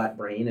his robot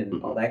brain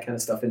and all that kind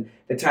of stuff. And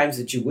the times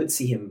that you would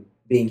see him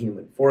being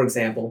human. For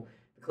example,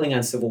 the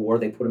Klingon Civil War,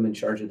 they put him in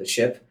charge of the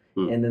ship.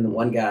 And then the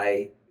one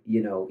guy,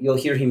 you'll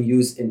hear him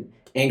use an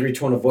angry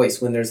tone of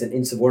voice when there's an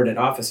insubordinate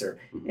officer.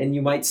 And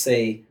you might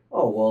say,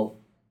 oh, well,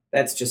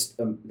 that's just,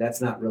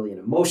 that's not really an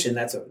emotion.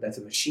 That's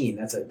a machine.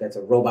 That's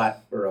a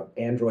robot or an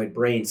android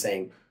brain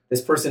saying,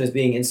 this person is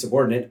being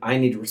insubordinate. I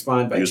need to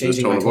respond by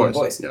changing my tone of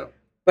voice. Yeah.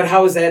 But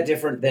how is that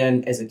different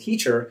than as a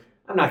teacher?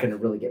 I'm not going to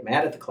really get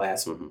mad at the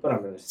class, but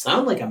I'm going to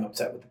sound like I'm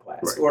upset with the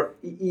class. Right. Or,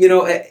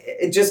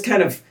 it just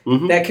kind of,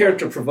 that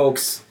character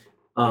provokes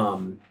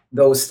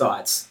those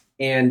thoughts.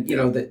 And,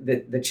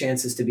 the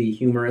chances to be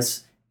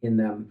humorous in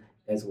them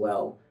as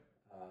well.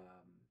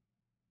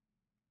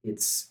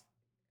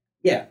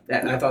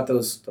 I thought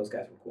those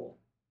guys were cool.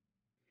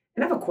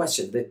 And I have a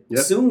question.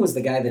 Soong was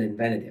the guy that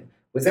invented him.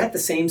 Was that the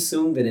same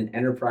Soong that in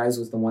Enterprise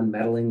was the one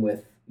meddling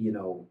with,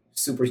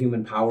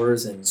 superhuman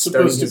powers and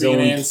supposed to be an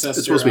ancestor?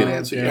 It's supposed to be an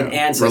ancestor. An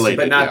ancestor, related,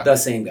 but not the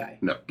same guy.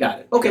 No. Got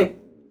it. Okay. Yeah.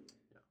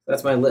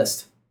 That's my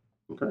list.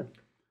 Okay.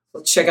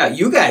 Let's check out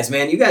you guys,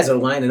 man. You guys are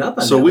lining up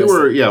on so that we list.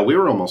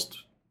 were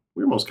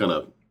almost kind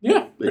of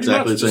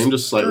exactly the same,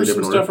 just slightly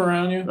different stuff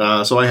around you.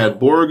 So I had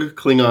Borg,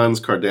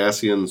 Klingons,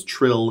 Cardassians,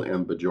 Trill,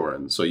 and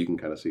Bajorans. So you can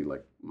kind of see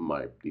like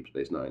my Deep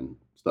Space Nine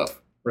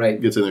stuff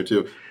gets in there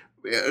too.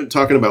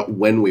 Talking about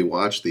when we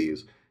watch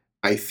these,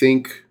 I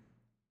think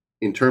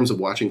in terms of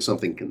watching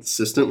something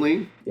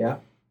consistently,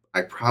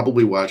 I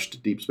probably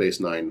watched Deep Space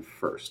Nine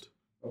first.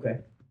 Okay.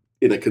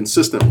 In a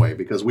consistent way,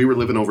 because we were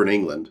living over in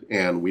England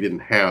and we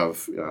didn't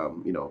have,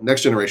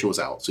 Next Generation was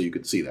out, so you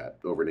could see that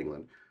over in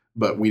England.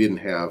 But we didn't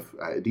have,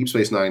 Deep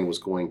Space Nine was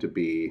going to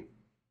be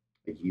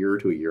a year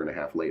to a year and a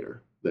half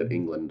later that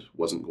England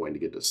wasn't going to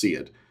get to see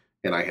it.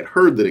 And I had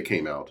heard that it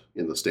came out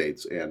in the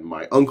States, and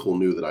my uncle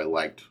knew that I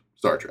liked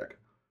Star Trek.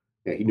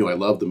 And he knew I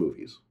loved the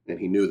movies, and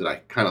he knew that I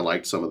kind of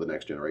liked some of the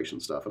Next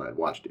Generation stuff, and I'd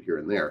watched it here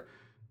and there.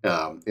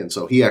 And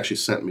so he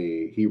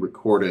actually he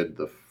recorded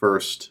the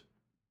first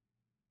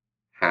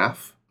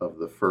half of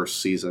the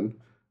first season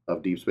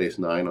of Deep Space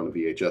Nine on a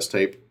VHS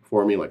tape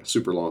for me, like a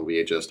super long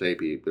VHS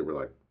tape. There were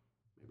like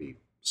maybe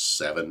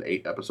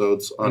 7-8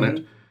 episodes on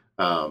it,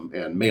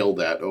 and mailed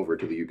that over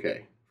to the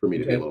UK for me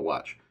to be able to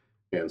watch.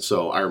 And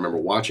so I remember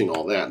watching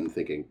all that and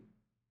thinking,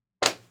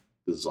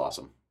 this is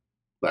awesome.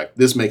 Like,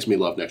 this makes me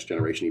love Next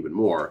Generation even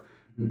more.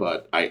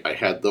 But I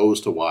had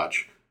those to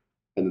watch,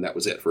 and then that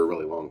was it for a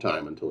really long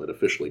time until it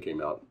officially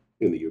came out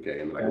in the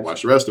UK, and then I could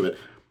watch the rest of it.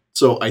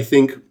 So I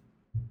think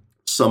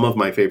some of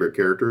my favorite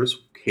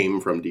characters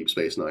came from Deep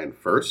Space Nine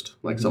first.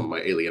 Like some of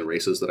my alien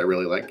races that I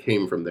really like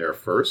came from there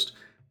first.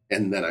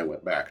 And then I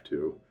went back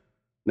to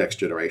Next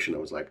Generation. I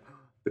was like,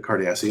 the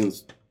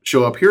Cardassians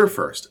show up here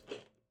first.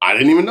 I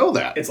didn't even know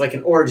that. It's like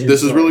an origin This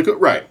story. is really cool.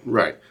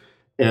 Right.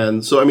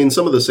 And so, I mean,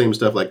 some of the same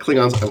stuff, like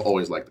Klingons, I've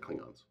always liked the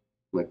Klingons.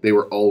 Like, they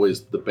were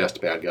always the best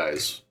bad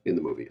guys in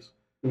the movies.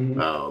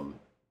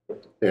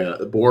 Yeah,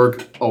 the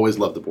Borg, always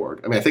loved the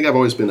Borg. I mean, I think I've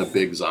always been a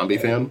big zombie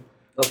fan.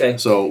 Okay.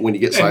 So when you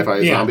get sci-fi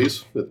yeah.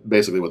 zombies, that's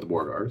basically what the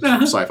Borg are,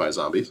 sci-fi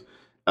zombies.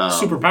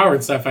 Superpowered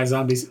sci-fi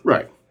zombies.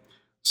 Right.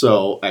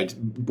 So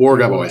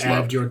Borg I've always add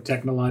loved. your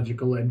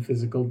technological and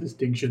physical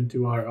distinction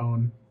to our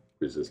own.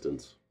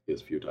 Resistance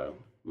is futile.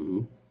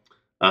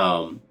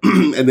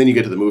 And then you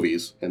get to the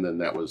movies, and then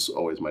that was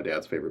always my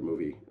dad's favorite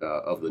movie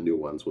of the new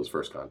ones was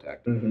First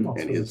Contact. Oh,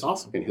 And that's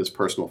awesome. and his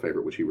personal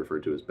favorite, which he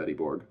referred to as Betty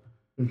Borg,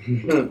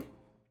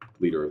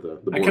 leader of the I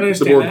Borg, can the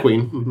understand Borg that.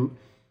 Queen.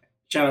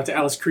 Shout out to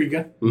Alice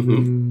Krieger.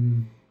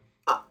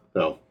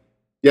 So,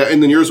 yeah,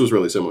 and then yours was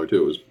really similar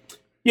too. It was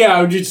Yeah,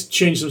 I would just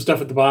change some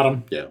stuff at the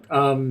bottom. Yeah.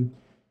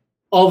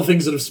 All the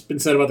things that have been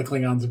said about the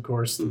Klingons, of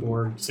course, the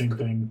Borg, same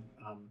thing.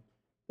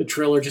 The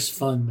Trill are just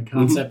fun. The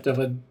concept of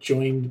a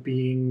joined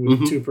being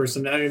with two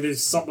person. I mean,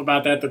 there's something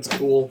about that that's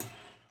cool.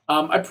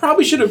 I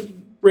probably should have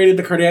rated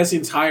the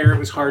Cardassians higher. It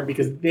was hard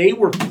because they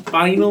were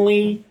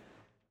finally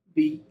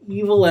the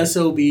evil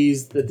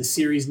SOBs that the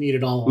series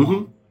needed all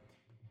along.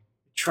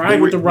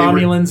 Tried with the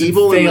Romulans and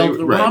failed.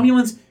 The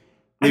Romulans.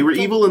 They were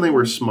evil and they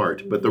were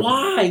smart, but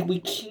why we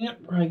can't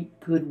write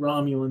good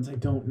Romulans, I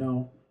don't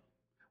know.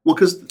 Well,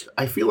 because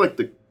I feel like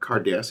the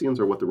Cardassians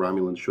are what the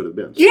Romulans should have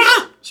been.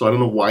 Yeah. So I don't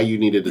know why you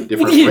needed a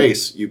different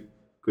race. You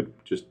could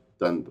just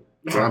done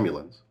the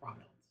Romulans.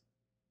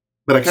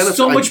 But I kind of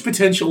much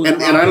potential, in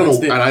and I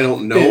don't know, and I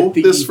don't know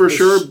this for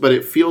sure, but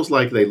it feels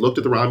like they looked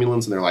at the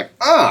Romulans and they're like,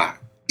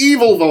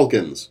 evil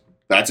Vulcans.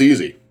 That's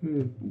easy.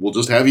 We'll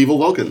just have evil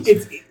Vulcans.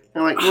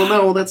 I'm like, well,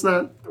 no, that's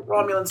not. The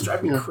Romulans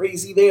drive me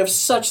crazy. They have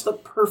such the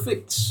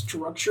perfect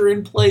structure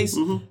in place.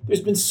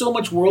 There's been so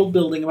much world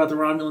building about the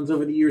Romulans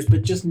over the years,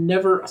 but just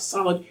never a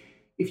solid.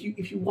 If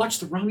you watch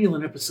the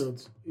Romulan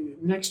episodes,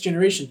 Next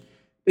Generation,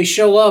 they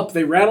show up,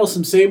 they rattle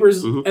some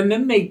sabers, and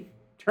then they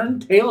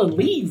turn tail and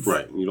leave.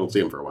 Right, you don't see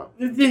them for a while.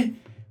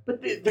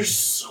 But there's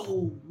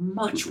so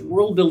much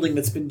world building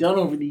that's been done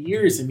over the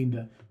years. I mean,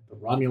 the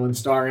Romulan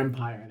Star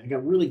Empire, they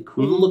got really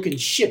cool looking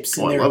ships.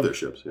 I love their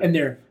ships. Yeah. And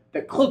they're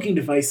cloaking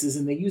devices,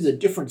 and they use a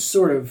different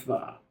sort of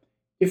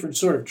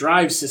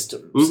drive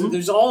system. So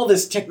there's all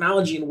this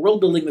technology and world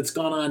building that's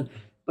gone on,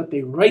 but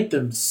they write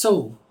them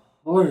so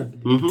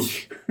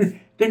horribly.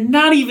 They're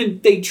not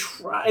even. They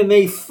try, and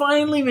they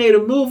finally made a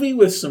movie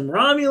with some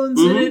Romulans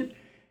in it,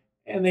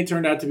 and they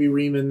turned out to be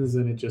Remans,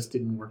 and it just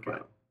didn't work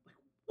out.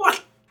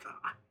 What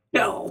the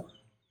hell?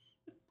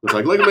 It's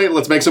like,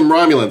 let's make some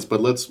Romulans,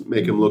 but let's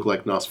make them look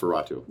like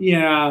Nosferatu.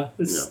 Yeah,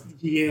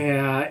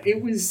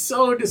 it was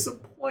so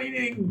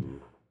disappointing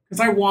because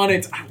I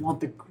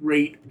want the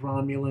great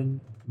Romulan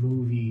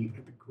movie,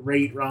 the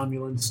great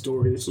Romulan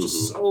story. There's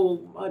just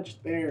so much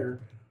there.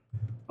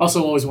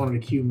 Also, always wanted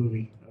a Q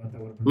movie. I thought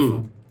that would have been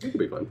fun. It could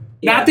be fun.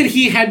 Not that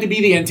he had to be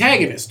the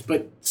antagonist,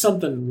 but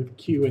something with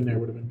Q in there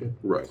would have been good.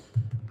 Right.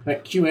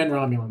 Like Q and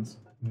Romulans.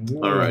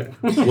 All right.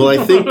 Well, I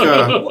think.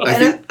 I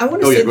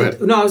want to say. Go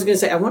ahead. No, I was going to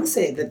say. I want to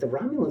say that the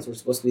Romulans were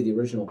supposed to be the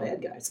original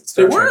bad guys.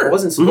 They were. It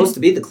wasn't supposed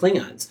to be the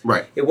Klingons.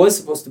 Right. It was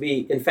supposed to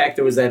be. In fact,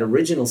 there was that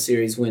original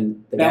series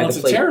when the Balance guy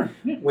of that played. Terror.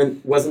 Yeah.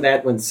 When wasn't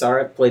that when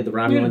Sarek played the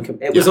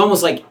Romulan? It was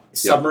almost like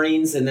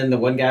submarines, and then the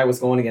one guy was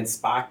going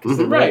against Spock.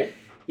 Right.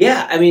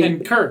 Yeah, I mean,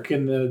 and Kirk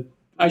in the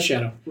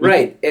eyeshadow.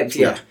 Right.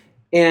 Yeah.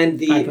 And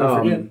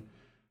the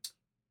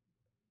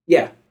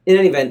in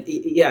any event,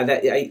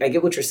 I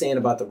get what you're saying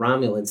about the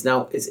Romulans.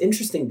 Now it's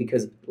interesting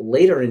because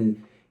later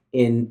in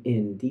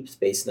Deep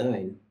Space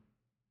Nine,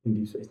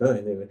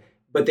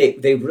 but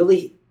they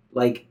really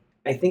like.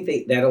 I think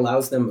that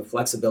allows them a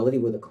flexibility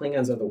where the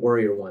Klingons are the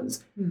warrior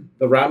ones,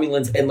 the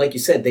Romulans, and like you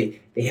said,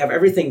 they have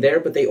everything there,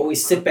 but they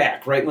always sit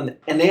back right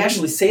and they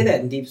actually say that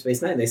in Deep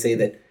Space Nine. They say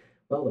that.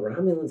 Well, the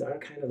Romulans are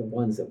kind of the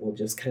ones that will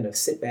just kind of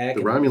sit back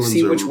and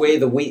see which way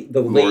the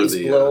waves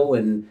blow,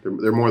 and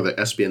they're more the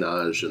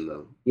espionage and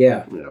the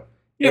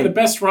the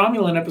best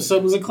Romulan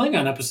episode was a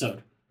Klingon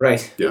episode.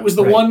 Right. Yeah. It was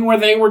the one where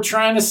they were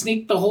trying to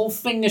sneak the whole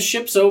thing of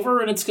ships over,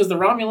 and it's because the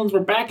Romulans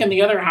were back in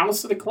the other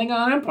house of the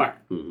Klingon Empire.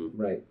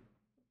 Right.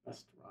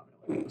 Best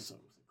Romulan episode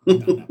was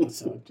the Klingon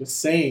episode.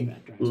 Just saying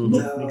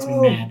that makes me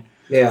mad.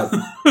 Yeah.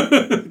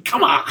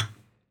 Come on.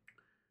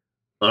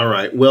 All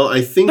right. Well,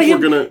 I think They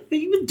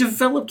even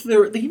developed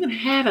they even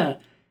had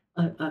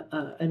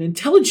an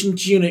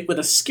intelligence unit with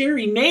a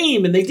scary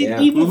name, and they did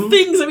evil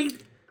things. I mean,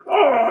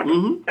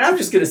 and I'm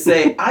just gonna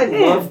say,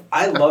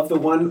 I love the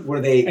one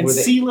where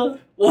Sela,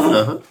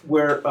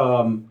 where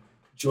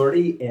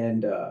Geordi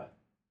and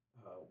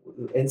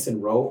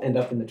Ensign Rowe end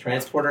up in the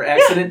transporter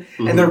accident,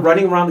 and they're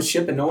running around the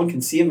ship, and no one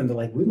can see them, and they're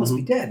like, "We must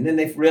be dead." And then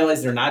they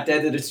realize they're not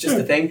dead; that it's just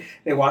a thing.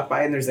 They walk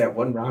by, and there's that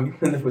one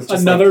Romulan that was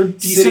just another like,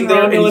 decent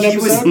Romulan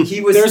episode.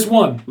 He was. There's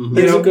one.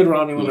 There's a good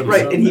Romulan episode,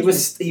 right? And he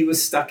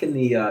was stuck in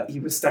the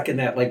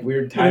that like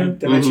weird time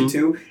dimension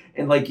too.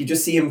 And like you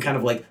just see him kind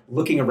of like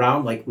looking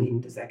around, like, wait,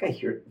 does that guy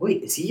hear?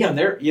 Wait, is he on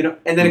there? You know?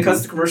 And then it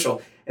comes to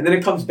commercial, and then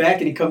it comes back,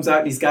 and he comes out,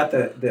 and he's got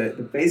the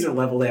phaser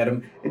leveled at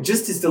him, and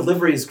just his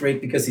delivery is great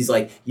because he's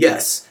like,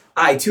 yes,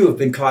 I too have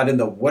been caught in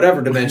the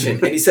whatever dimension,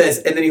 and he says,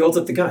 and then he holds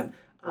up the gun.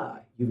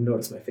 You've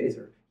noticed my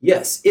phaser.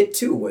 Yes, it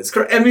too was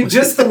correct. I mean,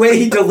 just the way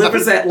he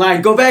delivers that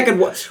line. Go back and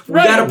watch. We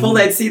got to pull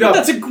that scene up.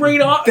 That's a great.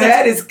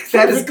 That is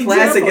classic,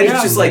 example, and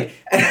it's just like,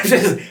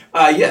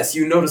 yes,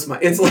 you notice my.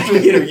 It's like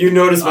you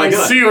notice my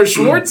gun. Sr.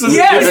 Schwartz is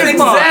yes,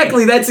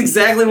 exactly. That's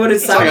exactly what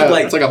it sounded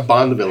like. It's like a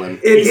Bond villain.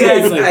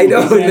 Exactly. I know.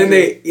 Exactly. And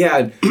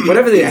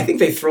then I think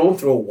they throw him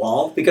through a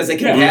wall because they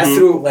can pass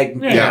through. Like,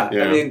 I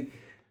mean,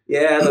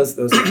 those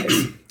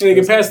guys. They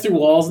can pass through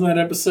walls in that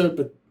episode,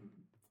 but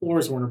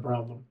floors weren't a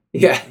problem.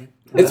 Yeah.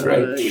 That's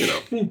right.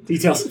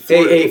 Details.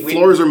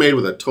 Floors are made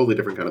with a totally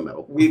different kind of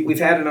metal. We've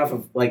had enough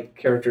of like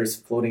characters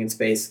floating in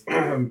space,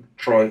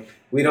 Troy.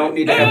 We don't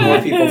need to have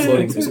more people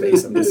floating through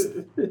space. I'm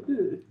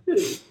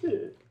just.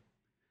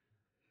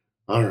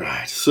 All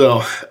right.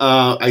 So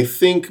I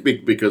think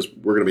because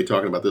we're going to be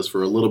talking about this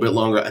for a little bit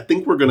longer, I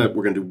think we're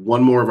gonna do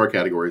one more of our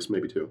categories,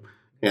 maybe two,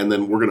 and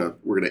then we're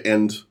gonna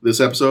end this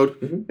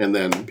episode, and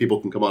then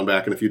people can come on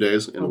back in a few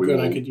days, and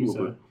I could use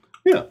that.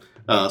 Yeah.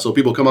 So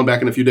people come on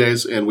back in a few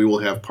days, and we will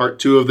have part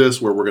 2 of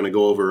this, where we're going to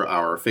go over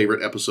our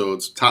favorite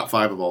episodes, top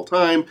 5 of all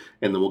time,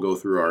 and then we'll go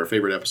through our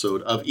favorite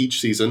episode of each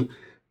season.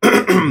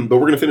 But we're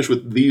going to finish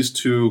with these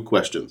 2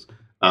 questions.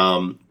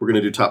 We're going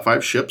to do top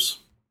 5 ships,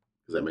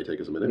 because that may take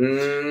us a minute,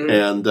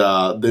 and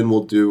then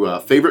we'll do a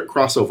favorite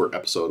crossover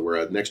episode, where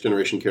a Next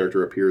Generation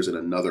character appears in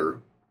another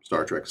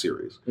Star Trek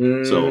series.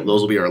 So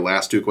those will be our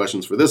last 2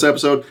 questions for this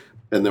episode,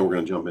 and then we're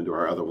going to jump into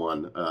our other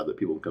one that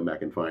people can come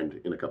back and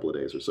find in a couple of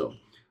days or so.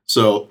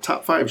 So,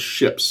 top 5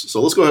 ships.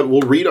 So, let's go ahead.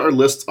 We'll read our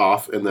lists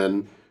off, and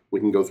then we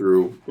can go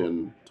through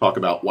and talk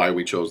about why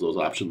we chose those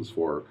options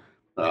for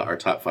our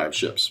top 5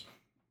 ships.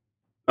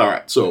 All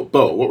right. So,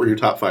 Bo, what were your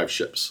top 5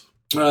 ships?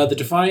 The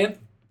Defiant,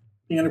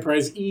 the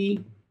Enterprise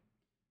E,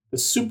 the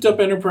souped-up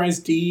Enterprise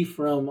D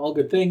from All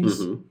Good Things,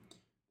 the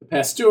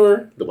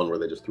Pasteur. The one where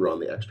they just threw on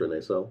the extra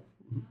nacelle.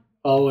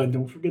 Oh, and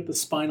don't forget the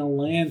Spinal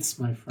Lance,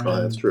 my friend.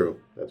 Oh, that's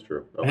true. That's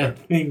true. Okay. That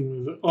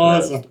thing was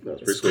awesome.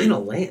 That's pretty sweet.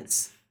 Spinal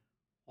Lance.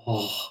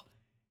 Oh,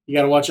 you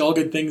got to watch All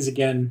Good Things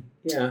again.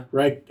 Yeah.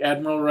 Right,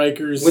 Admiral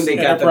Riker's when they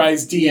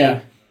Enterprise D.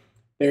 Yeah.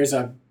 There's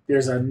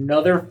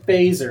another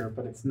phaser,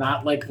 but it's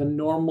not like the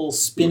normal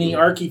spinny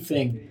archy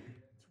thing.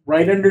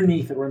 Right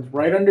underneath it, runs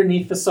right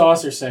underneath the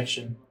saucer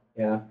section.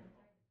 Yeah.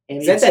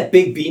 And is that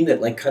big beam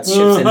that like cuts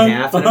ships in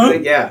half and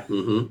everything? Yeah.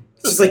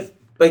 It's just like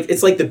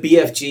it's like the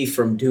BFG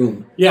from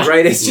Doom. Yeah.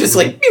 Right? It's just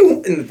like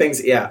pew, and the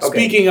things. Yeah. Okay.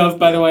 Speaking of,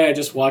 by the way, I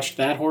just watched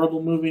that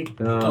horrible movie.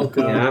 Oh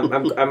God. Yeah,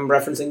 I'm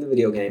referencing the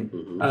video game.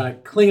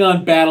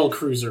 Klingon Battle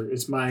Cruiser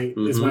is my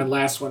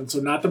last one. So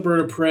not the Bird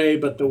of Prey,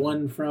 but the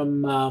one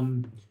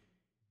from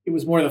it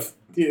was more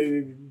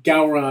the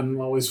Gowron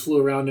always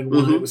flew around in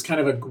one. It was kind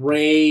of a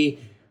gray,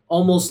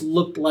 almost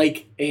looked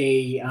like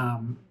a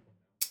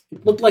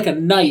it looked like a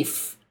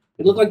knife.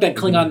 It looked like that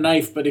Klingon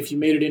knife, but if you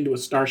made it into a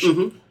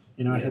starship.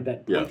 You know, it had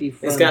that pointy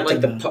front. It's got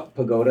like the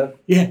pagoda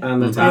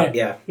on the top.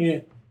 Yeah.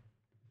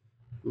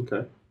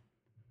 Okay.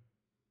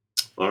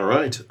 All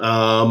right.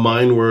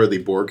 Mine were the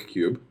Borg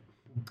Cube,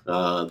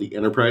 the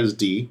Enterprise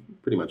D,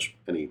 pretty much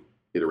any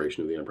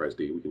iteration of the Enterprise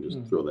D. We can just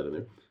throw that in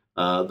there.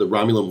 The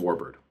Romulan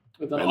Warbird.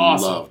 I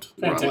loved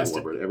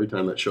Fantastic. Romulan Warbird every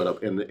time that showed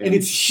up. And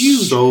it's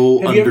huge. So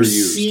have underused. You ever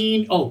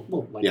seen,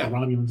 the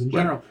Romulans in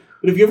general.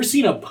 But have you ever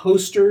seen a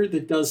poster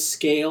that does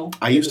scale?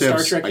 I used to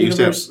have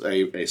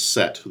a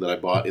set that I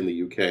bought in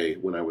the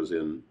UK when I was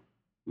in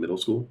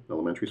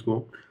elementary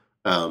school.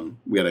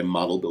 We had a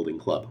model building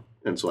club.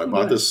 And so I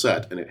bought this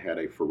set, and it had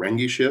a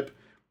Ferengi ship.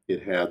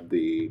 It had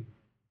the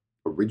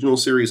original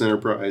series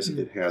Enterprise.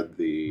 It had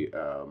the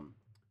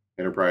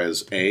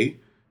Enterprise A.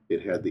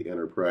 It had the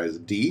Enterprise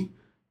D.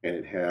 And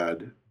it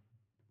had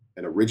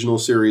an original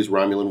series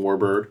Romulan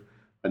Warbird,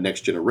 a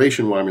Next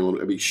Generation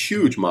Romulan, a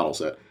huge model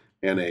set,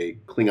 and a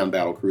Klingon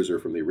battle cruiser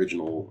from the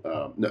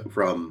original,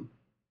 from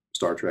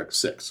Star Trek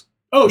VI.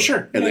 Oh,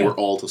 sure. And they were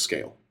all to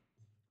scale.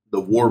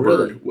 The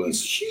Warbird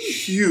was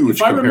huge.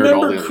 If I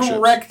remember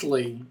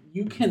correctly,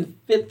 you can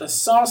fit the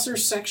saucer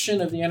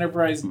section of the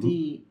Enterprise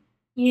D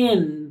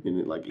in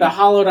the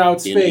hollowed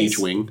out space each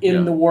wing?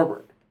 in the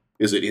Warbird.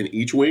 Is it in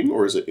each wing,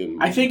 or is it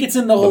in? I think it's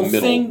in the whole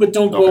thing, but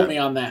don't quote me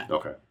on that.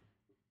 Okay.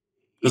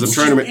 Because I'm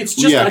trying to remember.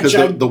 Yeah, because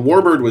the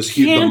Warbird was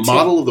huge. The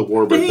model of the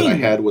Warbird that I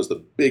had was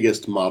the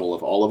biggest model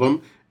of all of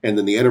them, and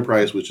then the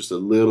Enterprise was just a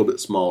little bit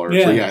smaller.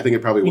 Yeah. So yeah, I think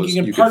it probably was.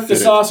 You can park the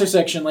saucer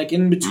section like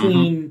in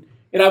between.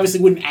 It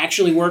obviously wouldn't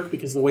actually work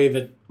because of the way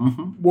that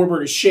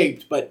Warbird is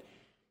shaped, but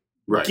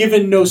Right.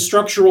 Given no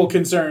structural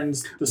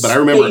concerns, the But I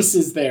remember space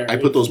is there. I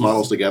put those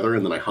models together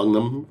and then I hung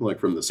them like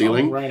from the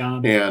ceiling. Oh, right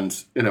on.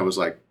 And I was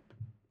like,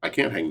 I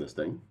can't hang this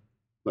thing.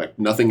 Like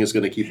nothing is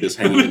going to keep this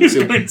hanging in the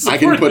ceiling. I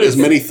can put as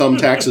many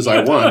thumbtacks as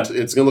I want.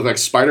 It's going to look like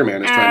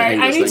Spider-Man is trying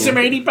to hang this thing.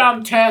 I need some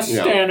 80-pound tests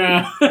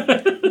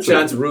and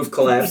John's roof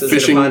collapses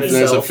fishing. upon There's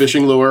a itself.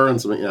 fishing lure and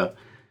something. Yeah.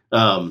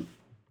 I'm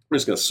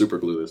just going to super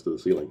glue this to the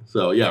ceiling.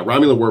 So yeah,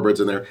 Romulan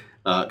warbirds in there.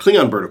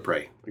 Klingon bird of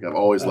prey. Like I've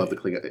always loved the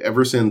Klingon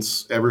ever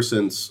since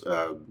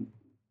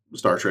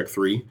Star Trek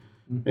 3.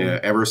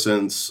 Ever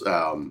since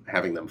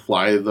having them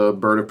fly the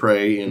bird of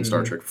prey in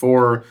Star Trek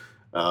 4,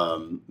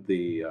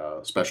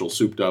 the special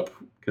souped up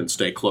can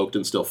stay cloaked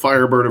and still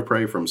fire bird of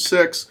prey from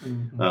 6.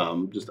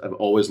 I've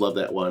always loved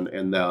that one.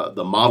 And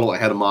the model, I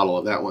had a model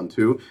of that one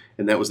too,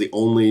 and that was the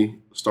only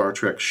Star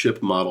Trek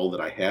ship model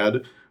that I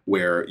had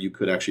where you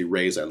could actually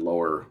raise and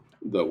lower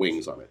the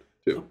wings on it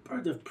too. a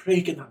bird of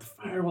prey cannot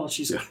fire while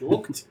she's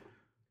cloaked.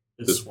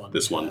 This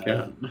one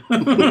can.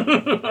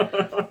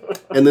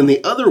 And then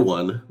the other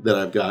one that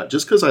I've got,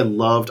 just because I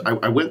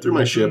went through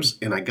my ships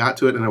and I got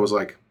to it and I was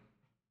like,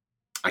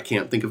 I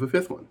can't think of a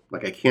fifth one.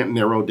 Like I can't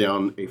narrow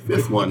down a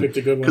fifth one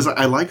because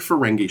I like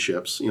Ferengi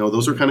ships.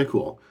 Those are kind of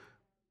cool.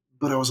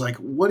 But I was like,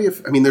 what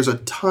if? I mean, there's a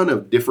ton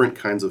of different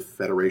kinds of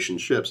Federation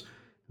ships.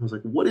 I was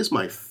like, what is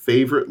my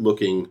favorite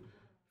looking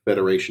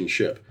Federation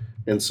ship?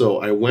 And so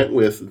I went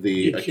with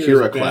the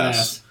Akira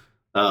class.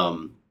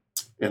 And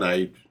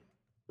I'll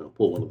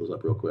pull one of those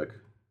up real quick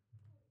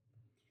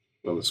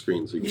on the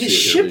screen so you can the see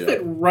it. ship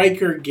that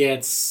Riker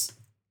gets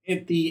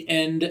at the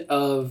end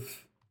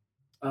of.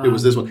 It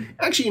was this one.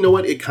 Actually, you know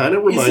what? It kind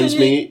of reminds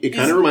me. It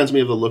kind of reminds me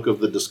of the look of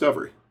the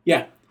Discovery.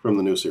 Yeah. From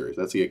the new series.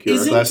 That's the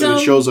Akira class, and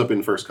it shows up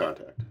in First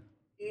Contact.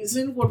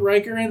 Isn't what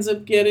Riker ends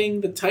up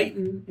getting the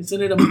Titan?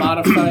 Isn't it a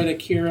modified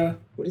Akira?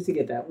 What does he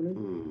get that one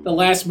in? The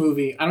last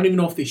movie. I don't even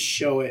know if they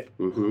show it.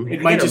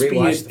 It might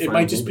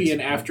just be an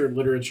after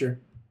literature.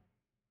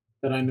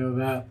 That I know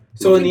that.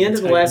 So in the end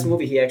of the last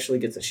movie, he actually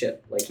gets a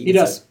ship. Like he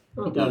does.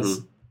 He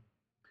does.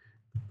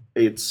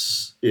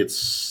 It's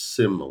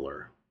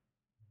similar.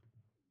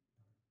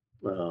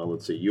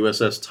 Let's see.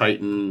 USS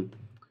Titan.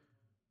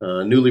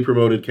 Newly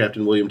promoted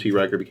Captain William T.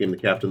 Riker became the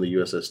captain of the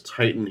USS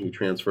Titan. He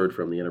transferred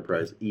from the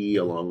Enterprise E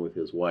along with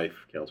his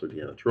wife, Counselor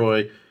Deanna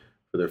Troi.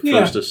 For their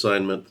first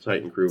assignment, the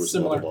Titan crew was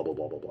similar. blah, blah,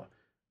 blah, blah, blah.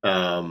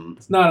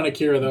 It's not an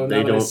Akira, though.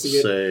 They don't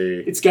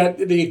say... It's got...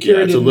 The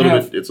Akira it's a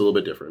little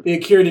bit different. The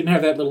Akira didn't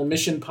have that little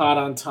mission pod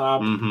on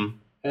top.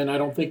 And I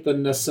don't think the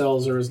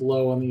nacelles are as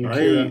low on the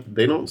Akira.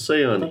 They don't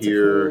say on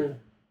here...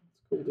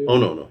 Cool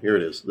no. Here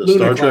it is. The Luna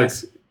Star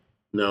class. Trek...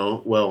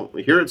 No. Well,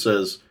 here it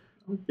says...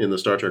 In the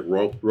Star Trek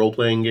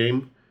role-playing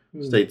game,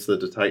 states that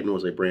the Titan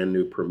was a brand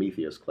new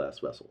Prometheus-class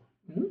vessel.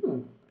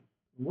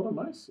 What am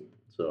I seeing?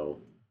 So,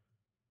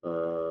 I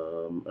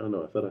don't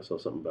know. I thought I saw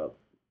something about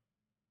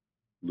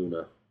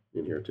Luna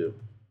in here, too.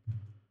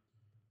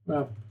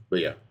 Well, but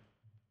yeah.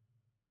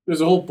 There's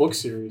a whole book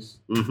series.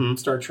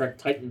 Star Trek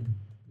Titan.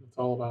 It's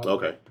all about...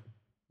 Okay.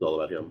 It's all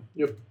about him.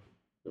 Yep.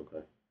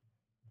 Okay.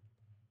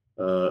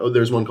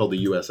 There's one called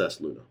the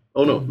USS Luna.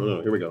 Oh,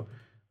 no. Here we go.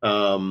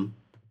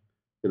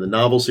 In the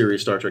novel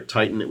series Star Trek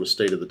Titan, it was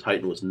stated the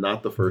Titan was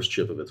not the first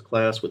ship of its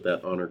class, with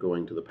that honor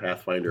going to the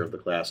Pathfinder of the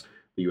class,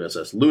 the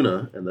USS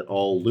Luna, and that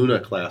all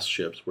Luna-class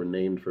ships were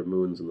named for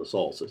moons in the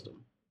Sol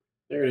system.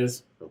 There it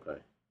is.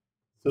 Okay.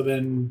 So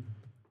then,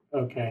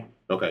 okay.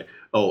 Okay.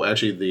 Oh,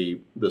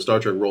 actually, the Star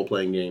Trek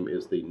role-playing game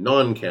is the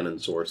non-canon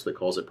source that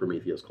calls it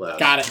Prometheus class.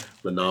 Got it.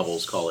 The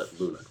novels call it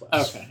Luna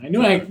class. Okay. I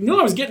knew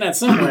I was getting that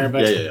somewhere,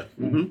 but... Yeah.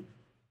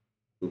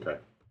 Okay.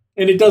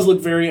 And it does look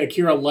very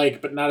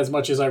Akira-like, but not as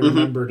much as I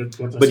remembered it.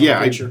 But yeah,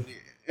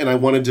 I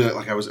wanted to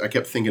I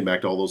kept thinking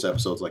back to all those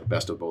episodes like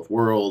Best of Both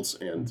Worlds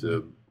and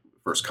to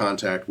First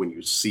Contact when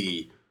you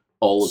see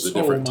all of the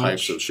different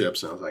types of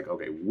ships, and I was like,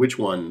 okay, which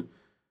one?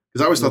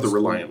 Because I always thought the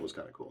Reliant was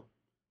kind of cool,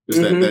 just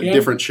that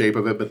different shape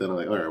of it. But then I'm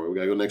like, all right, we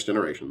gotta go Next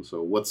Generation.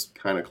 So what's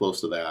kind of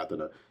close to that?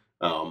 And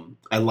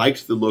I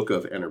liked the look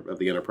of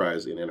the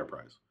Enterprise in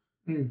Enterprise,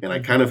 and I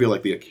kind of feel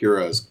like the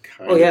Akira is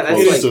kind of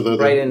close to the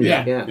right in.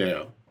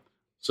 Yeah.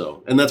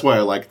 So, and that's why I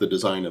like the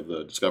design of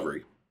the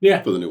Discovery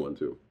for the new one,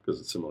 too, because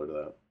it's similar to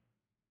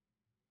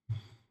that.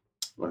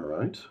 All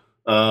right.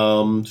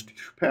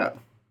 Pat,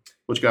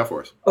 what you got for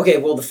us? Okay,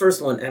 well, the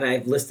first one, and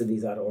I've listed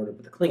these out of order,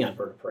 but the Klingon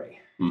bird of prey.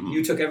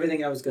 You took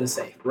everything I was going to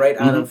say, right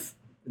out of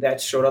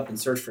that, showed up in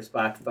Search for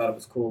Spock, thought it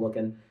was cool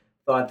looking,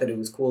 thought that it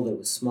was cool that it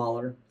was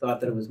smaller,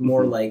 thought that it was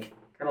more like,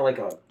 kind of like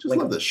a... Just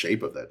love the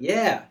shape of that.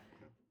 Yeah.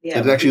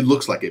 It actually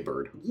looks like a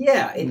bird.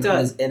 Yeah, it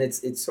does, and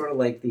it's sort of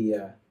like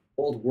the...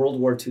 old World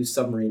War II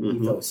submarine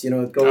ethos.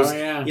 It goes.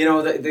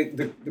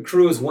 The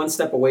crew is one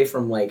step away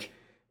from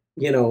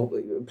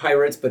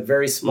pirates, but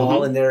very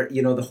small, and they're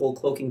the whole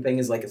cloaking thing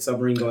is like a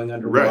submarine going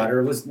underwater.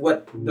 Right. It was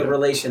what the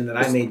relation that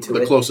I made to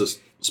it. The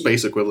closest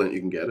space equivalent you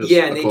can get is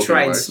and they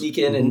try and sneak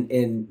in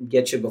and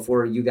get you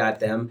before you got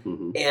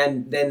them,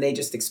 and then they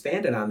just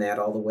expanded on that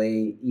all the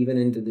way even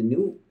into the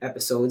new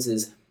episodes.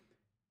 Is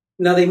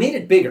Now they made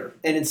it bigger,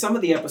 and in some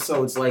of the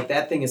episodes, like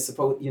that thing is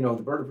supposed,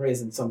 the bird of prey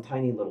is in some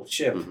tiny little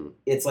ship.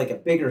 It's like a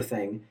bigger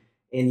thing,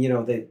 and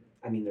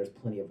there's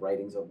plenty of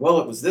writings of,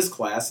 well, it was this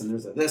class, and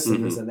there's a this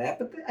and there's a that,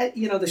 but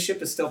the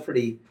ship is still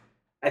pretty.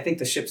 I think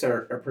the ships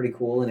are pretty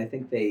cool, and I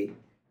think they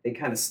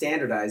kind of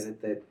standardize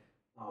it that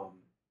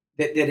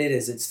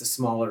it's the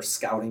smaller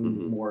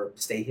scouting, more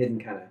stay hidden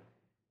kind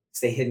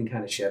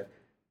of ship.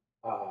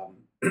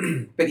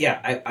 But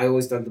yeah, I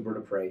always dug the bird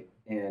of prey,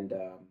 and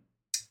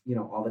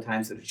all the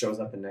times that it shows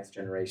up in Next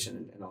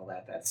Generation and all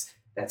that. That's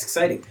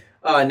exciting.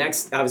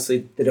 Next,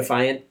 obviously, the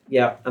Defiant.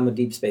 Yeah, I'm a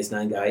Deep Space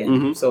Nine guy,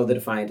 and so the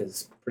Defiant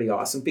is pretty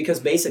awesome because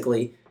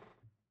basically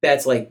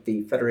that's like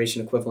the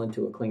Federation equivalent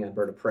to a Klingon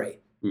bird of prey.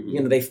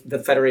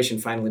 The Federation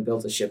finally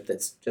built a ship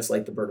that's just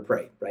like the bird of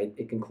prey, right?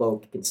 It can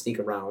cloak, it can sneak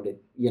around.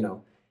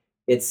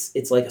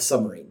 It's like a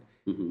submarine.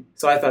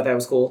 So I thought that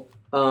was cool.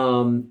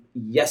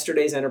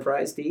 Yesterday's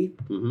Enterprise D.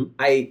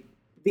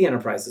 The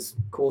Enterprise is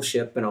a cool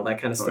ship and all that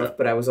kind of stuff,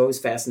 but I was always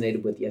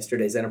fascinated with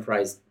Yesterday's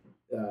Enterprise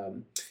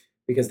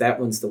because that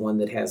one's the one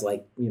that has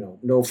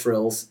no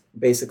frills.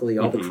 Basically,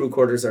 all the crew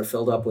quarters are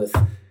filled up with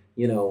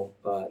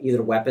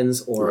either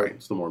weapons or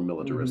it's the more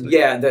militaristic.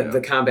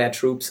 The combat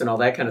troops and all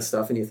that kind of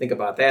stuff. And you think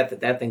about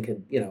that thing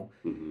could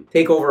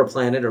take over a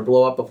planet or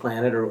blow up a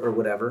planet or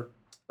whatever.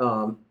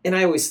 And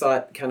I always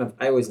thought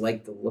I always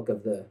liked the look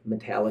of the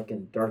metallic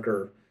and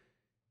darker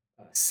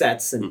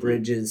sets and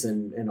bridges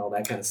and all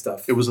that kind of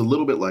stuff. It was a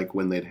little bit like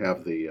when they'd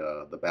have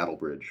the battle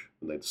bridge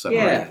and they'd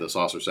separate the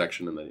saucer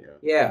section and then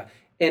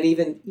and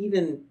even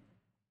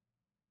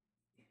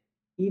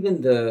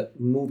the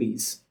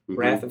movies,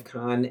 Wrath of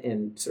Khan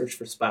and Search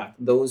for Spock,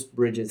 those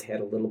bridges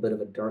had a little bit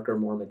of a darker,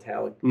 more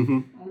metallic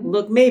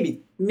look.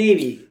 Maybe.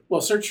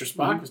 Well, Search for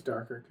Spock was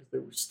darker because they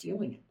were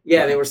stealing it.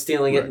 Yeah, they were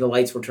stealing it, and the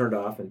lights were turned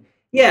off. And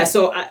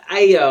so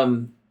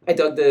I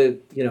dug the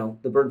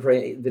bird of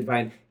prey, the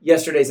Divine.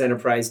 Yesterday's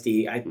Enterprise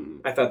D.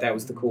 I thought that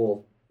was the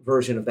cool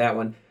version of that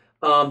one.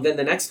 Then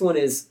the next one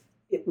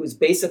it was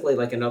basically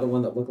like another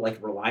one that looked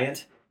like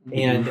Reliant.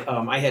 And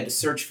I had to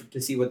search to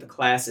see what the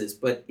class is,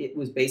 but it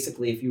was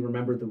basically, if you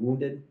remember The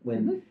Wounded,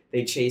 when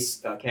they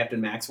chase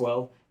Captain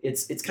Maxwell,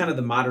 it's kind of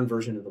the modern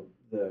version of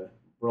the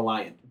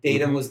Reliant.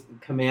 Data was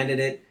commanded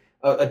it,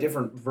 a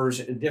different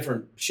version, a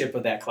different ship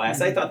of that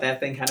class. I thought that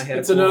thing kind of had.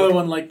 It's another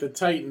one like the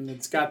Titan.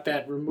 It's got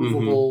that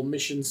removable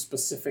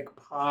mission-specific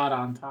pod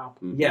on top.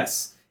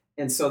 Yes,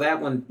 and so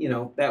that one,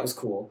 that was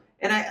cool.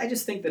 And I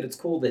just think that it's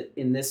cool that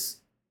in this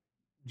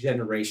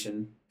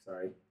generation,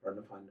 pardon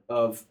the pun,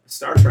 of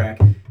Star Trek,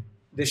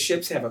 the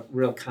ships have a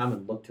real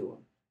common look to them.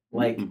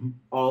 Like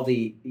all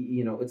the,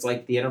 it's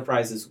like the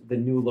Enterprise is the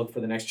new look for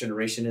the Next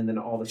Generation, and then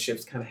all the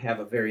ships kind of have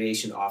a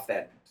variation off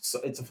that. So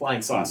it's a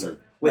flying saucer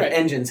with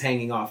engines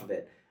hanging off of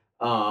it.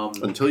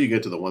 Until you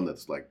get to the one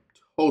that's like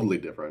totally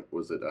different.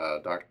 Was it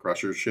Dr.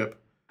 Crusher's ship?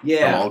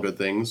 Yeah. From All Good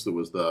Things. There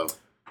was the.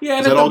 Yeah,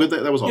 was that All Good?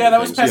 That was All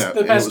Good Things.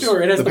 The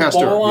Pasteur. It has the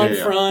ball on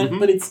front, Mm-hmm.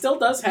 but it still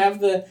does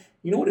have the.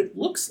 You know what it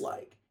looks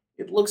like?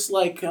 It looks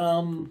like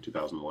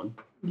 2001.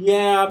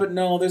 Yeah, but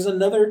no. There's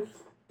another.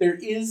 There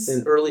is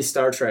an early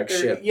Star Trek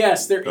ship.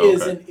 Yes, there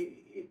is, and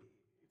it's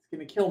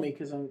going to kill me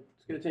because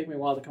it's going to take me a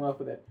while to come up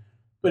with it.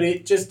 But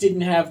it just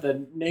didn't have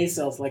the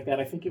nacelles like that.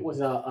 I think it was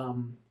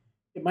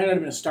it might not have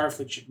been a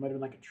Starfleet ship. It might have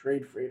been like a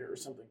trade freighter or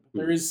something.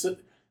 But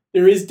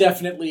there is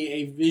definitely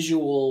a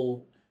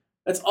visual.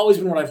 That's always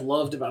been what I've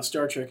loved about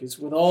Star Trek is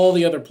with all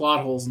the other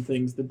plot holes and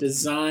things. The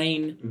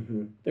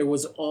design, there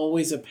was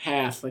always a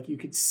path. Like you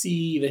could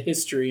see the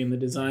history and the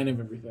design of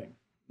everything.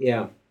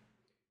 Yeah.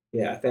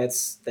 Yeah,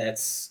 that's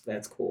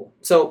cool.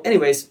 So,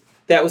 anyways,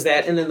 that was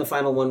that, and then the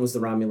final one was the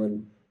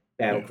Romulan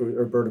battle crew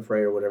or bird of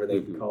prey or whatever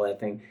they call that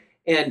thing.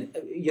 And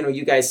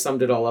you guys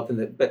summed it all up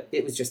but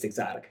it was just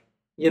exotic.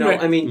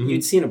 I mean,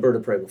 you'd seen a bird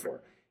of prey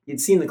before, you'd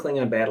seen the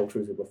Klingon battle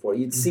cruiser before,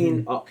 you'd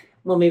seen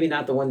well, maybe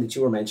not the one that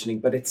you were mentioning,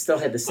 but it still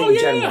had the same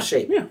general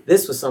shape. Yeah.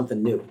 This was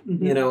something new,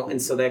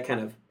 and so that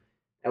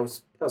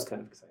was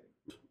kind of exciting.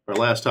 Our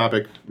last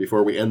topic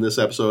before we end this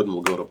episode, and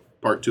we'll go to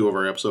part 2 of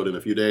our episode in a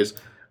few days.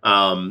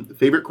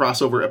 Favorite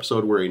crossover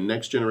episode where a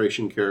Next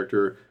Generation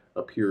character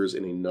appears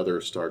in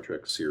another Star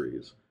Trek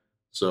series.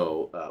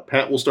 So,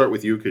 Pat, we'll start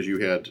with you because you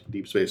had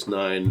Deep Space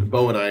Nine.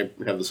 Bo and I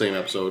have the same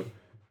episode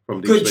from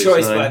Deep Space Nine. Good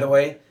choice, by the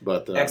way.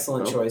 But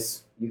excellent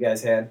choice you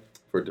guys had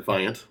for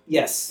Defiant.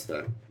 Yes.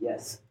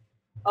 Yes.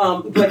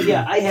 But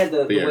yeah, I had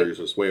the yours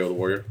was Way of the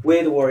Warrior. Way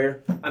of the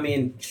Warrior. I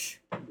mean,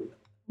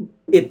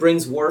 it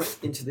brings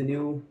Worf into the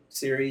new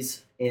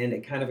series, and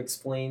it kind of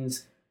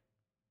explains.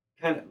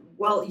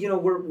 Well,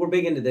 we're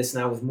big into this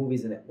now with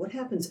movies and that. What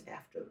happens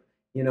after?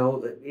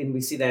 And we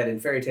see that in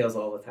fairy tales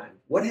all the time.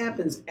 What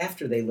happens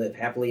after they live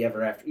happily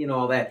ever after?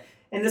 All that.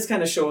 And this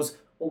kind of shows,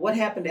 well, what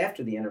happened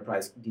after the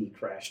Enterprise D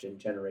crashed in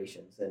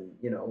Generations? And,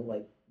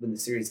 like when the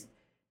series...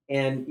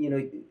 And,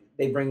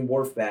 they bring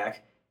Worf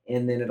back.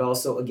 And then it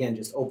also, again,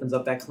 just opens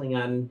up that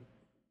Klingon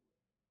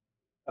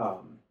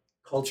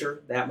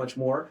culture that much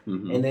more.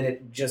 And then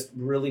it just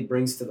really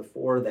brings to the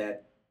fore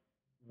that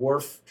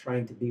Worf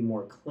trying to be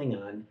more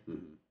Klingon,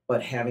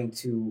 but having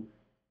to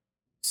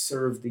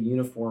serve the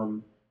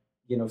uniform,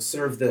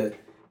 serve the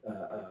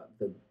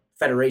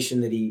Federation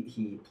that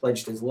he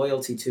pledged his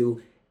loyalty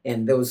to,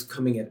 and those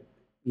coming at,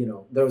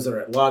 those are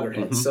at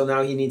loggerheads. So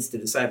now he needs to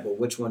decide, well,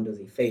 which one does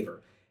he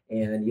favor?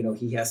 And,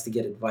 he has to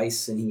get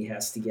advice, and he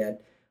has to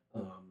get,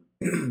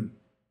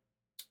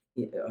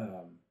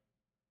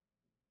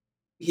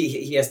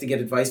 he has to get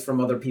advice from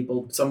other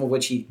people, some of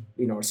which he,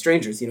 are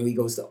strangers. He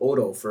goes to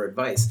Odo for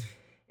advice,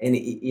 and,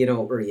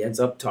 or he ends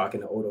up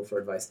talking to Odo for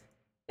advice.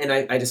 And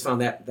I just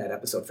found that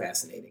episode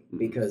fascinating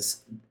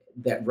because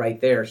that right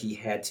there, he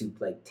had to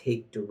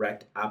take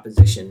direct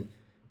opposition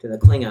to the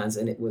Klingons.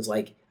 And it was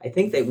like, I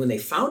think when they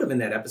found him in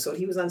that episode,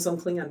 he was on some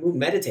Klingon moon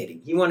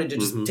meditating. He wanted to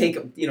just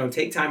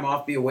take time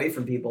off, be away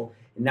from people.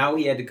 And now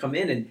he had to come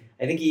in. And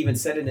I think he even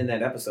said it in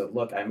that episode,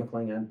 look, I'm a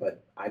Klingon,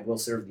 but I will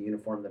serve the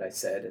uniform that I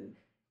said.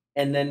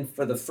 And then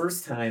for the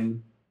first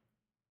time,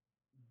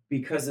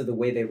 because of the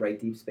way they write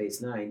Deep Space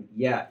Nine,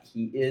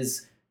 he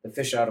is the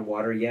fish out of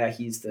water.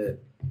 He's the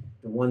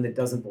one that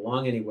doesn't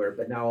belong anywhere.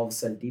 But now all of a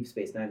sudden, Deep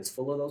Space Nine is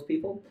full of those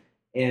people.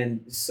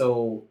 And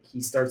so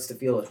he starts to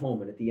feel at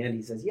home. And at the end,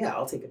 he says,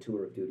 I'll take a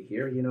tour of duty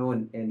here,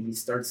 and he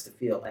starts to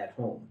feel at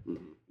home,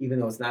 even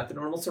though it's not the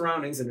normal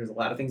surroundings. And there's a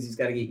lot of things he's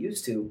got to get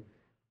used to.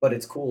 But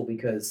it's cool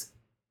because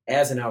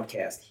as an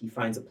outcast, he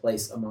finds a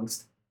place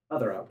amongst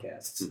other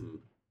outcasts.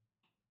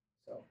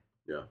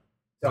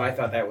 So I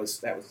thought that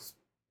was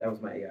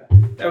my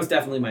that was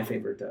definitely my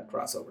favorite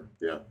crossover.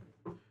 Yeah.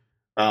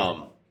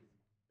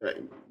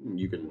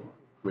 You can.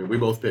 I mean, we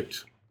both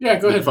picked. Yeah,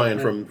 go ahead.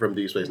 Defiant from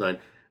Deep Space Nine.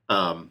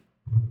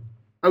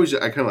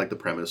 I kind of like the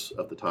premise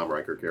of the Tom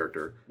Riker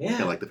character. Yeah.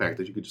 And like the fact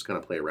that you could just kind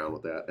of play around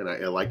with that. And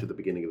I liked at the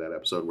beginning of that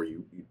episode where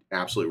you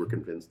absolutely were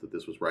convinced that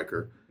this was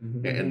Riker,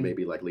 and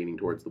maybe like leaning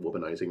towards the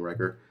womanizing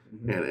Riker.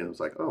 And it was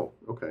like, oh,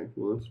 okay,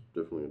 well, that's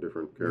definitely a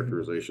different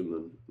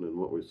characterization than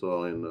what we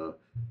saw in,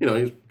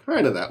 he's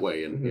kind of that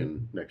way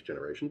in Next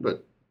Generation,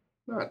 but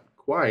not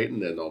quite.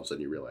 And then all of a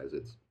sudden you realize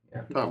it's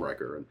Tom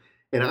Riker.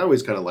 And I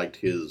always kind of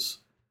liked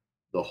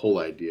the whole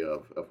idea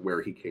of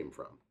where he came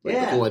from. Like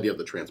the whole idea of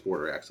the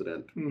transporter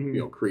accident,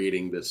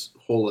 creating this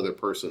whole other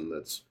person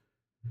that's,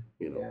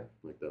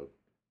 like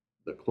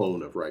the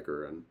clone of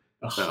Riker and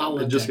a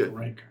holodeck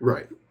Riker.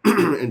 Right.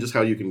 And just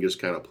how you can just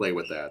kind of play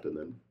with that. And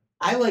then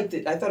I liked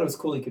it. I thought it was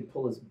cool he could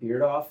pull his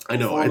beard off. I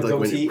know. I like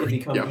goatee and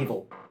become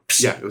evil.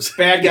 Yeah, it was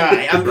bad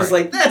guy. I'm just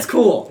like, that's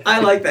cool. I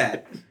like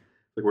that.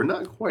 Like we're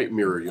not quite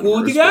mirror universe.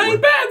 Cool the guy,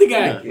 bad the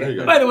guy.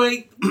 Yeah, by the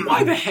way,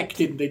 why the heck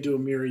didn't they do a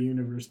mirror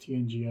universe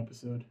TNG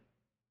episode?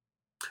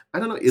 I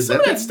don't know. Is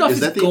that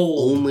the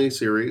only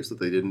series that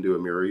they didn't do a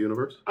mirror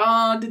universe?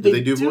 Did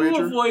they do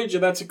Voyager? A Voyager?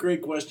 That's a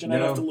great question. No.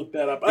 I'd have to look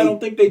that up. I don't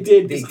think they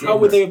did. How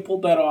would they have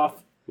pulled that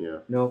off? Yeah.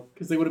 No.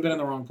 Because they would have been in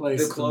the wrong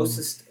place.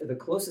 The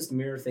closest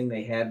mirror thing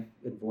they had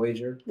in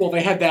Voyager. Well,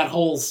 they had that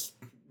whole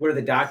where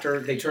they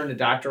turned the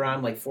Doctor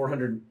on like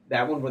 400.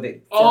 That one where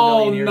they 4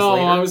 million years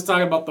later. I was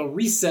talking about the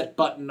reset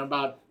button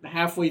about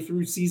halfway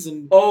through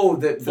season.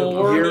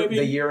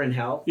 The year in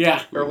hell.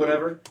 Yeah. Or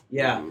whatever.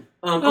 Yeah.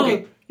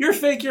 Okay. You're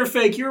fake,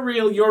 you're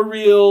real, you're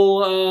real.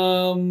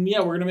 We're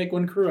going to make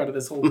one crew out of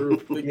this whole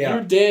group. Like,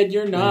 you're dead,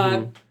 you're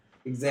not.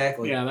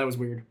 Exactly. Yeah, that was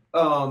weird.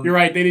 You're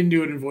right, they didn't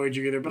do it in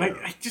Voyager either, but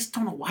I just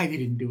don't know why they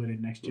didn't do it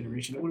in Next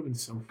Generation. It would have been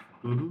so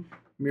fun.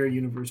 Mirror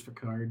Universe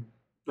Picard.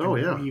 Oh,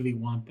 yeah. I really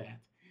want that.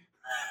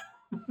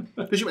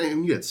 Because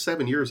you had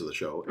 7 years of the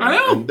show. I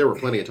know. And there were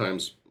plenty of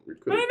times we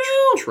could have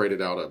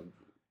traded out a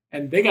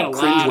And they got a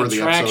lot of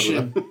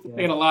traction.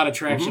 They got a lot of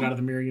traction out of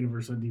the Mirror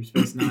Universe on Deep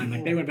Space Nine.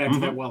 Like they went back to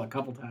that well a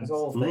couple times. The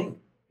whole thing.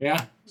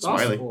 Yeah.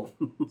 Smiley.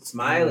 Awesome.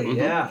 Smiley,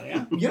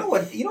 yeah. You know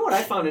what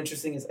I found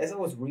interesting is as I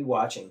was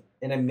rewatching,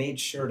 and I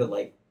made sure to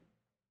like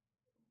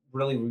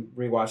really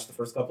rewatch the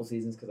first couple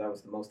seasons because I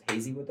was the most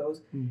hazy with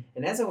those.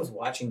 And as I was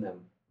watching them,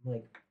 I'm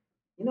like,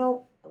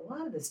 a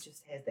lot of this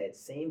just has that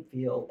same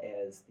feel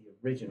as the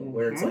original,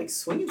 where it's like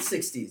swinging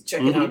 60s,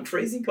 checking out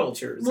crazy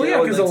cultures. Well,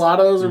 yeah, because a lot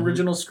of those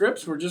original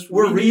scripts were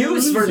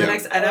reused for the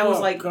next. And I was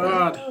like,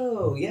 God.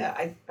 oh yeah,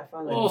 I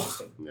found that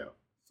interesting. Yeah,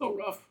 so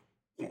rough.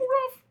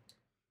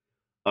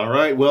 All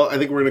right, well, I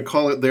think we're going to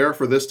call it there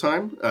for this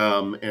time,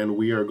 and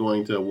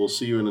we'll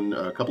see you in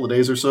a couple of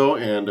days or so,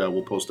 and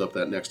we'll post up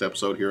that next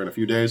episode here in a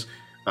few days.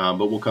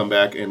 But we'll come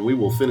back and we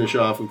will finish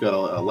off. We've got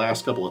a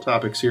last couple of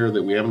topics here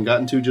that we haven't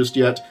gotten to just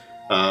yet.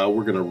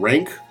 We're going to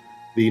rank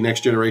the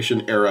Next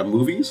Generation era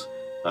movies.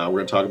 We're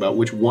going to talk about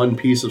which one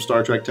piece of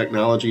Star Trek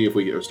technology,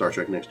 Star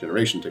Trek Next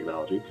Generation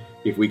technology,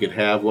 if we could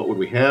have, what would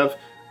we have?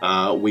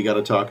 We got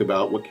to talk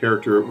about what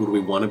character would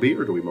we want to be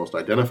or do we most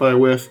identify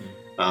with.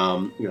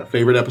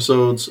 Favorite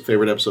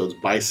episodes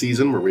by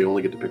season, where we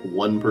only get to pick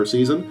one per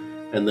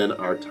season, and then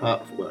our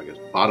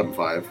bottom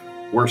 5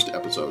 worst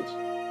episodes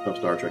of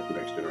Star Trek The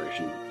Next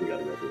Generation. We got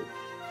to go through.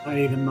 I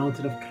ate a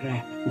mountain of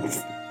crap.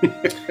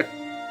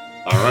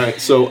 All right,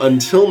 so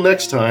until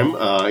next time,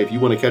 if you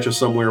want to catch us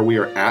somewhere, we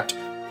are at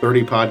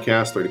 30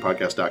 Podcast,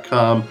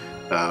 30podcast.com.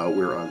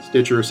 We're on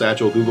Stitcher,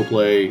 Satchel, Google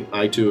Play,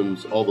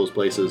 iTunes, all those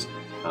places.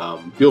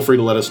 Feel free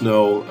to let us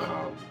know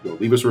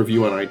leave us a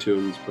review on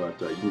iTunes, but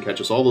you can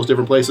catch us all those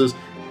different places.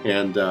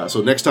 And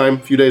so next time, a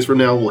few days from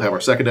now, we'll have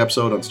our second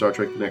episode on Star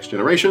Trek The Next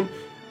Generation.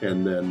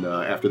 And then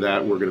after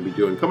that, we're going to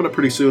be coming up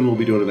pretty soon, we'll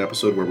be doing an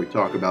episode where we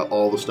talk about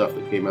all the stuff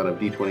that came out of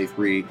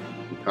D23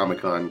 and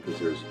Comic-Con, because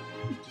there's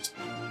just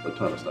a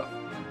ton of stuff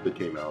that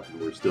came out, and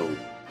we're still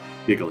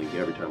giggling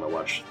every time I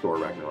watch Thor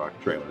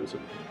Ragnarok trailers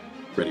and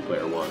Ready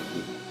Player One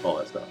and all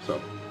that stuff. So,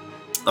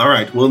 all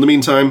right. Well, in the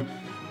meantime,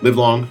 live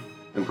long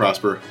and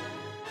prosper.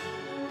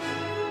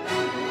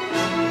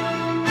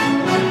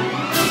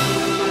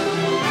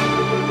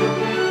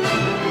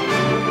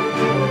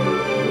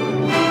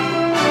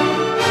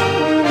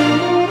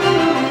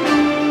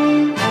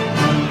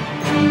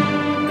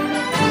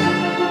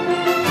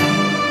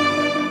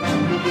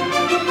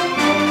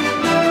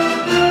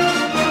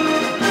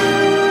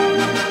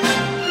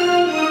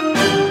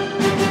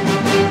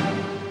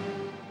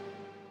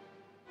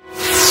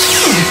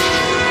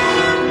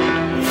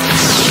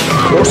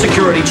 More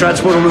security,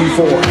 transporter room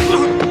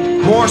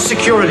 4. More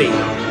security.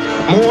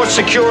 More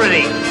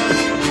security.